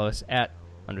can follow us at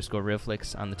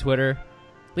 _RealFlix on the Twitter.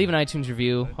 Leave an iTunes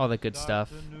review, all that good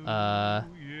stuff.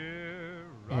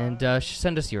 And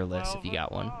send us your list if you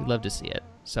got one. We'd love to see it.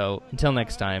 So until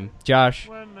next time, Josh,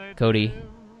 Cody,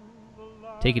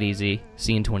 take it easy.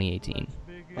 See you in 2018.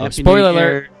 Oh, Happy spoiler New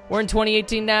Year. alert, we're in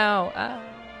 2018 now.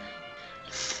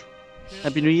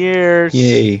 Happy New Year's.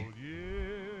 Yay.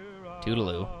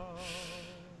 Toodaloo.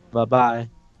 Bye-bye.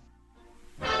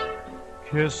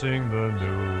 Kissing the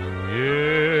new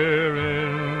year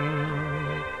in.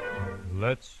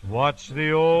 Let's watch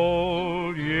the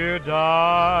old year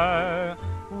die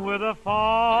with a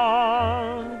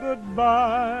fond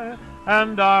goodbye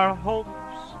and our hopes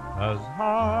as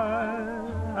high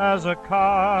as a kite.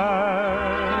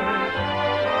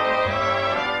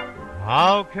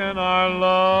 How can our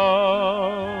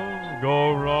love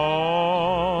go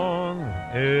wrong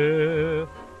if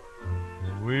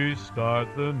we start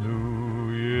the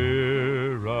new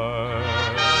year right?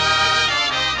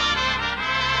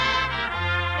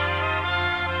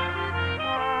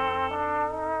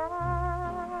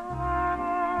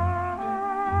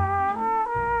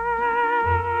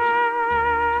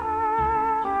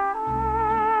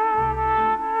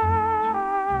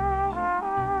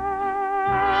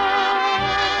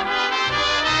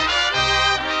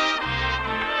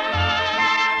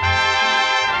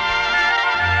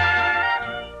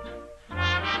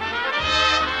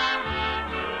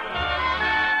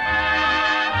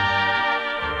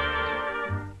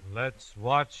 Let's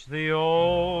watch the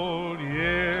old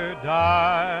year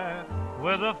die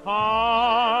with a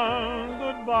fond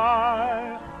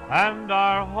goodbye and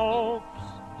our hopes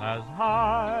as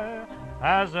high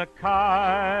as a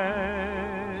kite.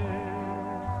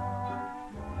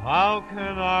 How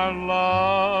can our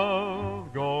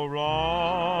love go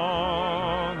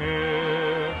wrong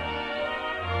if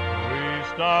we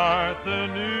start the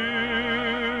new